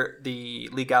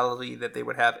legality that they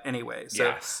would have anyway. So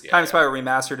yes, Time Spiral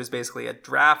Remastered is basically a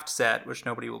draft set, which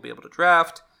nobody will be able to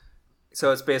draft.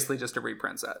 So it's basically just a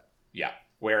reprint set. Yeah.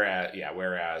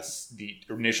 Whereas the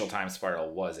initial Time Spiral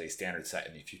was a standard set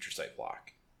in the Future Sight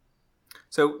block.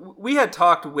 So we had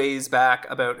talked ways back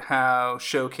about how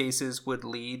showcases would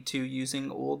lead to using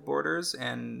old borders,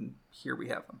 and here we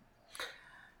have them.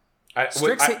 I just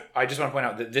want to point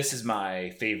out that this is my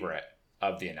favorite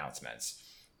of the announcements,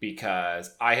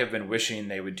 because I have been wishing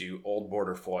they would do old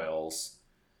border foils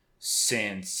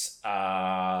since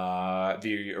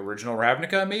the original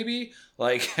Ravnica, maybe.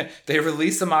 Like, they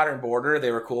released the modern border,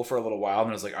 they were cool for a little while, and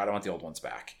I was like, I don't want the old ones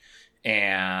back.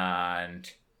 And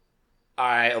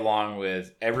I, along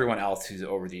with everyone else who's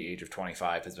over the age of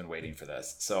 25, has been waiting for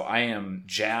this. So I am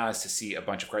jazzed to see a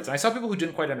bunch of cards. And I saw people who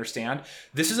didn't quite understand.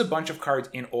 This is a bunch of cards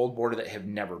in old border that have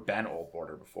never been old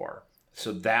border before.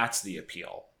 So that's the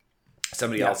appeal.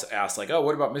 Somebody else asked, like, oh,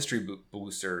 what about mystery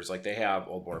boosters? Like, they have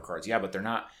old border cards. Yeah, but they're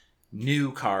not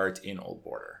new cards in old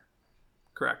border.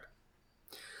 Correct.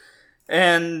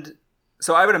 And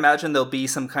so I would imagine there'll be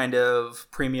some kind of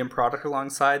premium product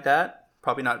alongside that.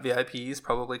 Probably not VIPs,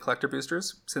 probably collector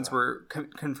boosters, since we're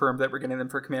confirmed that we're getting them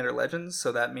for Commander Legends.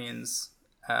 So that means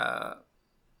that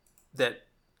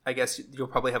I guess you'll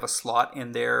probably have a slot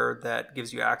in there that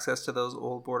gives you access to those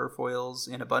old border foils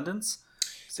in abundance.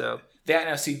 So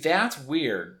that's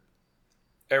weird.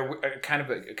 Kind of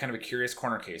a curious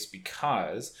corner case,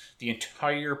 because the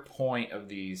entire point of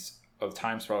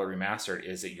Time Spiral Remastered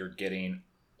is that you're getting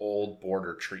old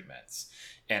border treatments.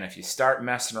 And if you start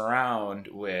messing around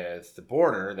with the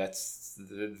border,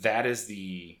 that is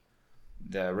the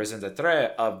raison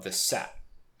d'être of the set.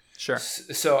 Sure.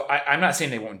 So I'm not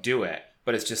saying they won't do it,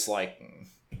 but it's just like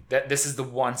that. This is the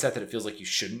one set that it feels like you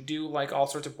shouldn't do like all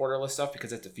sorts of borderless stuff,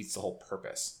 because it defeats the whole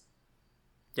purpose.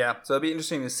 Yeah, so it'll be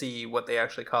interesting to see what they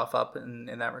actually cough up in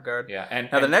that regard. Yeah, and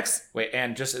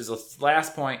just as a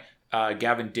last point,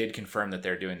 Gavin did confirm that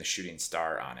they're doing the shooting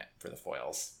star on it for the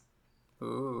foils.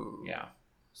 Ooh. Yeah.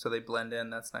 So they blend in.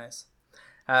 That's nice.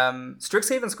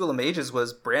 Strixhaven School of Mages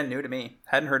was brand new to me.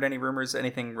 Hadn't heard any rumors,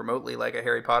 anything remotely like a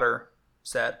Harry Potter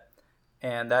set.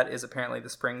 And that is apparently the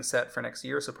spring set for next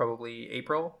year, so probably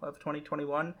April of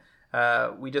 2021.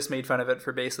 We just made fun of it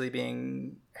for basically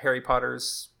being Harry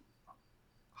Potter's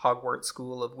Hogwarts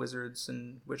School of Wizards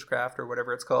and Witchcraft, or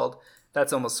whatever it's called.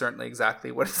 That's almost certainly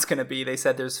exactly what it's going to be. They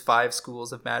said there's 5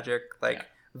 schools of magic,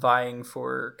 vying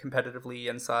for competitively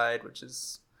inside, which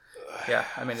is... Yeah,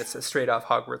 I mean, it's a straight off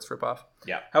Hogwarts ripoff.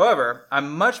 Yeah. However,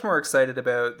 I'm much more excited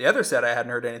about the other set I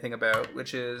hadn't heard anything about,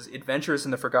 which is Adventures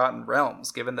in the Forgotten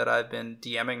Realms, given that I've been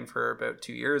DMing for about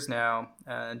 2 years now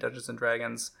in Dungeons &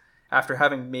 Dragons, after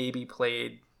having maybe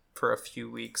played for a few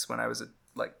weeks when I was a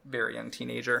very young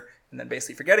teenager, and then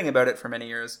basically forgetting about it for many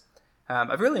years.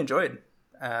 I've really enjoyed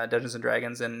Dungeons &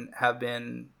 Dragons, and have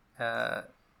been...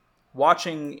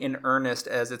 watching in earnest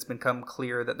as it's become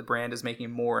clear that the brand is making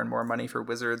more and more money for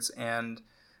Wizards, and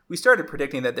we started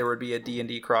predicting that there would be a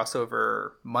D&D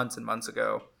crossover months and months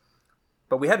ago,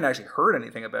 but we hadn't actually heard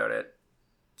anything about it.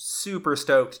 Super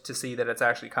stoked to see that it's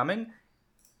actually coming.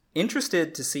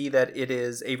 Interested to see that it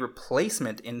is a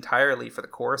replacement entirely for the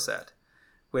core set,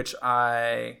 which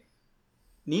I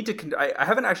need to... I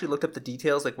haven't actually looked up the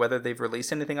details, like whether they've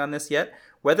released anything on this yet,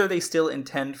 whether they still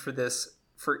intend for this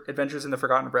for Adventures in the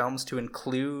Forgotten Realms to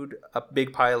include a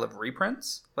big pile of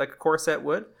reprints like a core set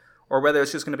would, or whether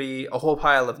it's just going to be a whole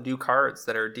pile of new cards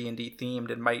that are D&D themed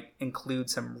and might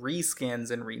include some reskins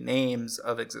and renames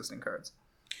of existing cards.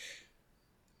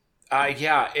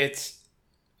 Yeah,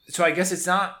 so I guess it's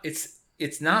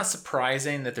not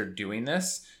surprising that they're doing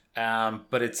this,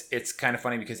 but it's kind of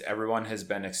funny because everyone has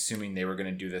been assuming they were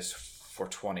going to do this for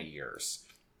 20 years.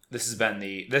 This is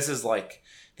like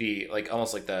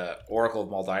almost like the Oracle of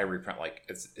Mul Daya reprint. Like,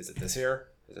 is it this year?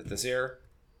 Is it this year?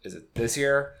 Is it this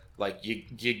year? Like,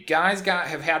 you guys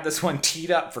have had this one teed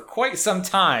up for quite some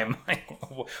time.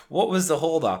 What was the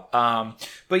holdup?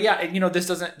 But yeah, this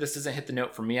doesn't hit the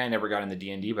note for me. I never got into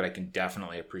D&D, but I can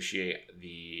definitely appreciate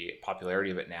the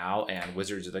popularity of it now. And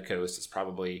Wizards of the Coast is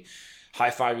probably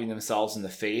high-fiving themselves in the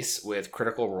face with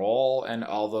Critical Role, and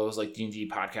all those like D&D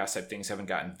podcast type things haven't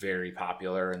gotten very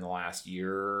popular in the last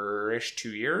year-ish,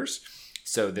 2 years.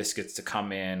 So this gets to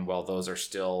come in while those are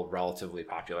still relatively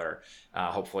popular.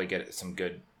 Hopefully get some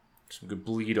good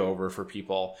bleed over for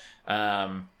people.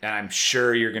 And I'm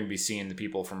sure you're going to be seeing the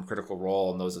people from Critical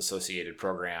Role and those associated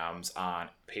programs on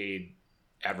paid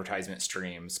advertisement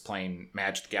streams playing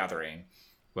Magic the Gathering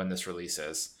when this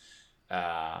releases.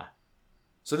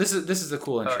 So this is a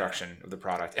cool introduction of the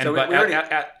product. And so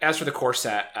as for the core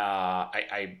set,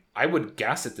 I would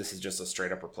guess that this is just a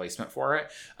straight up replacement for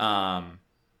it.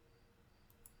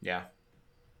 Yeah.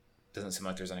 Doesn't seem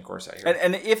like there's any core set here.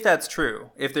 And if that's true,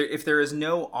 if there is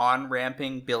no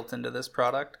on-ramping built into this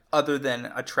product other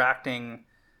than attracting,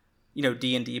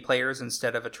 D&D players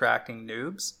instead of attracting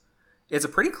noobs, it's a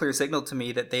pretty clear signal to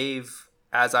me that they've,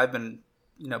 as I've been,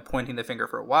 pointing the finger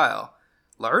for a while,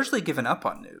 largely given up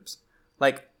on noobs.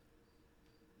 Like,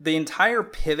 the entire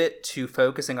pivot to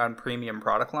focusing on premium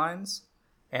product lines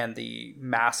and the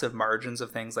massive margins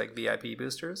of things like VIP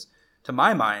boosters, to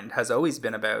my mind, has always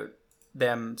been about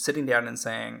them sitting down and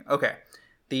saying, okay,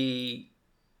 the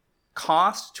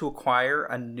cost to acquire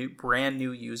a brand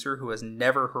new user who has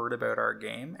never heard about our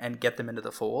game and get them into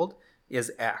the fold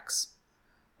is X.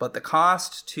 But the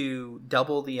cost to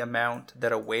double the amount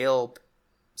that a whale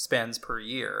spends per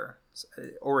year,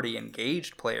 already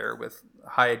engaged player with a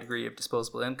high degree of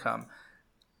disposable income,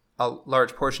 a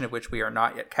large portion of which we are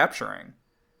not yet capturing,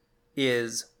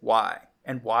 is Y.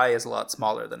 And Y is a lot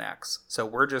smaller than X. So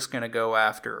we're just going to go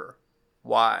after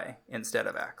Y instead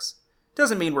of X.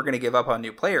 Doesn't mean we're going to give up on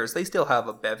new players. They still have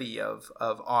a bevy of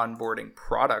onboarding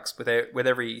products. With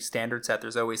every standard set,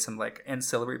 there's always some like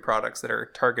ancillary products that are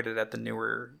targeted at the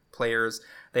newer players.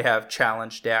 They have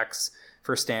challenge decks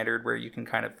for standard where you can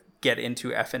kind of get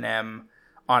into F&M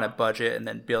on a budget and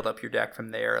then build up your deck from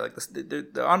there. Like the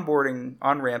onboarding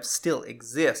on-ramps still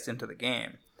exist into the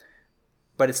game,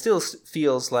 but it still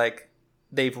feels like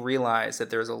they've realized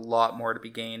that there's a lot more to be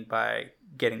gained by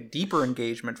getting deeper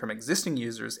engagement from existing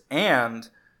users and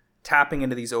tapping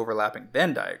into these overlapping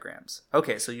Venn diagrams.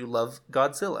 Okay, so you love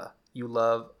Godzilla. You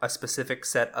love a specific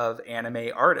set of anime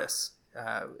artists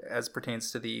as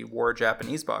pertains to the War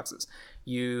Japanese boxes.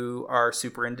 You are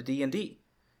super into D&D.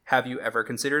 Have you ever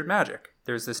considered Magic?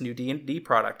 There's this new D&D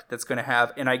product that's going to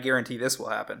have, and I guarantee this will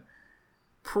happen,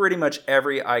 pretty much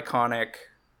every iconic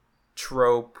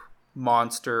trope,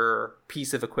 monster,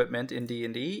 piece of equipment in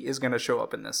D&D is going to show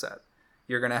up in this set.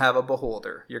 You're going to have a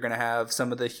beholder. You're going to have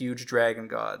some of the huge dragon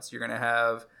gods. You're going to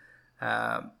have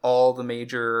all the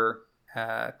major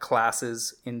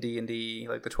classes in D&D,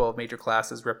 like the 12 major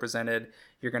classes represented.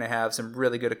 You're going to have some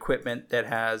really good equipment that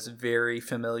has very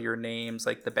familiar names,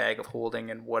 like the Bag of Holding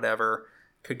and whatever.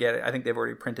 Could get it. I think they've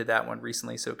already printed that one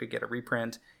recently, so it could get a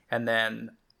reprint. And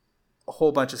then a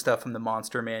whole bunch of stuff from the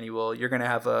Monster Manual. You're going to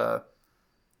have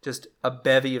just a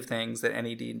bevy of things that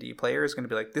any D&D player is going to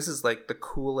be like, this is like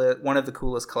one of the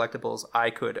coolest collectibles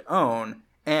I could own,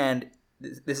 and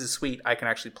this is sweet. I can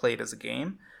actually play it as a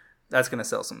game. That's going to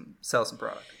sell some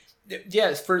product.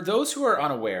 Yes, for those who are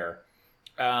unaware,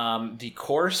 the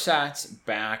core sets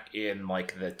back in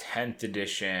like the 10th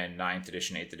edition, 9th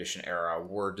edition, 8th edition era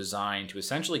were designed to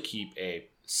essentially keep a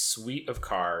suite of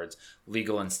cards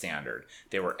legal and standard.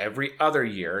 They were every other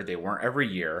year, they weren't every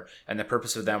year, and the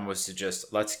purpose of them was to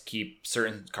just let's keep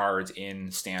certain cards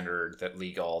in standard that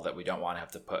legal that we don't want to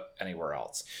have to put anywhere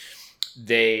else.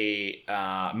 They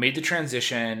made the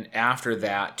transition after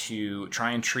that to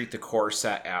try and treat the core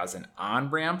set as an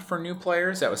on-ramp for new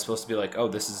players. That was supposed to be like, oh,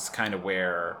 this is kind of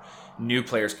where new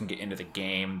players can get into the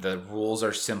game. The rules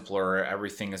are simpler.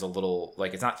 Everything is a little,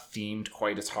 like, it's not themed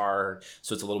quite as hard,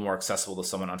 so it's a little more accessible to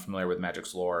someone unfamiliar with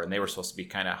Magic's lore, and they were supposed to be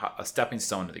kind of a stepping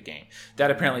stone to the game.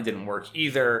 That apparently didn't work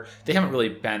either. They haven't really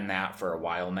been that for a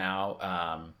while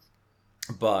now.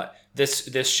 But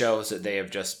this shows that they have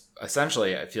just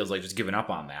essentially, it feels like, just given up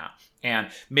on that. And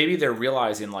maybe they're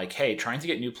realizing like, hey, trying to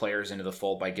get new players into the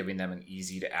fold by giving them an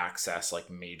easy to access like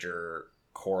major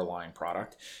core line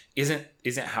product isn't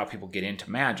how people get into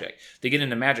Magic. They get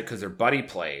into Magic because their buddy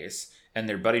plays and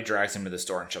their buddy drags them to the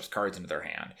store and shoves cards into their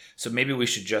hand. So maybe we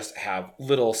should just have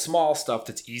little small stuff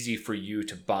that's easy for you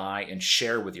to buy and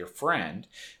share with your friend,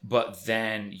 but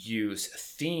then use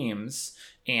themes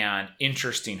and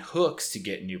interesting hooks to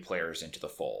get new players into the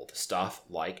fold. Stuff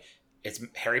like it's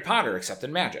Harry Potter except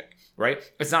in Magic, right?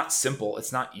 It's not simple,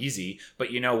 it's not easy,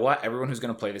 but you know what? Everyone who's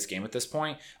going to play this game at this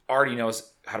point already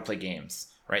knows how to play games,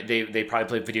 right? They probably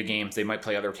play video games, they might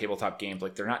play other tabletop games.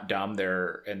 Like, they're not dumb,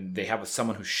 and they have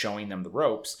someone who's showing them the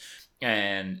ropes,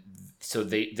 and so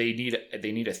they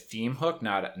need a theme hook,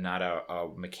 not a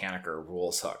mechanic or a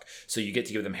rules hook. So you get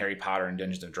to give them Harry Potter and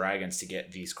Dungeons and Dragons to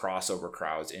get these crossover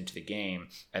crowds into the game,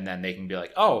 and then they can be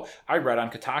like, oh, I read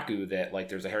on Kotaku that like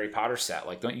there's a Harry Potter set.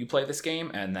 Like, don't you play this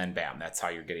game? And then bam, that's how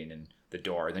you're getting in the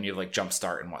door. Then you have like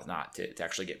Jumpstart and whatnot to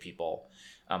actually get people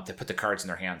to put the cards in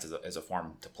their hands as a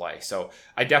form to play. So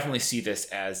I definitely see this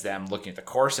as them looking at the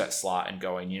core set slot and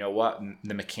going, you know what,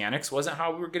 the mechanics wasn't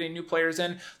how we were getting new players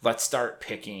in. Let's start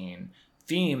picking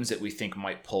themes that we think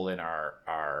might pull in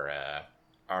our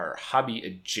hobby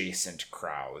adjacent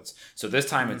crowds. So this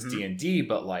time it's D&D,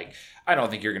 but like, I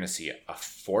don't think you're going to see a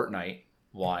Fortnite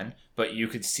one, but you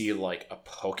could see like a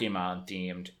Pokemon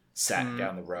themed set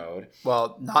down the road.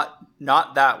 Well,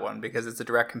 not that one, because it's a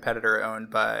direct competitor owned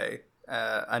by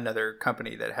another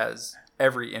company that has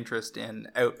every interest in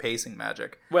outpacing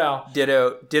Magic. Well,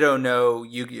 ditto no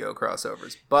Yu-Gi-Oh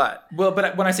crossovers, but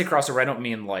when I say crossover, I don't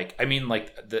mean like, I mean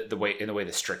like the way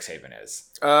the Strixhaven is.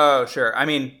 Oh, sure. I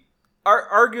mean,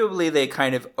 arguably they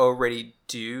kind of already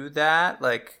do that.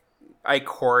 Like,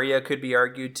 Ikoria could be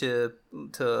argued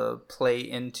to play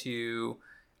into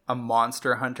a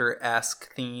Monster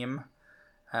Hunter-esque theme,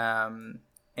 and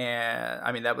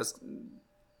I mean that was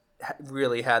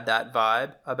really had that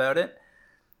vibe about it.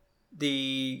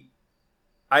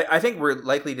 I think we're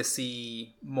likely to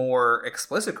see more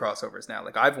explicit crossovers now.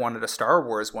 Like, I've wanted a Star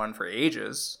Wars one for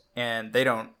ages, and they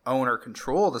don't own or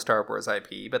control the Star Wars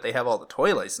IP, but they have all the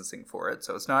toy licensing for it,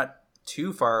 so it's not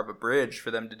too far of a bridge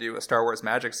for them to do a Star Wars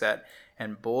Magic set.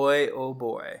 And boy, oh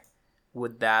boy,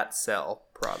 would that sell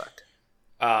product.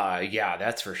 Yeah,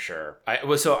 that's for sure.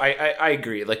 I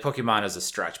agree. Like, Pokemon is a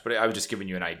stretch, but I was just giving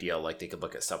you an idea. Like, they could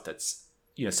look at stuff that's,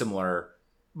 you know, similar.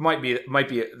 Might be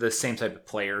the same type of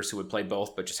players who would play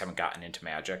both, but just haven't gotten into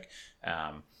Magic.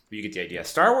 But you get the idea.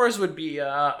 Star Wars would be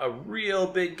a real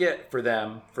big get for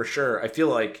them, for sure. I feel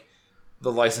like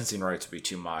the licensing rights would be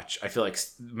too much. I feel like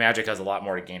Magic has a lot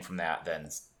more to gain from that than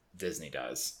Disney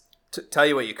does. Tell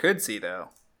you what you could see, though.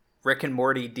 Rick and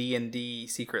Morty D&D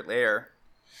Secret Lair.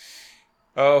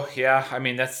 Oh, yeah. I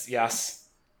mean, that's, yes.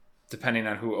 Depending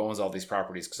on who owns all these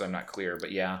properties, because I'm not clear,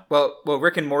 but yeah. Well,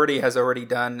 Rick and Morty has already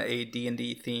done a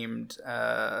D&D themed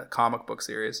comic book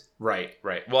series. Right.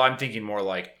 Well, I'm thinking more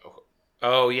like,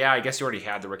 oh, yeah, I guess you already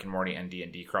had the Rick and Morty and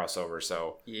D&D crossover,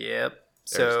 so. Yep.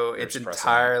 So it's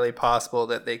entirely possible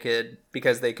that they could,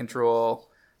 because they control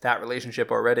that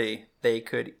relationship already, they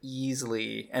could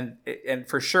easily, and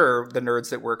for sure, the nerds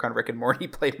that work on Rick and Morty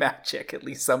play Magic, at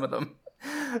least some of them.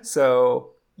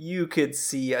 So you could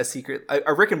see a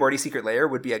Rick and Morty Secret Lair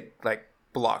would be a like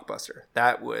blockbuster.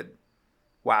 That would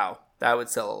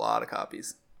sell a lot of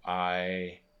copies.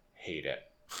 I hate it.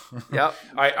 Yep.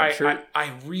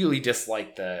 I really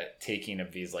dislike the taking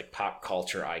of these like pop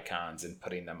culture icons and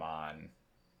putting them on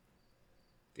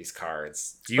these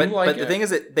cards. But the thing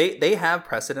is that they have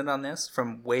precedent on this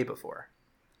from way before.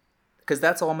 Because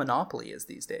that's all Monopoly is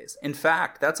these days. In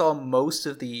fact, that's all most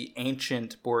of the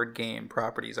ancient board game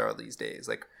properties are these days.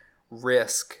 Like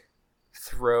Risk,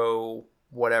 Throw,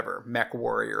 whatever, Mech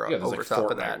Warrior over like top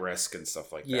Fortnite of that. Risk and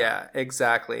stuff like that. Yeah,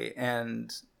 exactly.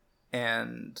 And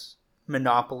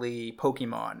Monopoly,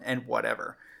 Pokemon, and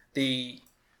whatever. Yeah,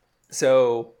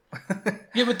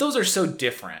 but those are so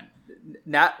different.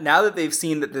 Now that they've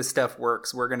seen that this stuff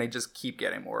works, we're gonna just keep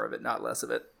getting more of it, not less of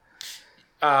it.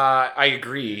 I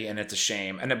agree, and it's a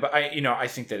shame. But I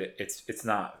think that it's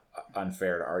not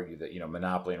unfair to argue that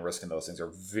Monopoly and Risk and those things are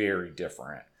very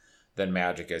different than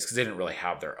Magic is, because they didn't really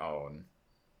have their own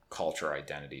culture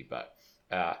identity. But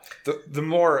the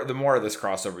more of this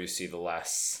crossover you see, the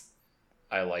less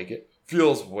I like it.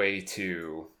 Feels way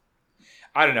too.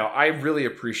 I don't know. I really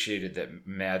appreciated that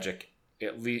Magic,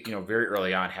 at least very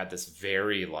early on, had this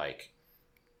very like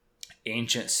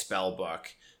ancient spell book.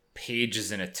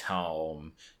 Pages in a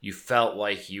tome. You felt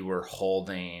like you were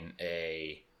holding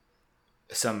a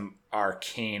some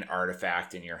arcane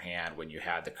artifact in your hand when you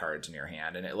had the cards in your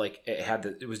hand, and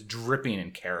it was dripping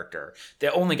in character. They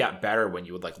only got better when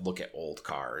you would like look at old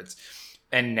cards,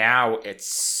 and now it's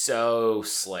so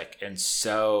slick and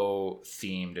so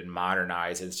themed and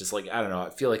modernized. It's just like, I don't know, I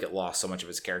feel like it lost so much of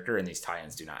its character, and these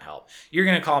tie-ins do not help. You're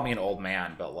gonna call me an old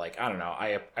man, but like, I don't know,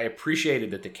 I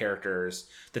appreciated that the characters,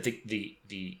 that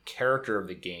the character of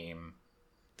the game,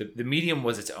 the medium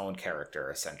was its own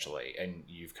character essentially, and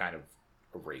you've kind of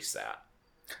erase that.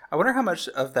 I wonder how much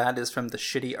of that is from the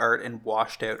shitty art and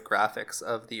washed out graphics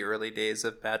of the early days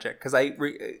of Magic, because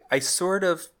I sort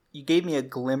of, you gave me a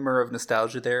glimmer of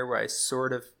nostalgia there where I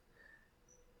sort of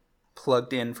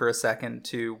plugged in for a second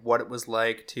to what it was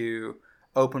like to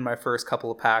open my first couple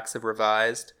of packs of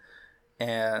Revised,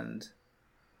 and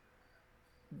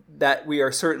that we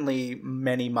are certainly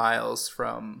many miles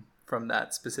from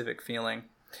that specific feeling.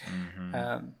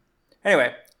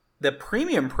 Anyway, the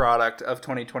premium product of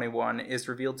 2021 is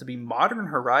revealed to be Modern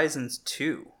Horizons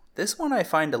 2. This one I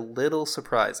find a little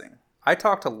surprising. I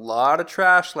talked a lot of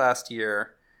trash last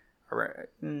year,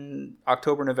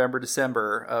 October, November,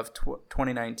 December of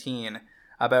 2019,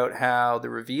 about how the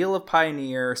reveal of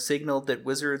Pioneer signaled that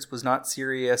Wizards was not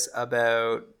serious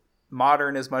about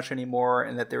Modern as much anymore,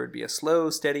 and that there would be a slow,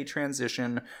 steady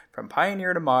transition from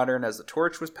Pioneer to Modern as the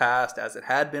torch was passed, as it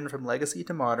had been from Legacy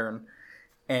to Modern.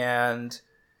 And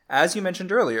as you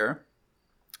mentioned earlier,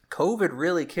 COVID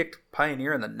really kicked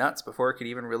Pioneer in the nuts before it could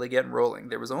even really get rolling.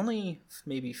 There was only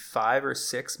maybe 5 or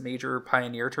 6 major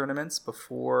Pioneer tournaments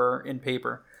before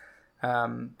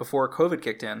COVID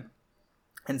kicked in.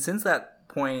 And since that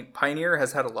point, Pioneer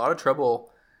has had a lot of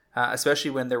trouble,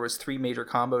 especially when there was 3 major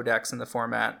combo decks in the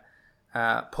format,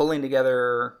 pulling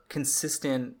together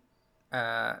consistent,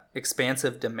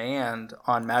 expansive demand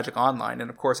on Magic Online. And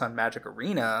of course on Magic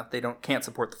Arena, they can't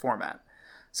support the format.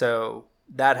 So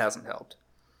that hasn't helped.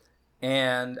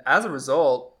 And as a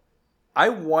result, I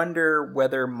wonder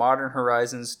whether Modern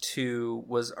Horizons 2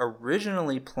 was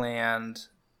originally planned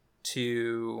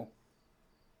to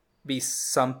be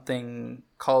something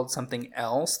called something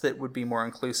else that would be more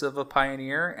inclusive of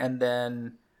Pioneer, and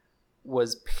then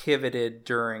was pivoted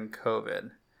during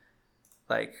COVID.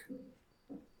 Like,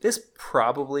 this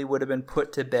probably would have been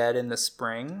put to bed in the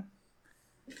spring,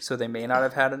 so they may not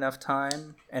have had enough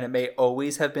time, and it may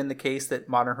always have been the case that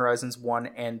Modern Horizons 1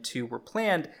 and 2 were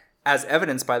planned, as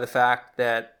evidenced by the fact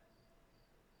that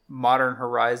Modern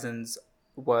Horizons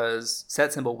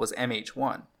set symbol was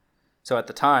MH1. So at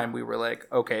the time, we were like,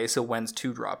 okay, so when's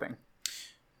 2 dropping?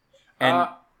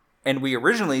 And we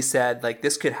originally said, like,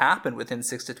 this could happen within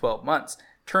 6 to 12 months.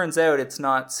 Turns out it's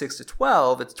not 6 to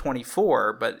 12, it's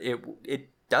 24, but it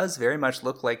does very much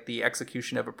look like the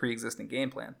execution of a pre-existing game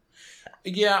plan.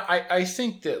 Yeah, I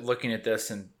think that looking at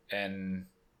this and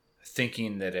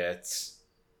thinking that it's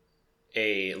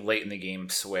a late in the game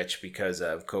switch because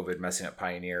of COVID messing up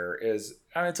Pioneer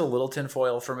it's a little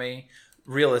tinfoil for me.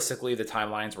 Realistically, the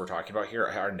timelines we're talking about here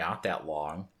are not that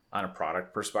long on a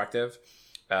product perspective.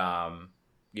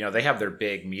 They have their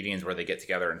big meetings where they get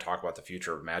together and talk about the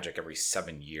future of Magic every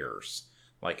 7 years.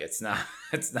 Like, it's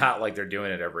not like they're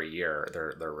doing it every year,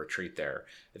 their retreat there.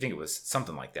 I think it was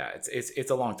something like that.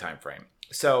 It's a long time frame.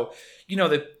 So,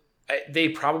 they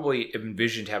probably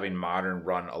envisioned having Modern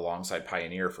run alongside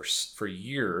Pioneer for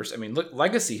years. I mean, look,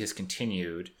 Legacy has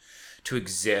continued to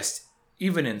exist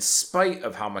even in spite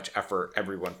of how much effort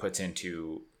everyone puts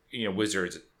into,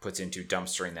 Wizards puts into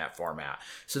dumpstering that format.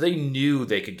 So they knew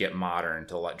they could get Modern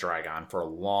to let drag on for a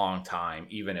long time,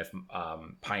 even if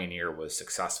Pioneer was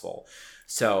successful.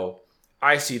 So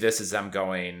I see this as them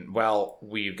going, well,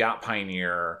 we've got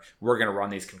Pioneer. We're going to run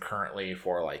these concurrently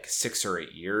for like 6 or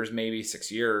 8 years, maybe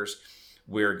 6 years.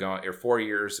 Or 4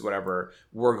 years, whatever.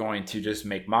 We're going to just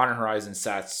make Modern Horizon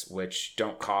sets, which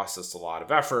don't cost us a lot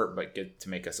of effort, but get to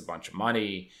make us a bunch of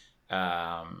money.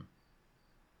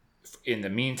 In the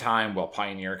meantime, while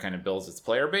Pioneer kind of builds its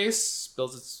player base,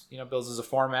 builds as a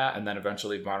format, and then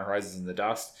eventually Modern Horizons in the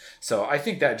dust. So I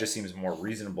think that just seems more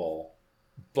reasonable.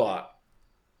 But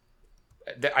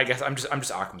I guess I'm just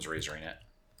Occam's razoring it.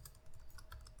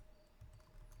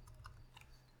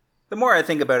 The more I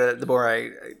think about it, the more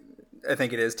I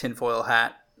think it is tinfoil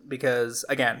hat, because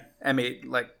again,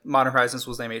 Modern Horizons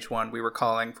was MH1. We were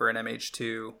calling for an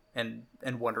MH2 and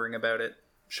wondering about it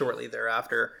shortly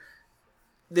thereafter.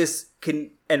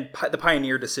 The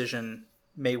Pioneer decision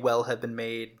may well have been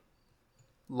made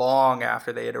long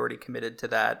after they had already committed to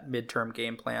that midterm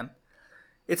game plan.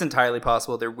 It's entirely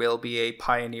possible there will be a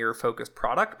Pioneer focused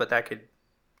product, but that could,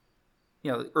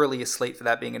 the earliest slate for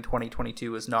that being in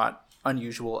 2022 is not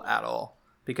unusual at all.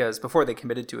 because before they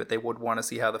committed to it, they would want to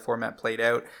see how the format played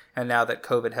out. And now that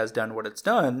COVID has done what it's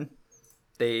done,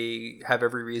 they have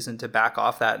every reason to back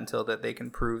off that until that they can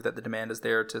prove that the demand is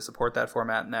there to support that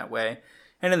format in that way.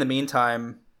 And in the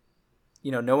meantime,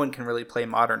 no one can really play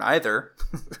Modern either,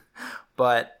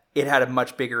 but it had a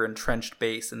much bigger entrenched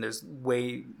base, and there's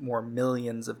way more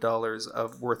millions of dollars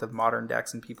worth of Modern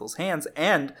decks in people's hands.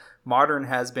 And Modern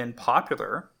has been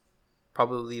popular,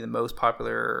 probably the most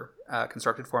popular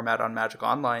constructed format on Magic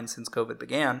Online since COVID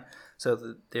began.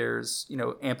 So there's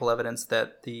ample evidence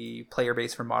that the player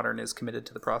base for Modern is committed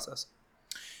to the process.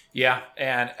 Yeah,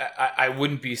 and I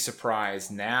wouldn't be surprised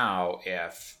now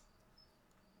if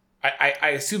I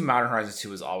assume Modern Horizons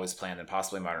 2 was always planned, and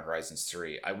possibly Modern Horizons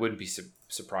 3. I wouldn't be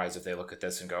surprised if they look at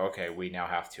this and go, okay, we now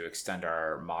have to extend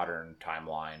our Modern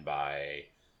timeline by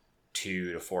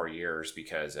 2 to 4 years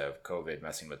because of COVID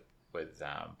messing with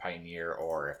Pioneer,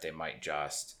 or if they might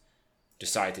just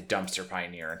decide to dumpster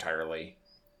Pioneer entirely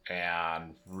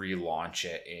and relaunch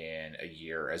it in a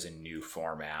year as a new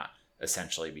format,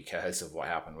 essentially because of what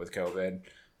happened with COVID.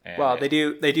 And well, they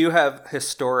do have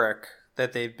Historic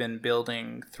that they've been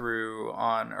building through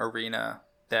on Arena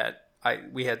that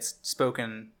we had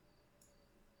spoken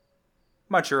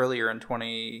much earlier in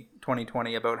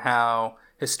 2020 about how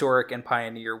Historic and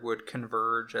Pioneer would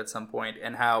converge at some point,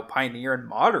 and how Pioneer and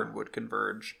Modern would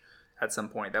converge at some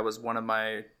point. That was one of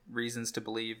my reasons to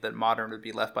believe that Modern would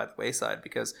be left by the wayside,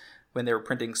 because when they were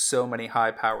printing so many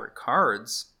high-powered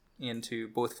cards into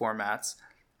both formats,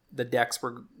 the decks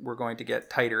were going to get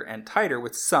tighter and tighter,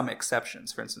 with some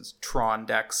exceptions. For instance, Tron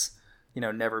decks,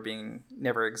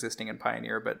 never existing in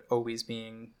Pioneer, but always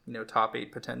being, top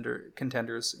 8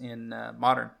 contenders in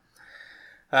Modern.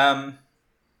 I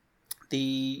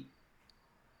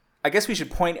guess we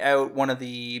should point out one of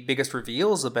the biggest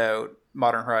reveals about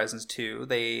Modern Horizons 2.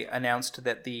 They announced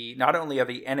that not only are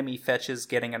the enemy fetches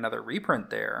getting another reprint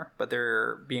there, but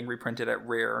they're being reprinted at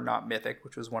Rare, not Mythic,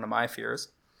 which was one of my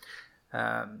fears.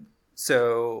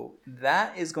 So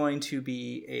that is going to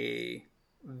be a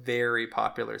very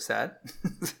popular set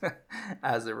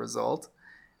as a result.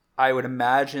 I would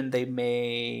imagine they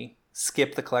may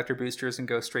skip the collector boosters and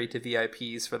go straight to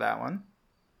VIPs for that one.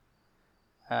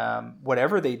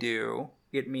 Whatever they do,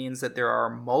 it means that there are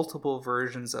multiple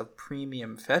versions of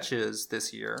premium fetches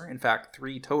this year. In fact,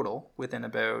 3 total within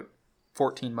about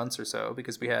 14 months or so,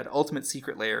 because we had Ultimate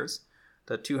Secret Layers,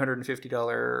 the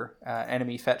 $250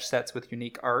 enemy fetch sets with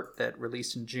unique art that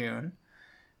released in June.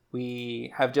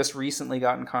 We have just recently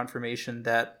gotten confirmation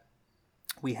that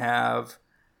we have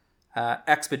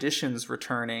expeditions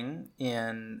returning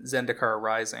in Zendikar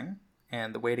Rising.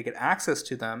 And the way to get access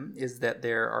to them is that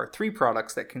there are 3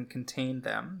 products that can contain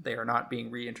them. They are not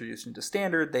being reintroduced into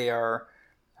Standard. They are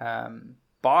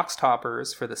box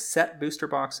toppers for the set booster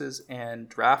boxes and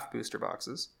draft booster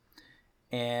boxes,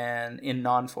 and in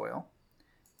non-foil.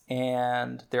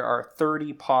 And there are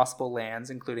 30 possible lands,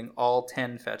 including all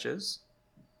 10 fetches,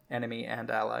 enemy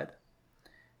and allied.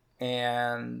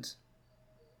 And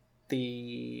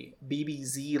the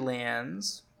BBZ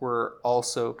lands were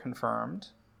also confirmed,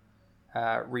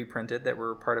 reprinted, that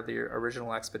were part of the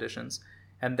original expeditions.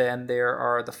 And then there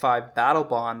are the 5 Battle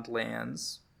Bond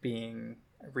lands being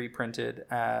reprinted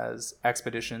as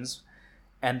expeditions.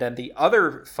 And then the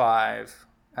other 5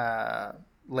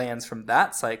 lands from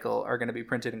that cycle are going to be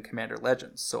printed in Commander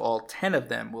Legends. So all 10 of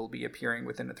them will be appearing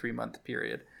within a 3-month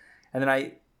period. And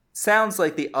then sounds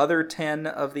like the other 10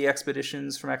 of the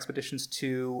expeditions from Expeditions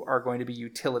 2 are going to be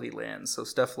utility lands. So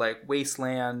stuff like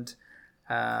Wasteland,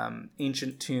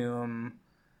 Ancient Tomb,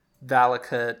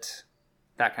 Valakut,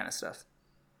 that kind of stuff.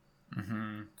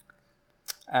 Mm-hmm.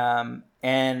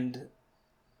 And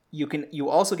you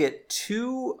also get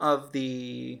 2 of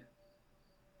the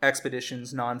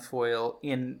expeditions non-foil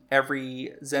in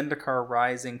every Zendikar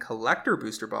Rising collector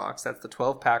booster box. That's the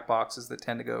 12-pack boxes that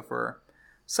tend to go for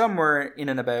somewhere in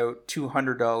and about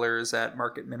 $200 at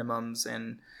market minimums,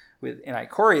 and in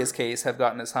Ikoria's case have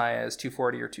gotten as high as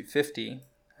 $240 or $250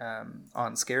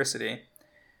 on scarcity.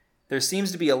 There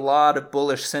seems to be a lot of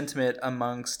bullish sentiment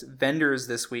amongst vendors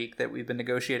this week that we've been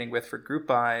negotiating with for group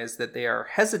buys, that they are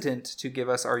hesitant to give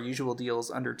us our usual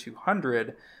deals under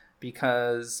 $200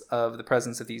 because of the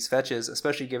presence of these fetches,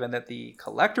 especially given that the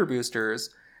collector boosters,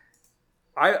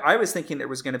 I was thinking there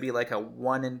was going to be like a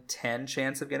 1 in 10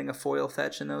 chance of getting a foil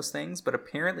fetch in those things, but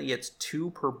apparently it's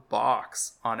 2 per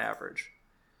box on average.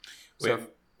 Wait, so,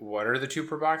 what are the 2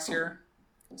 per box here?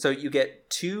 So you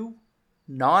get 2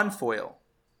 non-foil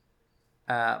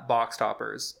box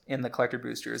toppers in the collector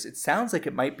boosters. It sounds like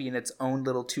it might be in its own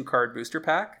little 2-card booster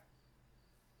pack.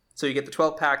 So you get the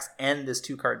 12 packs and this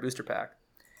 2-card booster pack.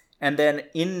 And then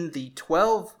in the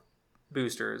 12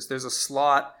 boosters, there's a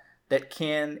slot that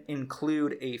can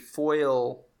include a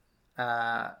foil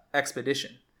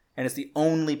expedition. And it's the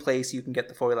only place you can get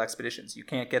the foil expeditions. You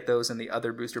can't get those in the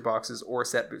other booster boxes or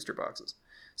set booster boxes.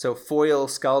 So foil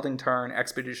Scalding Tarn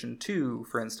Expedition 2,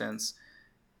 for instance,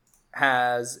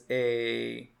 has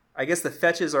I guess the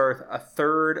fetches are a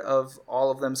third of all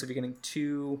of them. So if you're getting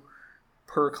 2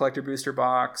 per collector booster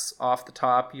box off the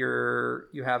top,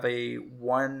 you have a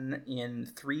 1 in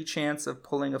 3 chance of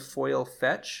pulling a foil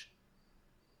fetch.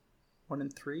 1 in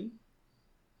 3?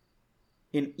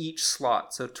 In each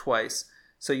slot, so twice.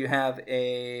 So you're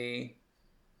going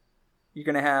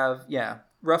to have,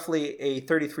 roughly a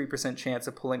 33% chance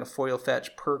of pulling a foil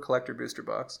fetch per collector booster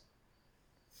box.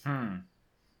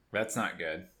 That's not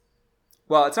good.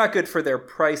 Well, it's not good for their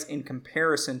price in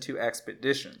comparison to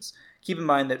expeditions. Keep in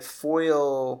mind that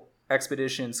foil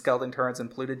expeditions, Scalding Tarns, and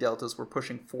Polluted Deltas were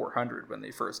pushing 400 when they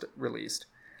first released.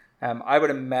 I would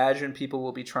imagine people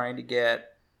will be trying to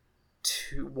get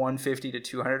 150 to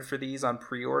 200 for these on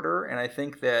pre-order, and I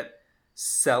think that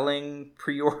selling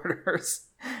pre-orders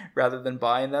rather than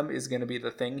buying them is going to be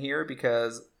the thing here,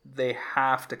 because they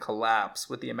have to collapse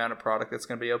with the amount of product that's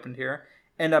going to be opened here.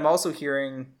 And I'm also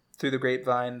hearing through the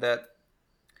grapevine that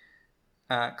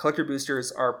collector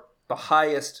boosters are the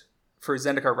highest for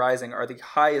Zendikar Rising, are the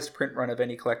highest print run of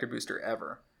any collector booster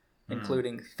ever,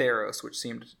 including Theros, which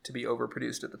seemed to be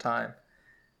overproduced at the time,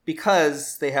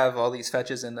 because they have all these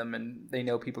fetches in them and they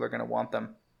know people are going to want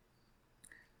them.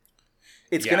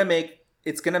 It's going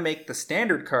to make the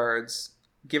standard cards,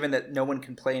 given that no one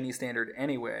can play any standard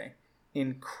anyway,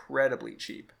 incredibly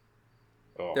cheap.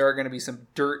 Oh. There are going to be some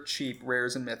dirt cheap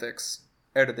rares and mythics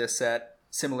out of this set,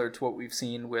 similar to what we've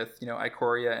seen with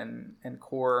Ikoria and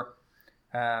Core,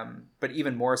 but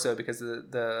even more so because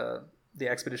the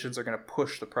expeditions are going to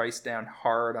push the price down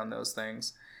hard on those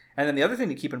things. And then the other thing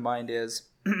to keep in mind is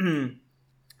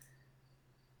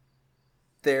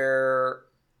there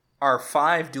are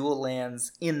 5 dual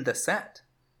lands in the set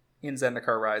in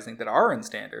Zendikar Rising that are in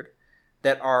standard,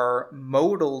 that are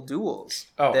modal duals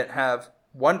that have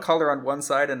one color on one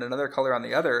side and another color on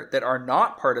the other, that are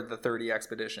not part of the 30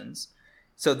 expeditions.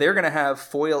 So they're going to have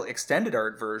foil extended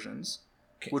art versions,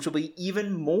 which will be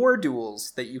even more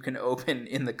duels that you can open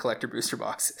in the collector booster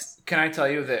boxes. Can I tell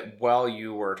you that while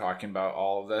you were talking about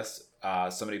all of this,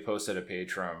 somebody posted a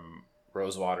page from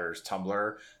Rosewater's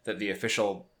Tumblr that the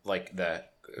official, the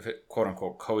quote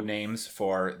unquote code names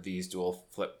for these dual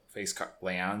flip face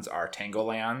lands are Tango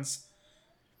lands,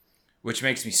 which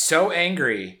makes me so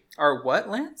angry. Are what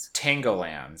lands? Tango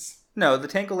lands. No, the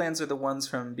Tango lands are the ones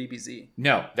from BBZ.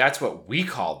 No, that's what we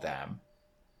called them,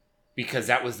 because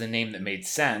that was the name that made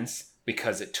sense,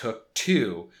 because it took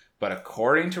 2. But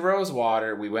according to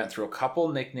Rosewater, we went through a couple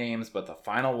nicknames, but the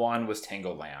final one was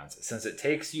Tango lands. Since it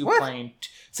takes you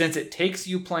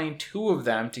playing 2 of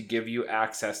them to give you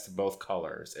access to both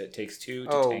colors, it takes 2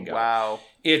 to Tango. Oh, wow.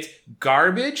 It's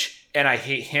garbage, and I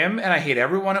hate him, and I hate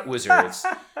everyone at Wizards.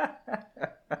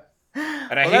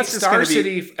 And I hate Star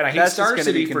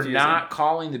City for not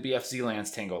calling the BFZ lands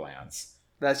Tango lands.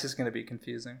 That's just going to be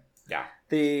confusing. Yeah.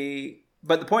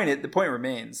 But the point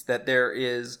remains that there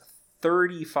is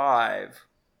 35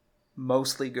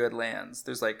 mostly good lands.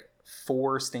 There's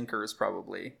 4 stinkers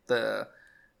probably. The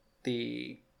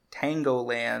Tango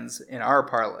lands in our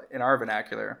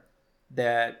vernacular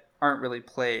that aren't really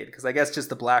played, because I guess just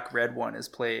the black-red one is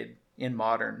played in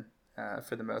Modern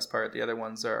for the most part. The other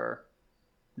ones are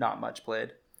not much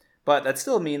played. But that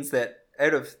still means that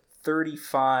out of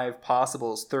 35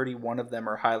 possibles, 31 of them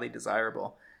are highly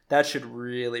desirable. That should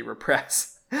really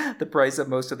repress the price of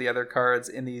most of the other cards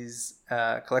in these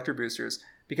collector boosters,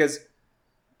 because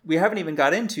we haven't even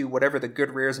got into whatever the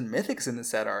good rares and mythics in the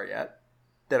set are yet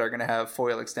that are going to have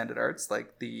foil extended arts,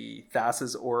 like the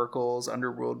Thassa's Oracles,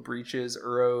 Underworld Breaches,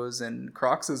 Uros, and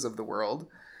Croxes of the world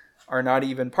are not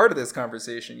even part of this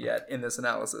conversation yet in this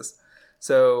analysis.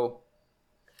 So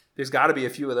there's got to be a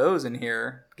few of those in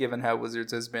here, given how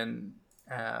Wizards has been,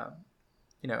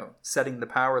 setting the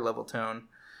power level tone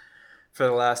for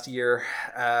the last year.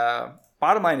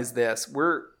 Bottom line is this: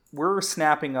 we're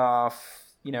snapping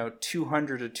off,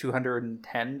 $200 to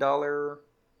 $210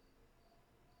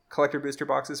 collector booster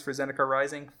boxes for Zendikar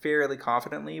Rising fairly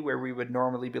confidently, where we would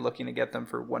normally be looking to get them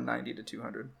for $190 to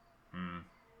 $200.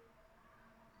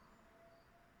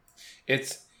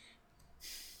 It's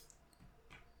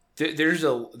there's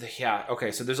so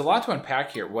there's a lot to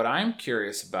unpack here. What I'm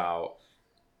curious about,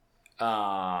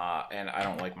 and I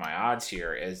don't like my odds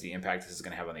here, is the impact this is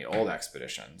going to have on the old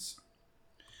expeditions,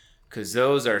 because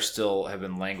those have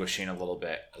been languishing a little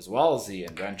bit, as well as the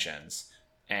inventions.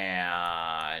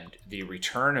 and the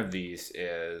return of these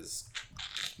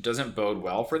doesn't bode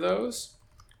well for those,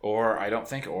 or I don't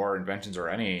think or Inventions or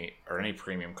any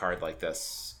premium card like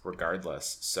this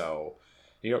regardless. So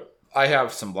I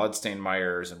have some Bloodstained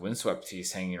Mires and Windswept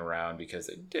Teeth hanging around because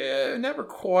it never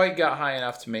quite got high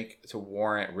enough to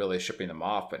warrant really shipping them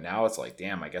off. But now it's like,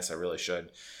 damn, I guess I really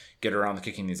should get around to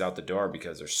kicking these out the door,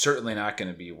 because they're certainly not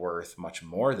going to be worth much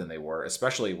more than they were,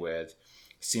 especially with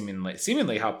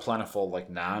seemingly how plentiful like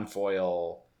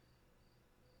non-foil,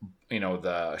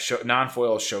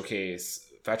 non-foil showcase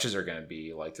fetches are going to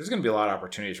be. Like, there's going to be a lot of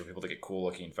opportunities for people to get cool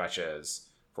looking fetches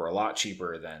for a lot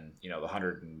cheaper than the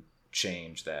 100 and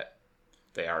change that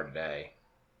they are today.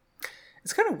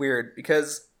 It's kind of weird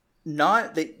because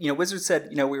Wizards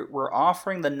said, we're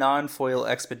offering the non-foil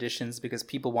expeditions because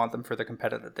people want them for their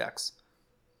competitive decks.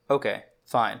 Okay,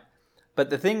 fine. But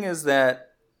the thing is that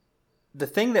the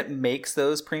thing that makes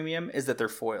those premium is that they're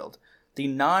foiled. The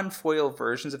non-foil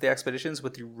versions of the expeditions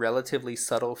with the relatively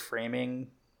subtle framing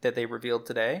that they revealed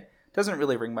today doesn't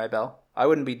really ring my bell. I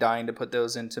wouldn't be dying to put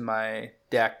those into my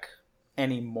deck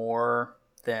any more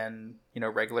than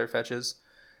regular fetches.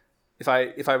 If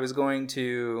I was going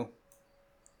to,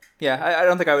 I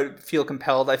don't think I would feel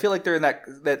compelled. I feel like they're in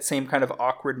that same kind of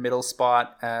awkward middle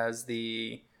spot as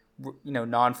the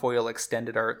non-foil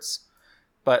extended arts.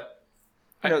 But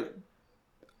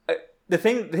the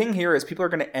thing here is people are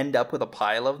going to end up with a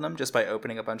pile of them just by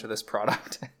opening a bunch of this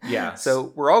product. Yeah.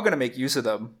 So we're all going to make use of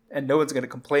them, and no one's going to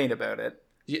complain about it.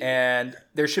 Yeah. And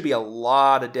there should be a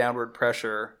lot of downward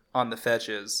pressure on the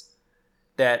fetches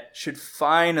that should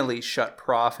finally shut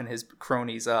Prof and his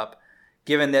cronies up,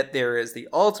 given that there is the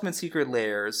Ultimate Secret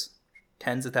Layers,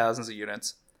 tens of thousands of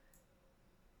units.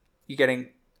 You're getting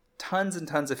tons and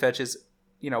tons of fetches,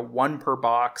 1 per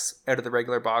box out of the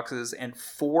regular boxes and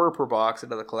 4 per box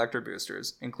out of the collector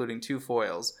boosters, including 2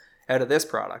 foils out of this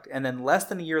product. And then less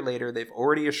than a year later, they've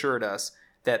already assured us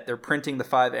that they're printing the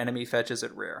 5 enemy fetches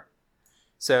at rare.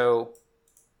 So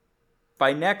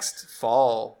by next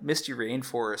fall, Misty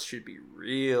Rainforest should be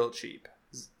real cheap.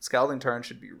 Scalding Tarn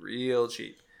should be real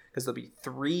cheap, because there'll be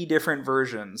 3 different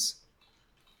versions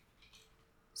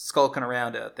skulking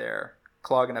around out there,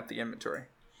 clogging up the inventory.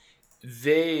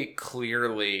 They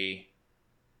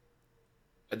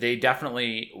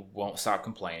definitely won't stop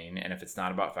complaining, and if it's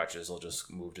not about fetches, they'll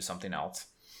just move to something else.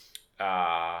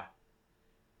 But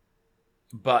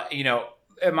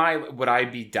would I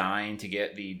be dying to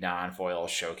get the non-foil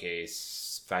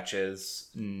showcase fetches?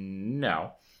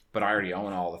 No, but I already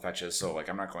own all the fetches, so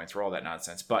I'm not going through all that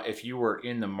nonsense. But if you were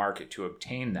in the market to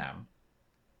obtain them,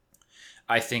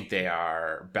 I think they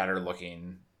are better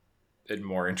looking and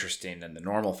more interesting than the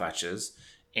normal fetches.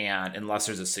 And unless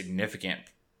there's a significant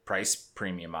price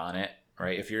premium on it,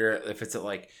 right? If it's at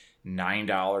like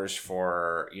 $9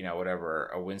 for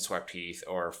a Windswept Heath,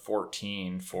 or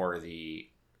 $14 for the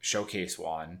showcase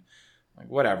one,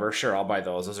 whatever, sure, I'll buy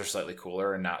those. Those are slightly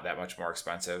cooler and not that much more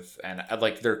expensive, and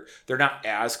they're not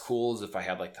as cool as if I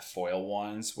had like the foil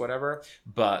ones, whatever,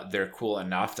 but they're cool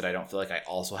enough that I don't feel like I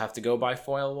also have to go buy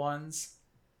foil ones.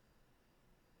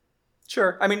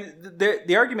 Sure. I mean,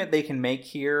 the argument they can make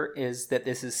here is that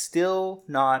this is still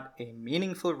not a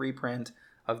meaningful reprint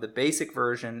of the basic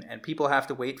version, and people have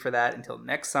to wait for that until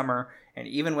next summer. And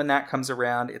even when that comes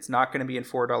around, it's not going to be in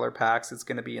 $4 packs. It's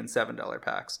going to be in $7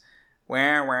 packs.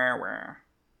 Where?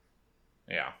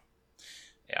 Yeah.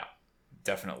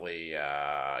 Definitely.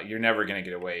 You're never going to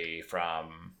get away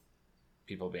from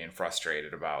people being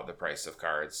frustrated about the price of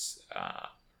cards,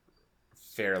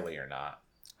 fairly or not.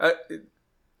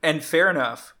 And fair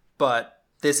enough, but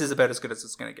this is about as good as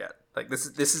it's going to get. Like, this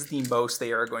is the most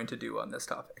they are going to do on this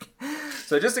topic.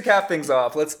 So just to cap things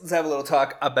off, let's have a little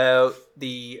talk about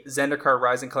the Zendikar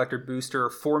Rising Collector Booster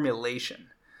formulation.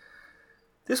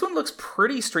 This one looks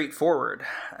pretty straightforward.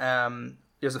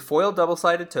 There's a foil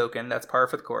double-sided token, that's par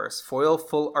for the course. Foil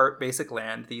full art basic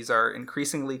land. These are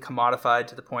increasingly commodified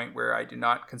to the point where I do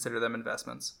not consider them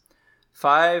investments.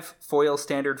 5 foil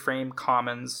standard frame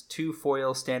commons, 2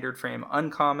 foil standard frame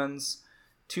uncommons,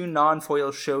 2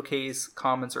 non-foil showcase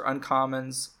commons or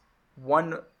uncommons,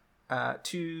 1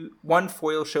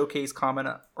 foil showcase common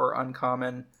or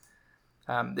uncommon.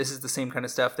 This is the same kind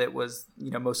of stuff that was,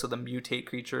 most of the mutate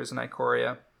creatures in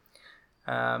Ikoria.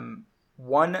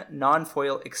 1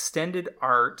 non-foil extended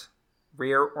art,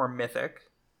 rare or mythic.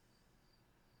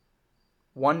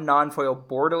 1 non-foil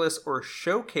borderless or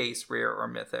showcase, rare or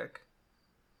mythic.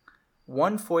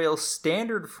 1 foil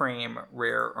standard frame,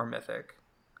 rare or mythic.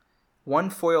 1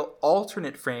 foil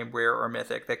alternate frame, rare or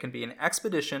mythic, that can be an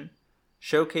expedition,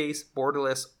 showcase,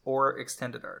 borderless, or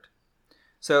extended art.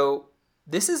 So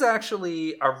This is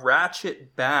actually a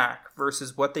ratchet back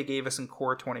versus what they gave us in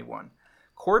Core 21.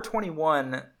 Core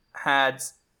 21 had,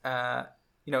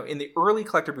 in the early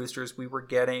collector boosters, we were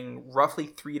getting roughly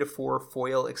 3 to 4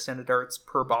 foil extended arts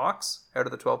per box out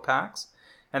of the 12 packs.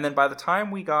 And then by the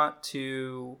time we got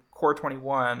to Core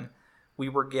 21, we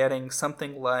were getting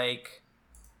something like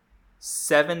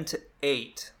 7 to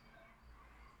 8.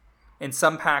 And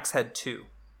some packs had 2.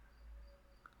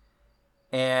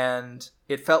 And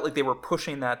it felt like they were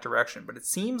pushing that direction. But it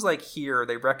seems like here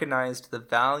they recognized the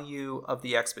value of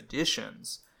the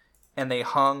expeditions and they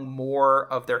hung more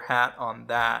of their hat on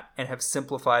that and have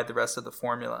simplified the rest of the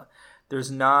formula. There's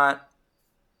not,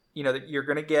 you're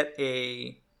going to get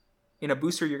in a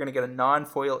booster, you're going to get a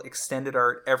non-foil extended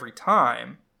art every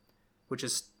time, which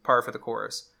is par for the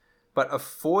course. But a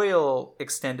foil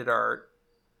extended art,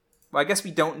 well, I guess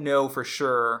we don't know for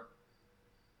sure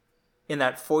in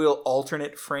that foil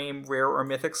alternate frame rare or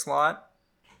mythic slot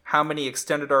how many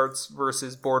extended arts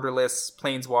versus borderless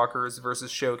planeswalkers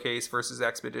versus showcase versus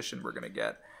expedition we're going to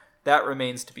get. That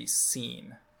remains to be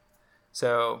seen.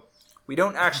 So we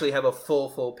don't actually have a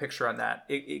full picture on that.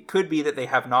 It could be that they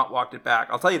have not walked it back.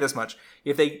 I'll tell you this much.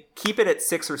 If they keep it at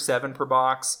 6 or 7 per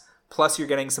box, plus you're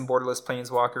getting some borderless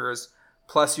planeswalkers,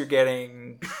 plus you're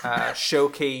getting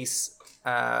showcase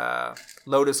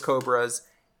Lotus Cobras,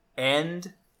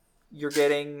 and you're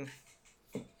getting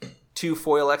 2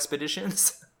 foil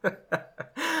expeditions,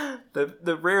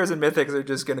 the rares and mythics are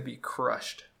just going to be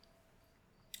crushed.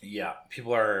 Yeah,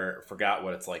 people forgot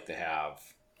what it's like to have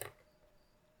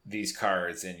these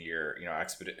cards in your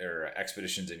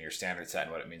expeditions in your standard set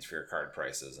and what it means for your card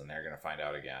prices, and they're going to find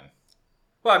out again.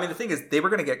 Well, I mean, the thing is, they were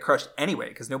going to get crushed anyway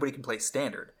because nobody can play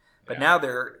standard, but now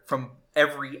they're from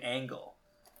every angle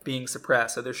being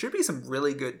suppressed. So there should be some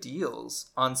really good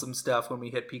deals on some stuff when we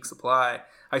hit peak supply.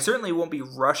 I certainly won't be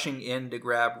rushing in to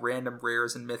grab random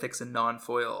rares and mythics and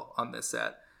non-foil on this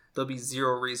set. There'll be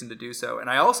zero reason to do so. And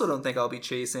I also don't think I'll be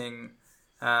chasing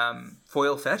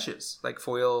foil fetches. Like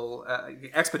foil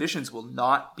expeditions will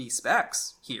not be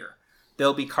specs here.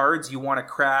 There'll be cards you want to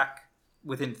crack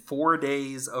within 4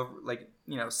 days of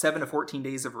 7 to 14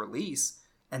 days of release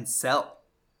and sell.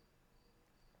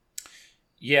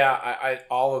 Yeah, I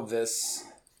all of this,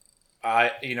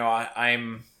 I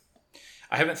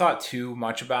haven't thought too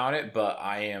much about it, but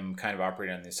I am kind of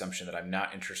operating on the assumption that I'm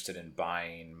not interested in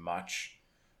buying much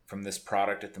from this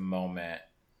product at the moment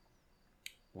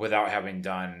without having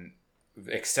done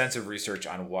extensive research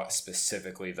on what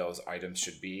specifically those items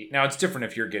should be. Now, it's different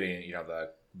if you're getting, the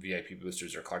VIP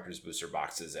boosters or collector's booster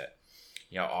boxes at,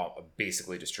 all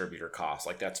basically distributor cost.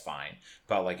 Like, that's fine.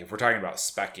 But, like, if we're talking about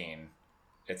speccing,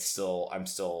 I'm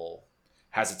still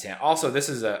hesitant. Also, this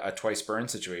is a twice burn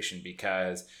situation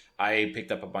because I picked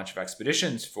up a bunch of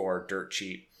expeditions for dirt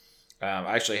cheap.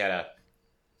 I actually had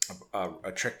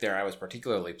a trick there I was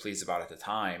particularly pleased about at the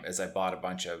time, is I bought a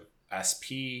bunch of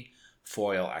SP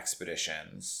foil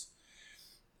expeditions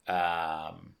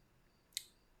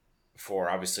for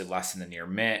obviously less than the near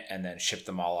mint, and then shipped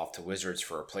them all off to Wizards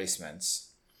for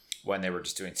replacements when they were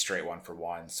just doing straight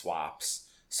 1-for-1 swaps.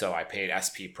 So I paid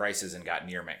SP prices and got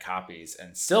near mint copies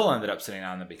and still ended up sitting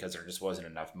on them because there just wasn't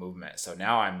enough movement. So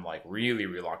now I'm like really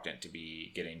reluctant to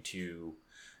be getting too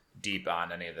deep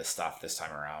on any of this stuff this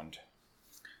time around.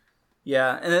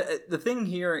 Yeah, and the thing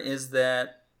here is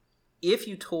that if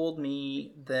you told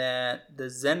me that the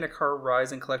Zendikar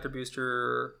Rising Collector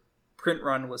Booster print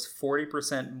run was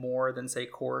 40% more than, say,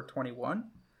 Core 21,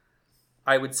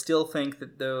 I would still think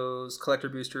that those collector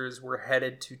boosters were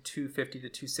headed to 250 to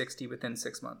 260 within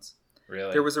 6 months.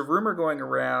 Really? There was a rumor going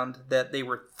around that they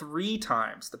were 3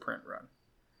 times the print run,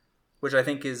 which I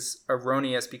think is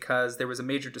erroneous because there was a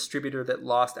major distributor that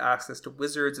lost access to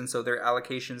Wizards, and so their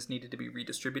allocations needed to be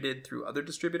redistributed through other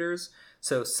distributors.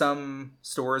 So some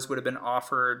stores would have been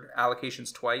offered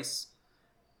allocations twice.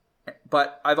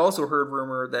 But I've also heard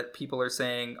rumor that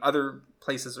other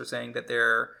places are saying that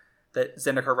that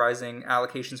Zendikar Rising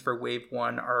allocations for Wave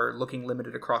 1 are looking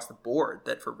limited across the board,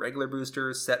 that for regular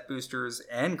boosters, set boosters,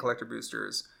 and collector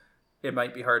boosters, it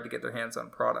might be hard to get their hands on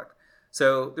product.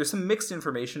 So there's some mixed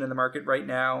information in the market right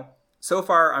now. So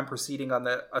far, I'm proceeding on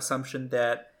the assumption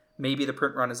that maybe the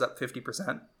print run is up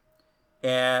 50%,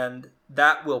 and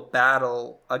that will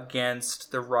battle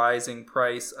against the rising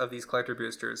price of these collector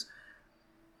boosters.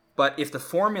 But if the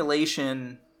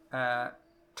formulation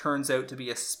turns out to be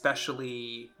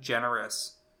especially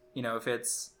generous,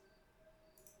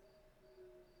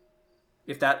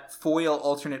 if that foil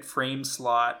alternate frame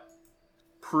slot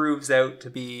proves out to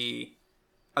be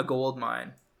a gold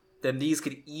mine, then these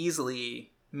could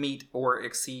easily meet or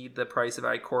exceed the price of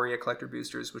Ikoria collector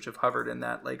boosters, which have hovered in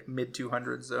that mid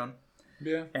 200 zone.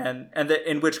 Yeah.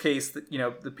 In which case,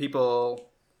 the people,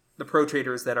 the pro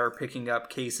traders that are picking up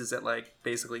cases at like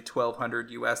basically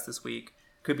 $1,200 US this week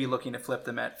could be looking to flip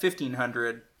them at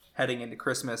 $1,500 heading into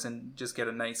Christmas and just get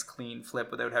a nice clean flip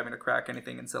without having to crack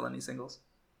anything and sell any singles.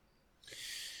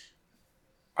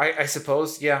 I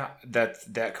suppose, yeah, that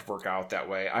could work out that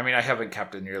way. I mean, I haven't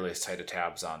kept nearly as tight of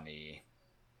tabs on the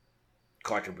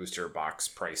collector booster box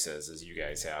prices as you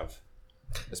guys have,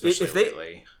 especially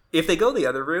lately. If they go the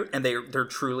other route and there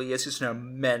truly is just an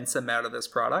immense amount of this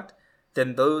product,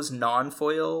 then those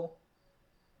non-foil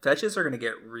fetches are going to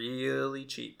get really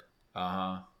cheap.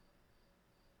 Uh-huh.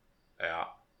 Yeah.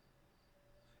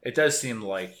 It does seem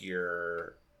like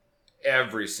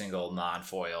every single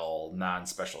non-foil,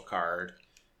 non-special card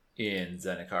in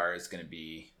Zendikar is going to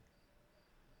be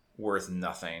worth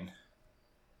nothing.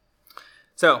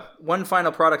 So, one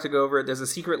final product to go over. There's a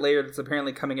secret layer that's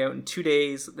apparently coming out in 2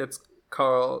 days that's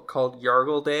called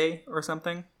Yargle Day or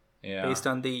something. Yeah. Based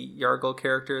on the Yargle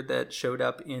character that showed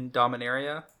up in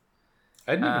Dominaria.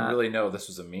 I didn't even really know this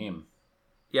was a meme.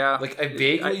 Yeah. Like, I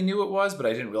vaguely knew it was, but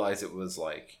I didn't realize it was,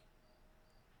 like,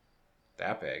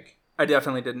 that big. I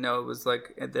definitely didn't know it was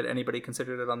like that anybody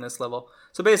considered it on this level.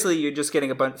 So basically, you're just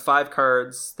getting 5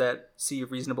 cards that see a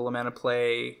reasonable amount of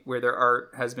play where their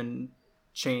art has been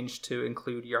changed to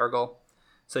include Yargle.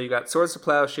 So you got Swords to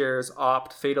Plowshares,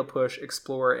 Opt, Fatal Push,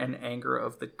 Explorer, and Anger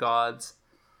of the Gods.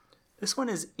 This one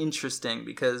is interesting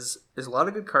because there's a lot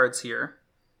of good cards here,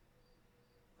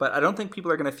 but I don't think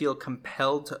people are going to feel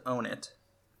compelled to own it.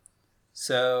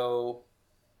 So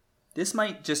this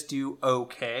might just do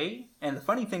okay. And the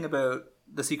funny thing about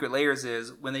the secret layers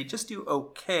is when they just do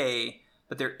okay,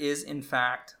 but there is in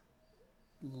fact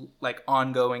like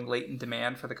ongoing latent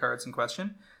demand for the cards in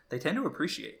question, they tend to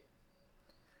appreciate.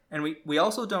 And we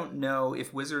also don't know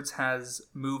if Wizards has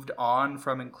moved on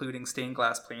from including stained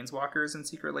glass planeswalkers in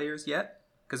secret layers yet,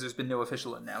 because there's been no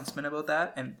official announcement about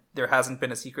that, and there hasn't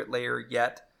been a secret layer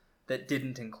yet that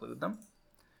didn't include them.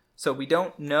 So we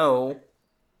don't know.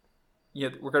 We're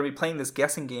going to be playing this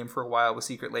guessing game for a while with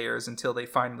secret layers until they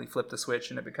finally flip the switch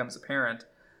and it becomes apparent,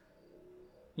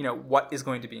 what is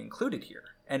going to be included here.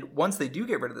 And once they do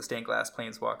get rid of the stained glass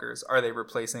planeswalkers, are they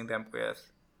replacing them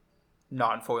with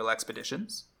non-foil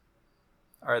expeditions?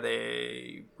 Are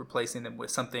they replacing them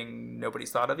with something nobody's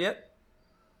thought of yet?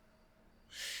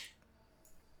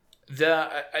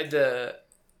 The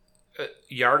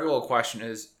Yargle question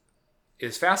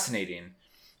is fascinating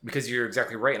because you're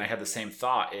exactly right, and I had the same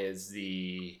thought. Is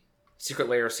the secret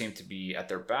layers seem to be at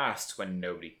their best when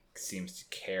nobody seems to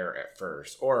care at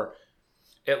first, or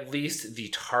at least the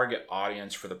target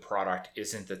audience for the product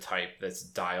isn't the type that's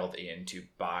dialed in to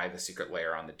buy the secret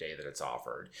layer on the day that it's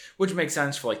offered, which makes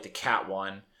sense for like the cat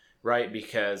one, right?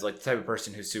 Because like the type of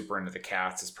person who's super into the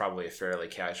cats is probably a fairly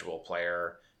casual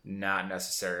player, not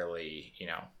necessarily,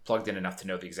 plugged in enough to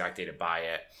know the exact day to buy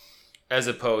it, as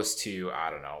opposed to,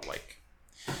 I don't know, like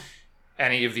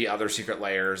any of the other secret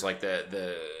layers, like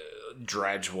the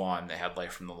Dredge one that had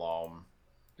Life from the Loam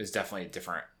is definitely a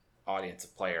different audience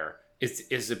of player.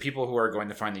 Is the people who are going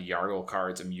to find the Yargle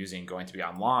cards amusing going to be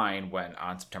online when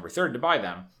on September 3rd to buy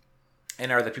them?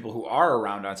 And are the people who are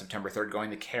around on September 3rd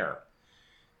going to care?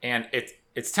 And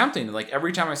it's tempting. Like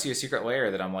every time I see a secret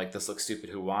layer that I'm like, this looks stupid,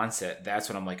 who wants it? That's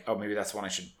when I'm like, oh, maybe that's one I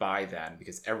should buy then,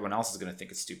 because everyone else is going to think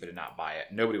it's stupid and not buy it.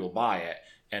 Nobody will buy it.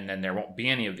 And then there won't be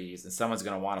any of these. And someone's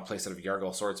going to want to play set of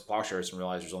Yargle Swords Plowshares and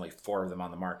realize there's only 4 of them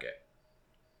on the market.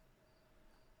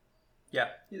 Yeah,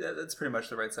 that's pretty much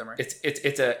the right summary.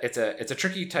 It's a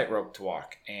tricky tightrope to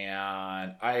walk,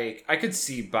 and I could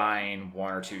see buying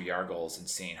 1 or 2 Yargles and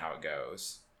seeing how it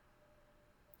goes.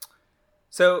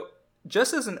 So,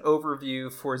 just as an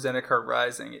overview for Zendikar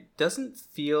Rising, it doesn't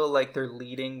feel like they're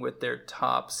leading with their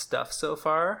top stuff so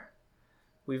far.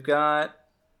 We've got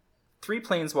 3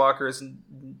 Planeswalkers,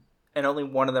 and only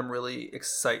one of them really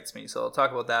excites me. So I'll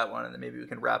talk about that one, and then maybe we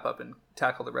can wrap up and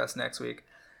tackle the rest next week.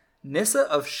 Nissa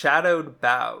of Shadowed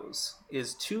Boughs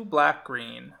is 2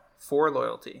 black-green, 4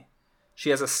 loyalty.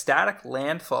 She has a static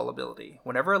landfall ability.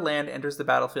 Whenever a land enters the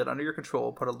battlefield under your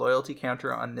control, put a loyalty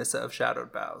counter on Nissa of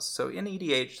Shadowed Boughs. So in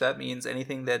EDH, that means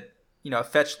anything that, a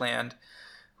fetch land,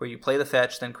 where you play the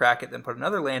fetch, then crack it, then put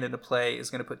another land into play, is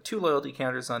going to put 2 loyalty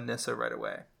counters on Nissa right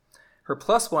away. Her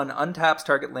 +1 untaps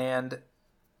target land.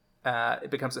 It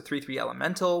becomes a 3/3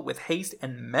 elemental with haste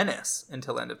and menace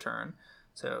until end of turn.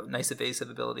 So nice evasive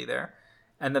ability there.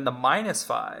 And then the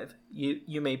 -5,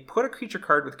 you may put a creature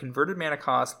card with converted mana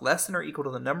cost less than or equal to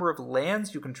the number of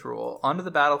lands you control onto the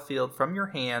battlefield from your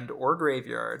hand or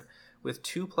graveyard with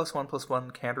 2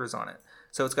 +1/+1 counters on it.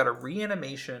 So it's got a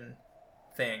reanimation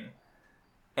thing.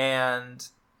 And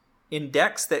in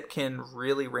decks that can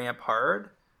really ramp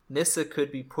hard, Nissa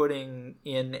could be putting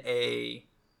in a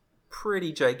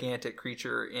pretty gigantic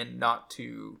creature in not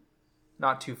too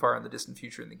far in the distant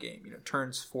future in the game.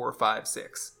 Turns 4, 5,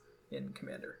 6 in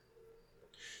Commander.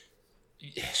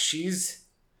 She's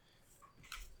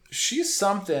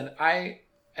something. I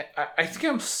think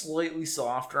I'm slightly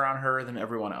softer on her than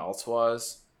everyone else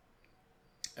was.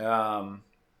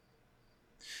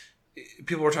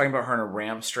 People were talking about her in a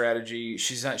ramp strategy.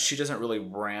 She doesn't really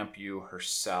ramp you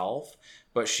herself,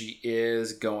 but she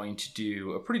is going to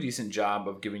do a pretty decent job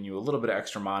of giving you a little bit of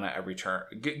extra mana every turn,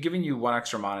 giving you 1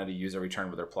 extra mana to use every turn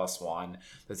with her +1.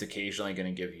 That's occasionally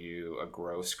going to give you a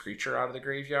gross creature out of the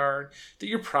graveyard that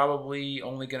you're probably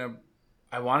only going to,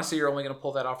 I want to say you're only going to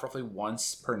pull that off roughly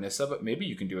once per Nissa, but maybe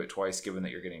you can do it twice given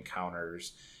that you're getting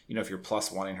counters. If you're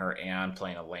 +1ing her and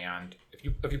playing a land, if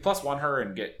you +1 her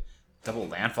and get double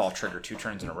landfall trigger 2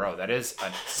 turns in a row, that is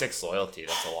a 6 loyalty.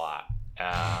 That's a lot.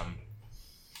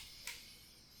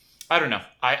 I don't know.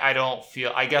 I don't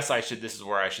feel. I guess I should. This is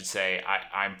where I should say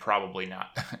I'm probably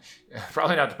not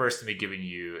the person to be giving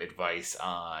you advice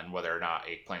on whether or not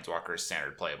a Planeswalker is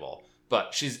standard playable.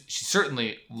 But she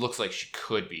certainly looks like she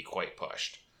could be quite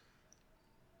pushed.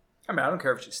 I mean, I don't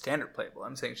care if she's standard playable.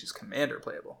 I'm saying she's Commander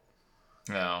playable.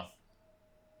 No.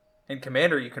 In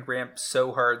Commander, you can ramp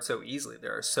so hard so easily.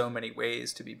 There are so many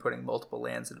ways to be putting multiple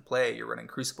lands into play. You're running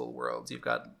Crucible Worlds. You've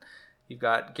got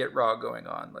Get Raw going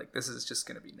on. Like, this is just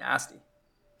going to be nasty.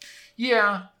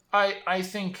 Yeah, I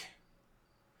think,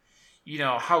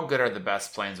 how good are the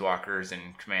best Planeswalkers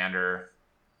in Commander?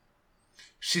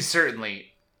 She's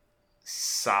certainly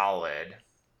solid.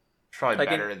 Probably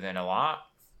better than a lot.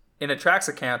 In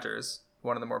Atraxa Counters,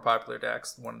 one of the more popular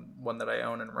decks, one that I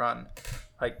own and run,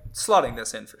 slotting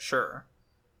this in for sure,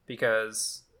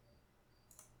 because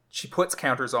she puts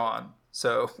counters on.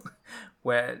 So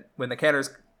when the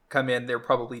counters come in, they're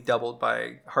probably doubled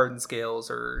by Hardened Scales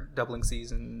or Doubling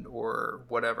Season or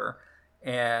whatever.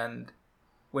 And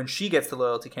when she gets the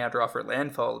loyalty counter off her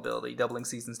landfall ability, Doubling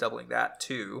Season's doubling that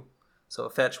too. So a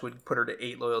fetch would put her to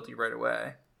 8 loyalty right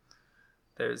away.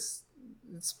 It's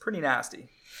pretty nasty.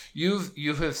 You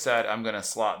have said, I'm going to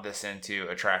slot this into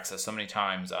Atraxa so many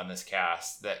times on this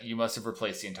cast that you must have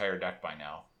replaced the entire deck by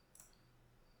now.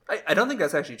 I don't think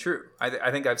that's actually true.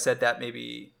 I think I've said that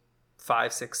maybe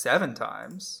 5, 6, 7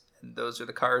 times. And those are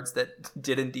the cards that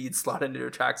did indeed slot into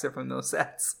Atraxa from those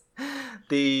sets.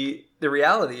 The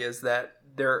reality is that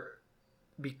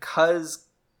because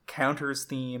counters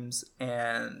themes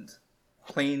and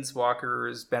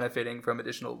Planeswalkers benefiting from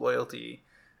additional loyalty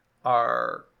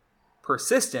are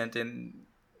persistent and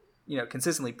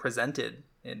consistently presented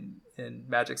in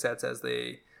Magic sets as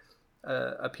they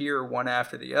appear one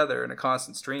after the other in a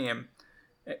constant stream,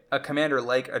 a commander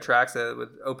like Atraxa with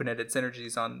open-ended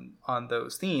synergies on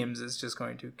those themes is just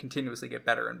going to continuously get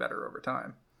better and better over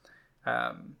time.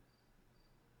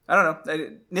 I don't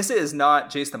know. Nissa is not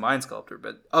Jace the Mind Sculptor,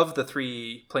 but of the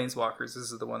 3 Planeswalkers,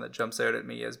 this is the one that jumps out at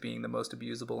me as being the most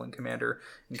abusable in Commander.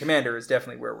 And Commander is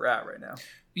definitely where we're at right now.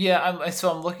 Yeah, so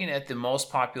I'm looking at the most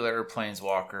popular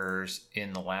Planeswalkers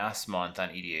in the last month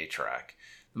on EDA Track.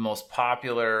 The most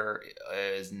popular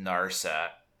is Narset,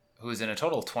 who's in a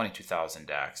total of 22,000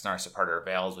 decks. Narset part of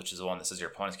Veils, which is the one that says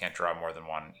your opponents can't draw more than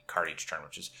 1 card each turn,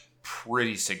 which is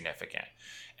pretty significant.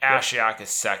 Ashiok is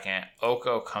second.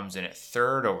 Oko comes in at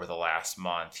third over the last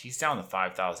month. He's down to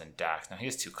 5,000 decks. Now he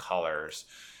has 2 colors.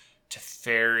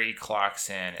 Teferi clocks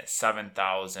in at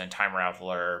 7,000. Time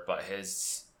Raveler, but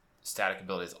his static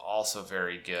ability is also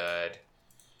very good.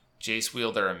 Jace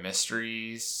Wielder of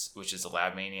Mysteries, which is a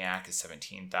Lab Maniac, is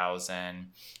 17,000.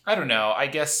 I don't know. I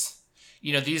guess,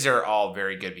 these are all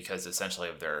very good because essentially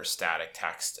of their static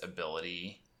text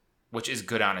ability, which is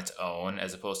good on its own,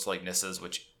 as opposed to like Nissa's,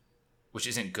 which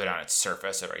isn't good on its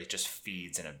surface, or it just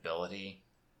feeds an ability.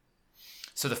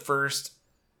 So the first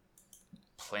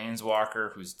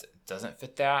Planeswalker who doesn't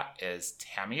fit that is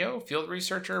Tamio, Field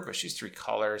Researcher, but she's 3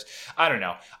 colors. I don't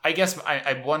know. I guess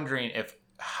I'm wondering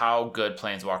how good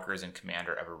Planeswalkers in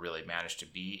Commander ever really manage to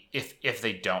be if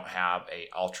they don't have a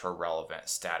ultra relevant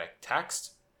static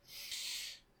text.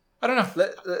 I don't know.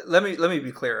 Let me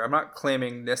be clear. I'm not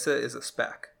claiming Nissa is a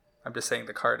spec. I'm just saying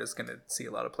the card is going to see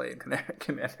a lot of play in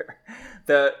Commander.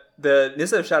 The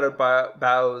Nissa of Shadowed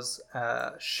Boughs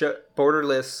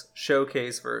borderless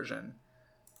showcase version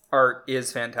art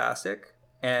is fantastic,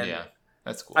 and yeah,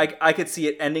 that's cool. I could see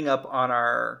it ending up on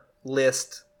our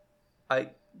list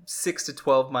 6 to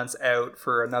 12 months out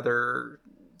for another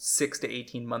 6 to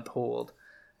 18 month hold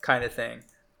kind of thing.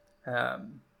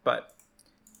 But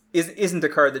isn't a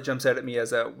card that jumps out at me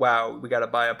as a wow, we got to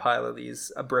buy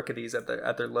a brick of these at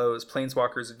their lows.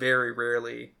 Planeswalkers very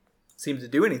rarely seem to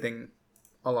do anything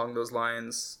along those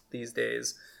lines these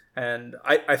days. And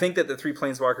I think that the 3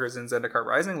 Planeswalkers in Zendikar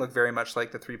Rising look very much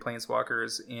like the 3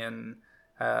 Planeswalkers in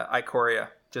Ikoria,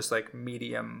 just like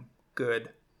medium good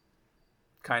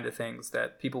kind of things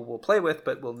that people will play with,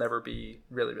 but will never be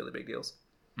really, really big deals.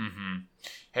 Mm-hmm.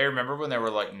 Hey, remember when there were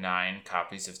like 9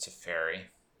 copies of Teferi?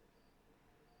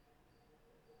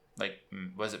 Like,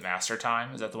 was it Master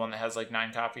Time? Is that the one that has like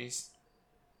 9 copies?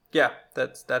 Yeah,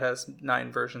 that has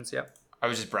 9 versions, yeah. I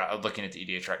was just looking at the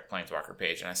EDH Planeswalker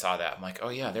page and I saw that. I'm like, oh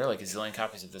yeah, there are like a zillion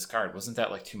copies of this card. Wasn't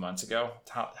that like 2 months ago?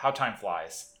 How time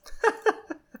flies.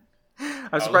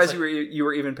 I'm surprised you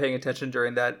were even paying attention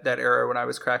during that era when I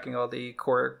was cracking all the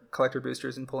core collector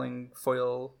boosters and pulling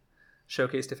foil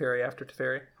showcase Teferi after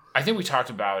Teferi. I think we talked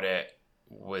about it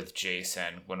with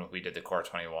Jason when we did the Core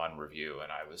 21 review,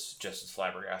 and I was just as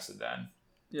flabbergasted then.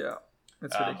 Yeah,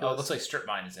 it's ridiculous. It looks like Strip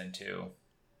Mine is in too.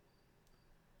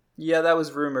 Yeah, that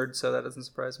was rumored, so that doesn't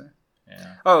surprise me.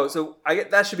 Yeah. Oh, so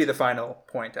that should be the final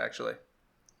point, actually.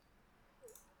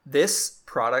 This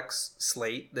product's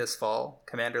slate this fall,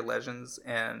 Commander Legends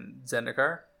and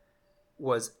Zendikar,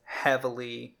 was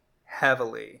heavily,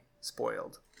 heavily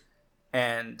spoiled.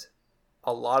 And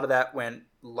a lot of that went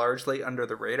largely under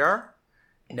the radar,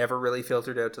 never really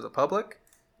filtered out to the public,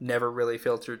 never really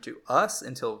filtered to us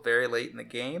until very late in the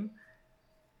game.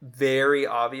 Very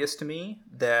obvious to me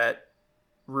that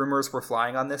rumors were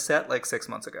flying on this set like 6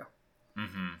 months ago.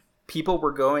 Mm-hmm. People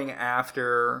were going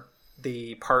after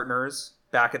the partners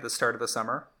back at the start of the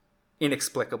summer,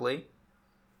 inexplicably.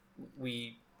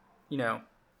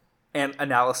 And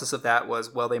analysis of that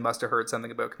was, well, they must have heard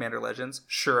something about Commander Legends.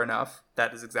 Sure enough,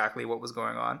 that is exactly what was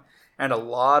going on. And a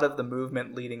lot of the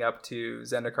movement leading up to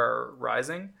Zendikar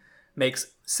Rising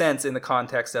makes sense in the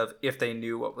context of if they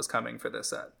knew what was coming for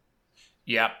this set.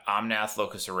 Yep, Omnath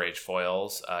Locus of Rage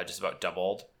foils just about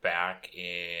doubled back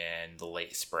in the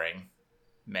late spring.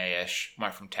 May-ish.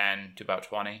 Went from 10 to about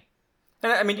 20.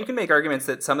 And I mean, you can make arguments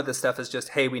that some of this stuff is just,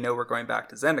 hey, we know we're going back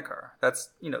to Zendikar. That's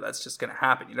just going to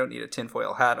happen. You don't need a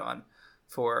tinfoil hat on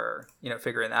for,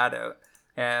 figuring that out.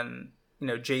 And,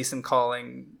 Jason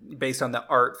calling, based on the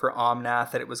art for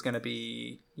Omnath, that it was going to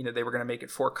be, they were going to make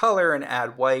it 4 color and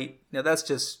add white. That's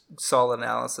just solid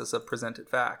analysis of presented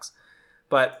facts.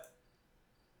 But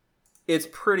it's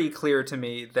pretty clear to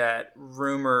me that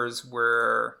rumors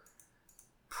were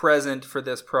present for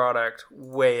this product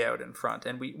way out in front.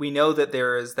 And we know that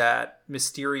there is that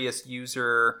mysterious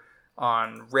user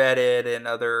on Reddit and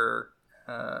other,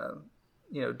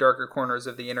 darker corners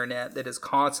of the internet that is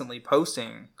constantly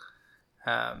posting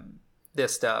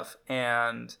this stuff.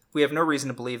 And we have no reason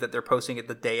to believe that they're posting it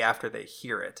the day after they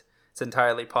hear it. It's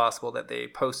entirely possible that they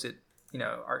post it,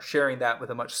 are sharing that with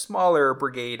a much smaller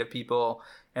brigade of people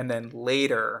and then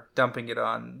later dumping it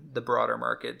on the broader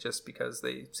market just because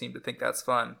they seem to think that's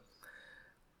fun.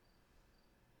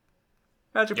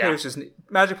 Magic players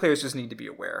just need to be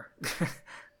aware.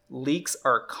 Leaks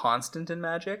are constant in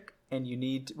Magic, and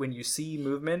when you see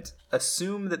movement,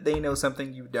 assume that they know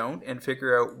something you don't and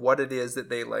figure out what it is that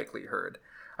they likely heard.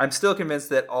 I'm still convinced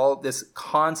that all this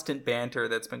constant banter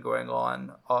that's been going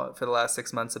on for the last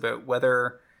 6 months about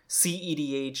whether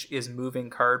CEDH is moving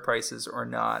card prices or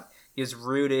not is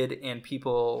rooted in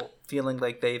people feeling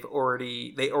like they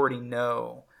already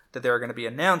know that there are going to be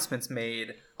announcements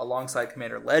made alongside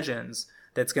Commander Legends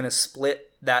that's going to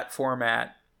split that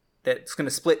format, that's going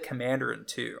to split Commander in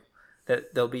two.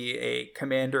 That there'll be a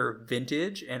Commander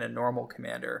Vintage and a normal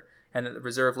Commander, and that the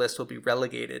reserve list will be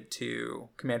relegated to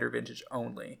Commander Vintage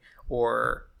only,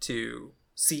 or to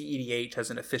CEDH as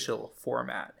an official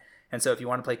format. And so if you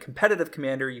want to play competitive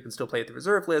Commander, you can still play at the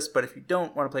reserve list, but if you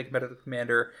don't want to play competitive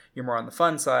Commander, you're more on the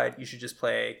fun side, you should just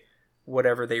play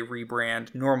whatever they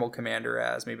rebrand normal Commander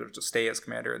as. Maybe it'll just stay as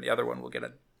Commander, and the other one will get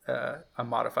a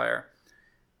modifier.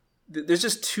 There's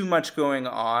just too much going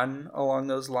on along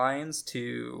those lines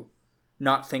to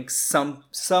not think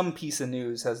some piece of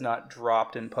news has not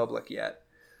dropped in public yet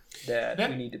that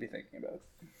we need to be thinking about.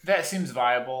 That seems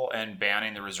viable, and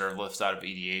banning the reserve list out of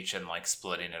EDH and like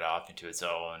splitting it off into its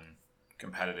own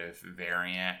competitive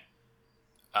variant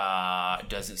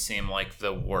doesn't seem like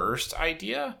the worst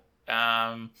idea.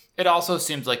 It also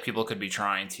seems like people could be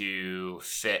trying to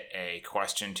fit a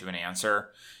question to an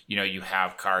answer. You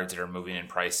have cards that are moving in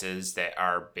prices that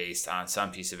are based on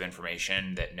some piece of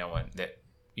information that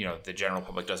the general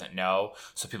public doesn't know.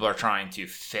 So people are trying to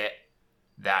fit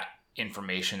that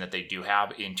information that they do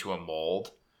have into a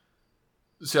mold.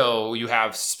 So you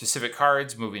have specific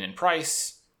cards moving in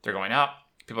price. They're going up.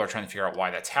 People are trying to figure out why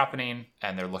that's happening,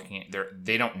 and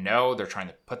they don't know. They're trying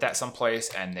to put that someplace,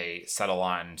 and they settle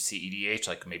on CEDH.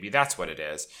 Like maybe that's what it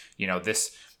is.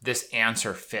 this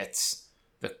answer fits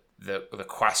the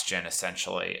question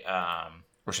essentially,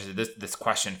 or should I say this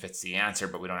question fits the answer,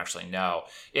 but we don't actually know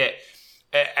it.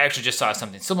 I actually just saw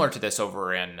something similar to this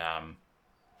over in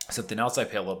something else I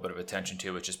pay a little bit of attention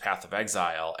to, which is Path of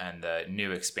Exile, and the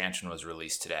new expansion was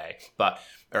released today,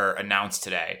 or announced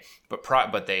today.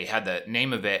 But they had the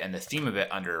name of it and the theme of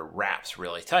it under wraps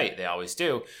really tight. They always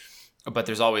do. But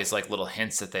there's always like little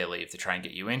hints that they leave to try and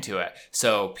get you into it.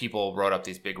 So people wrote up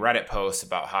these big Reddit posts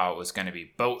about how it was going to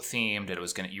be boat themed,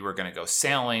 and you were going to go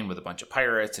sailing with a bunch of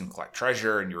pirates and collect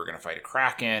treasure, and you were going to fight a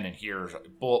kraken, and here's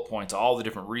bullet points, all the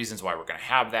different reasons why we're going to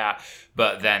have that.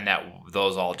 But then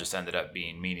those all just ended up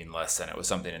being meaningless, and it was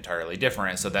something entirely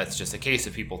different. So that's just a case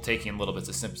of people taking little bits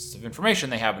of snippets of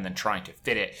information they have and then trying to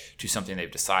fit it to something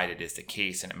they've decided is the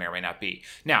case, and it may or may not be.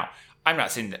 Now, I'm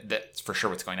not saying that that's for sure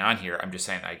what's going on here. I'm just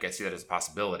saying I can see that as a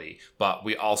possibility. But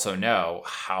we also know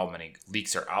how many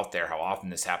leaks are out there, how often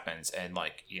this happens. And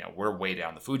we're way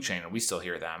down the food chain and we still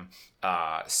hear them.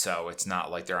 So it's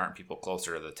not like there aren't people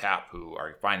closer to the tap who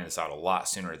are finding this out a lot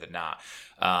sooner than not.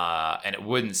 And it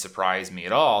wouldn't surprise me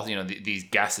at all. These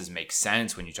guesses make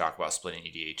sense when you talk about splitting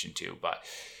EDH in two. But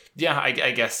yeah,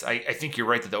 I guess I think you're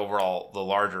right that the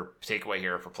larger takeaway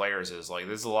here for players is like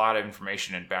there's a lot of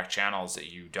information in back channels that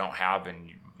you don't have,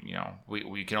 and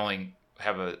we can only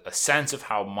have a sense of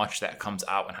how much that comes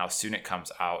out and how soon it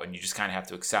comes out, and you just kind of have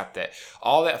to accept that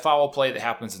all that foul play that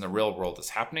happens in the real world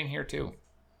is happening here too.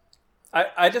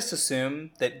 I just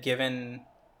assume that given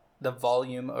the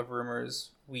volume of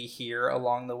rumors we hear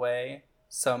along the way,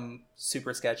 some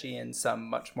super sketchy and some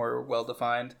much more well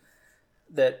defined,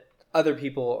 that other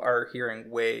people are hearing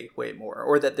way, way more,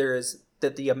 or that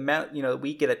the amount,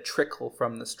 we get a trickle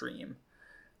from the stream.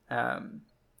 And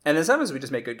then sometimes we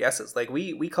just make good guesses. Like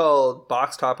we called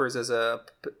box toppers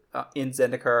in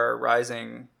Zendikar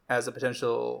Rising as a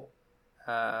potential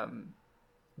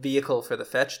vehicle for the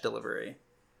fetch delivery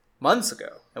months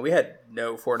ago. And we had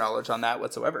no foreknowledge on that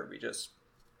whatsoever.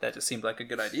 That just seemed like a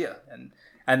good idea.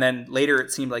 And then later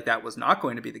it seemed like that was not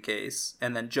going to be the case.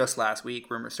 And then just last week,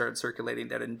 rumors started circulating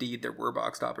that indeed there were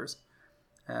box toppers.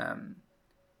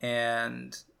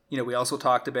 And we also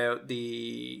talked about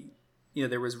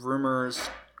there was rumors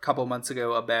a couple months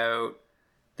ago about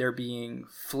there being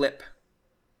flip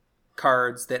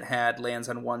cards that had lands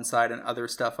on one side and other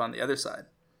stuff on the other side.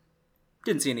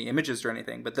 Didn't see any images or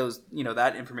anything, but those,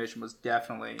 that information was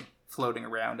definitely floating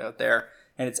around out there.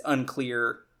 And it's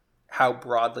unclear how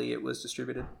broadly it was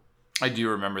distributed. I do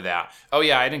remember that. Oh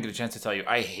yeah, I didn't get a chance to tell you.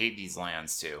 I hate these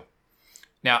lands too.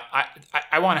 Now,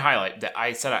 I want to highlight that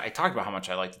I talked about how much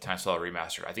I like the Time Spell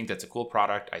Remastered. I think that's a cool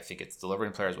product. I think it's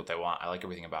delivering players what they want. I like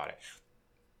everything about it.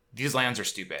 These lands are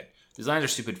stupid. These lands are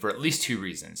stupid for at least two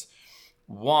reasons.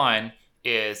 One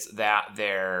is that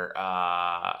they're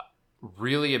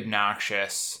really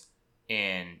obnoxious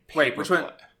in paper. Wait, which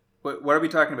one? What are we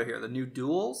talking about here? The new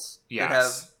duels?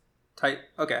 Yes.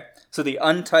 Okay. So the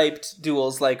untyped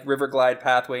duels like Riverglide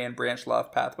Pathway and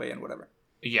Branchloft Pathway and whatever.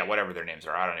 Yeah, whatever their names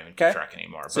are. I don't even keep track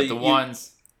anymore. So but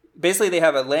ones... Basically, they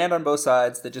have a land on both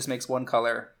sides that just makes one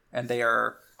color, and they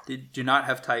do not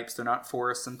have types. They're not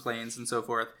forests and plains and so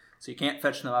forth. So you can't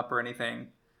fetch them up or anything.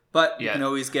 But you can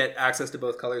always get access to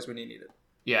both colors when you need it.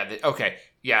 Yeah. Okay.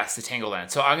 Yes, the Tangle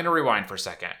Land. So I'm going to rewind for a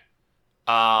second.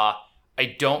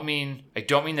 I don't mean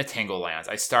the Tangle Lands.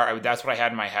 That's what I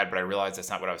had in my head, but I realized that's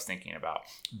not what I was thinking about.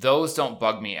 Those don't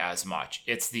bug me as much.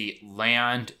 It's the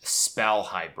land spell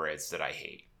hybrids that I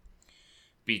hate.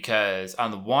 Because on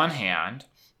the one hand,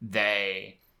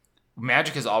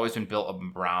 Magic has always been built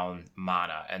around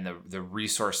mana and the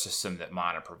resource system that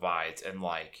mana provides, and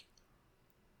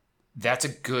that's a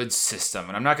good system,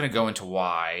 and I'm not going to go into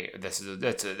why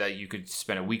that you could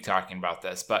spend a week talking about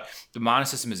this, but the mana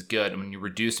system is good, and when you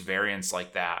reduce variance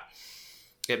like that,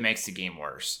 it makes the game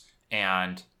worse.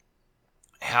 And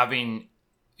having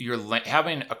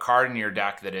a card in your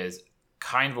deck that is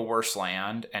kind of a worse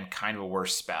land and kind of a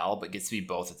worse spell, but gets to be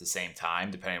both at the same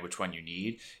time, depending on which one you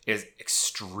need, is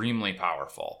extremely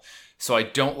powerful. So I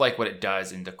don't like what it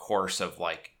does in the course of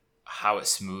how it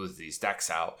smooths these decks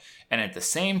out. And at the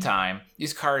same time,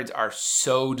 these cards are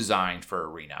so designed for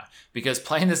Arena, because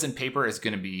playing this in paper is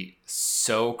going to be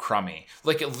so crummy.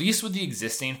 At least with the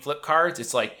existing flip cards,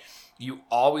 it's you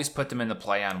always put them into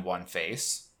play on one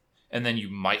face, and then you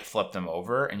might flip them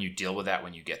over, and you deal with that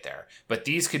when you get there. But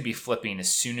these could be flipping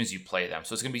as soon as you play them.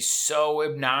 So it's going to be so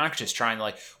obnoxious trying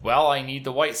to I need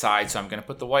the white side, so I'm going to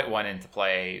put the white one into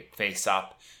play face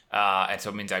up. And so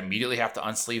it means I immediately have to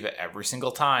unsleeve it every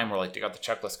single time, or dig out the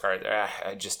checklist card.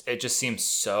 It just seems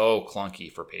so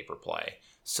clunky for paper play.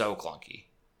 So clunky.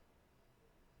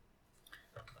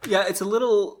 Yeah, it's a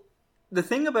little the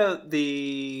thing about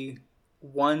the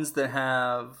ones that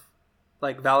have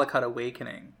like Valakut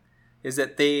Awakening is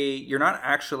that you're not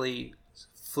actually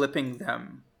flipping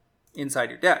them inside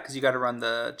your deck because you got to run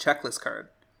the checklist card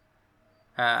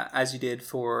as you did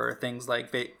for things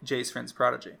like Jace Vryn's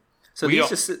Prodigy. So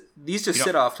these just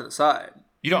sit off to the side.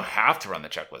 You don't have to run the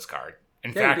checklist card.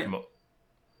 In fact,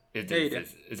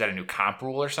 is that a new comp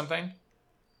rule or something?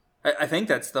 I think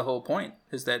that's the whole point,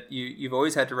 is that you've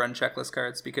always had to run checklist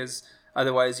cards because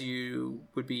otherwise you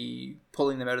would be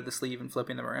pulling them out of the sleeve and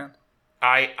flipping them around.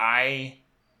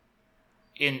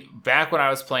 Back when I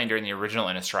was playing during the original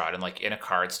Innistrad and like in a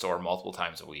card store multiple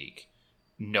times a week,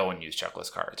 no one used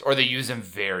checklist cards, or they use them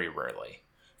very rarely.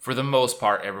 For the most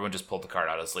part, everyone just pulled the card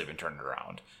out of the sleeve and turned it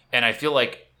around. And I feel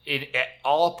like at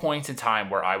all points in time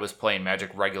where I was playing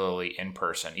Magic regularly in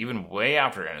person, even way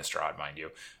after Innistrad, mind you,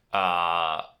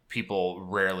 people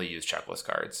rarely use checklist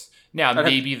cards. Now,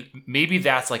 maybe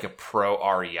that's like a pro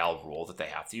REL rule that they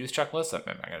have to use checklists. I'm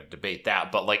not going to debate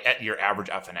that, but like at your average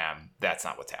FNM, that's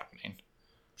not what's happening.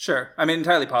 Sure, I mean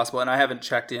entirely possible, and I haven't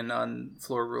checked in on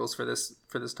floor rules for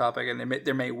this topic, and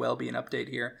there may well be an update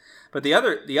here. But the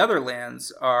other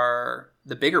lands are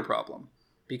the bigger problem,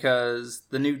 because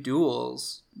the new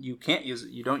duels you can't use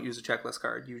it. You don't use a checklist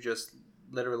card. You just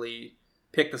literally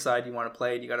pick the side you want to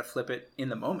play, and you got to flip it in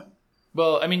the moment.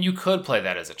 Well, I mean, you could play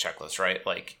that as a checklist, right?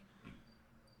 Like,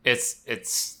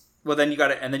 it's. Well, then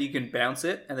and then you can bounce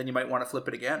it, and then you might want to flip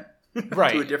it again,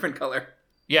 right, to a different color.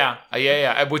 Yeah,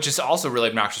 which is also really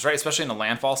obnoxious, right? Especially in a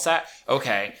landfall set.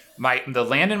 Okay, the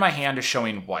land in my hand is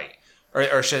showing white, or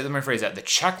let me rephrase that. The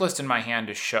checklist in my hand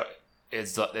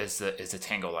is the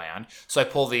Tango land. So I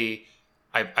pull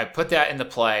I put that into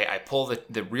play. I pull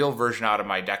the real version out of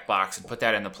my deck box and put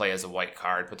that into play as a white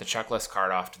card. Put the checklist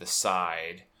card off to the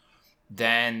side.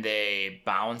 Then they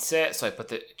bounce it. So I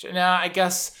put I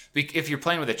guess if you're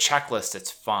playing with a checklist,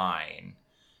 it's fine.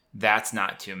 That's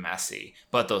not too messy.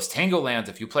 But those Tango lands,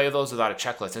 if you play those without a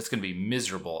checklist, it's going to be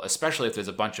miserable, especially if there's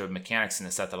a bunch of mechanics in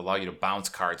the set that allow you to bounce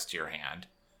cards to your hand.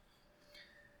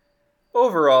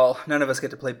 Overall, none of us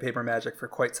get to play Paper Magic for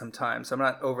quite some time, so I'm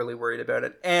not overly worried about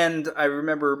it. And I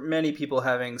remember many people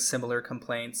having similar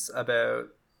complaints about,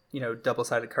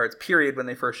 double-sided cards, period, when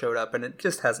they first showed up, and it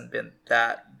just hasn't been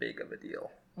that big of a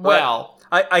deal. Well,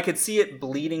 I could see it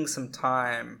bleeding some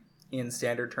time in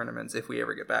standard tournaments if we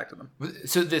ever get back to them.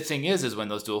 So the thing is when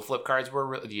those dual flip cards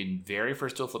the very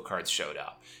first dual flip cards showed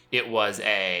up, it was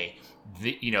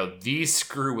these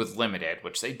screw with limited,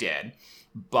 which they did,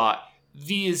 but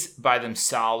these by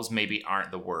themselves maybe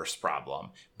aren't the worst problem,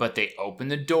 but they open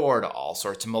the door to all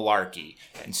sorts of malarkey.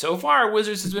 And so far,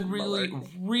 Wizards has been really,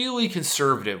 really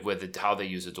conservative with how they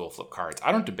use the dual flip cards.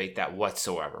 I don't debate that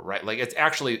whatsoever, right? Like, it's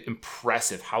actually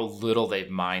impressive how little they've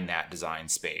mined that design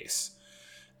space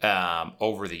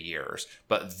over the years.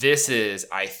 But this is,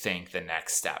 I think, the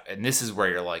next step. And this is where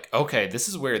you're like, okay, this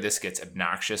is where this gets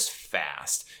obnoxious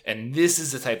fast. And this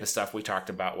is the type of stuff we talked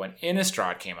about when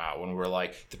Innistrad came out, when we were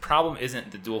like, the problem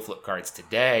isn't the dual flip cards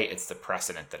today, it's the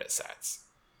precedent that it sets.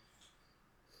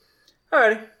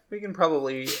 Alrighty, we can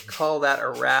probably call that a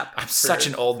wrap. I'm such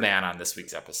an old man on this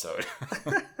week's episode.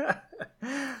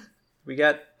 We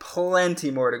got plenty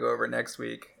more to go over next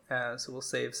week. So we'll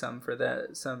save some for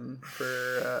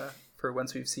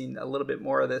once we've seen a little bit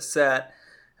more of this set.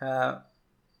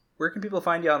 Where can people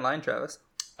find you online, Travis?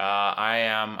 I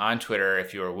am on Twitter,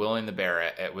 if you are willing to bear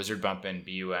it, at WizardBumpin,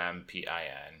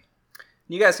 BUMPIN.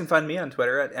 You guys can find me on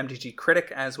Twitter at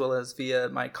MTGCritic, as well as via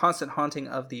my constant haunting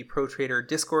of the Pro Trader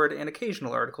Discord and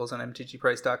occasional articles on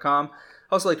MTGPrice.com.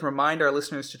 I also like to remind our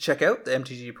listeners to check out the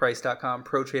MTGPrice.com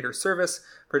Pro Trader service.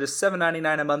 For just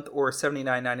 $7.99 a month or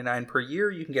 $79.99 per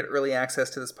year, you can get early access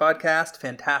to this podcast,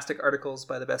 fantastic articles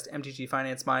by the best MTG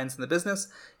finance minds in the business,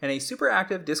 and a super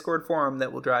active Discord forum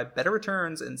that will drive better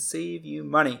returns and save you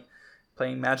money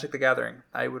playing Magic the Gathering.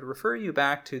 I would refer you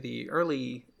back to the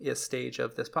earliest stage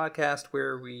of this podcast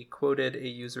where we quoted a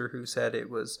user who said it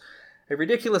was a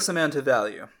ridiculous amount of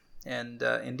value. And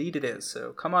indeed it is.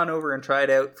 So come on over and try it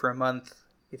out for a month.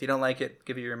 If you don't like it,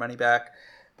 give you your money back.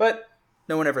 But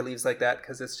no one ever leaves like that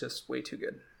because it's just way too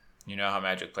good. You know how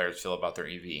Magic players feel about their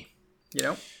EV.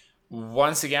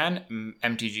 Once again,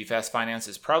 MTG Fast Finance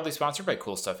is proudly sponsored by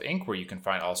Cool Stuff Inc., where you can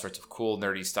find all sorts of cool,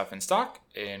 nerdy stuff in stock,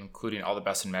 including all the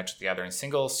best in Magic the Gathering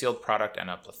singles, sealed product, and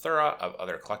a plethora of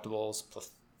other collectibles.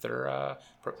 Plethora?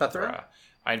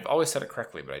 I've always said it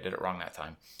correctly, but I did it wrong that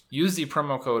time. Use the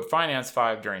promo code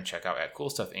FINANCE5 during checkout at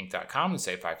CoolStuffInc.com to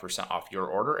save 5% off your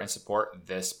order and support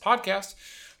this podcast.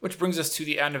 Which brings us to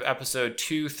the end of episode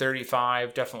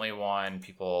 235. Definitely one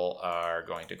people are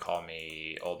going to call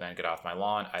me old man, get off my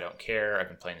lawn. I don't care. I've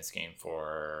been playing this game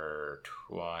for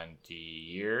 20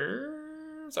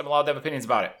 years. I'm allowed to have opinions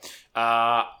about it.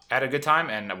 Had a good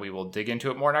time, and we will dig into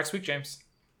it more next week, James.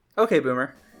 Okay,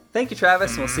 Boomer. Thank you,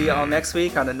 Travis, and we'll see you all next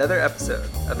week on another episode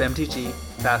of MTG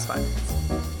Fast Finance.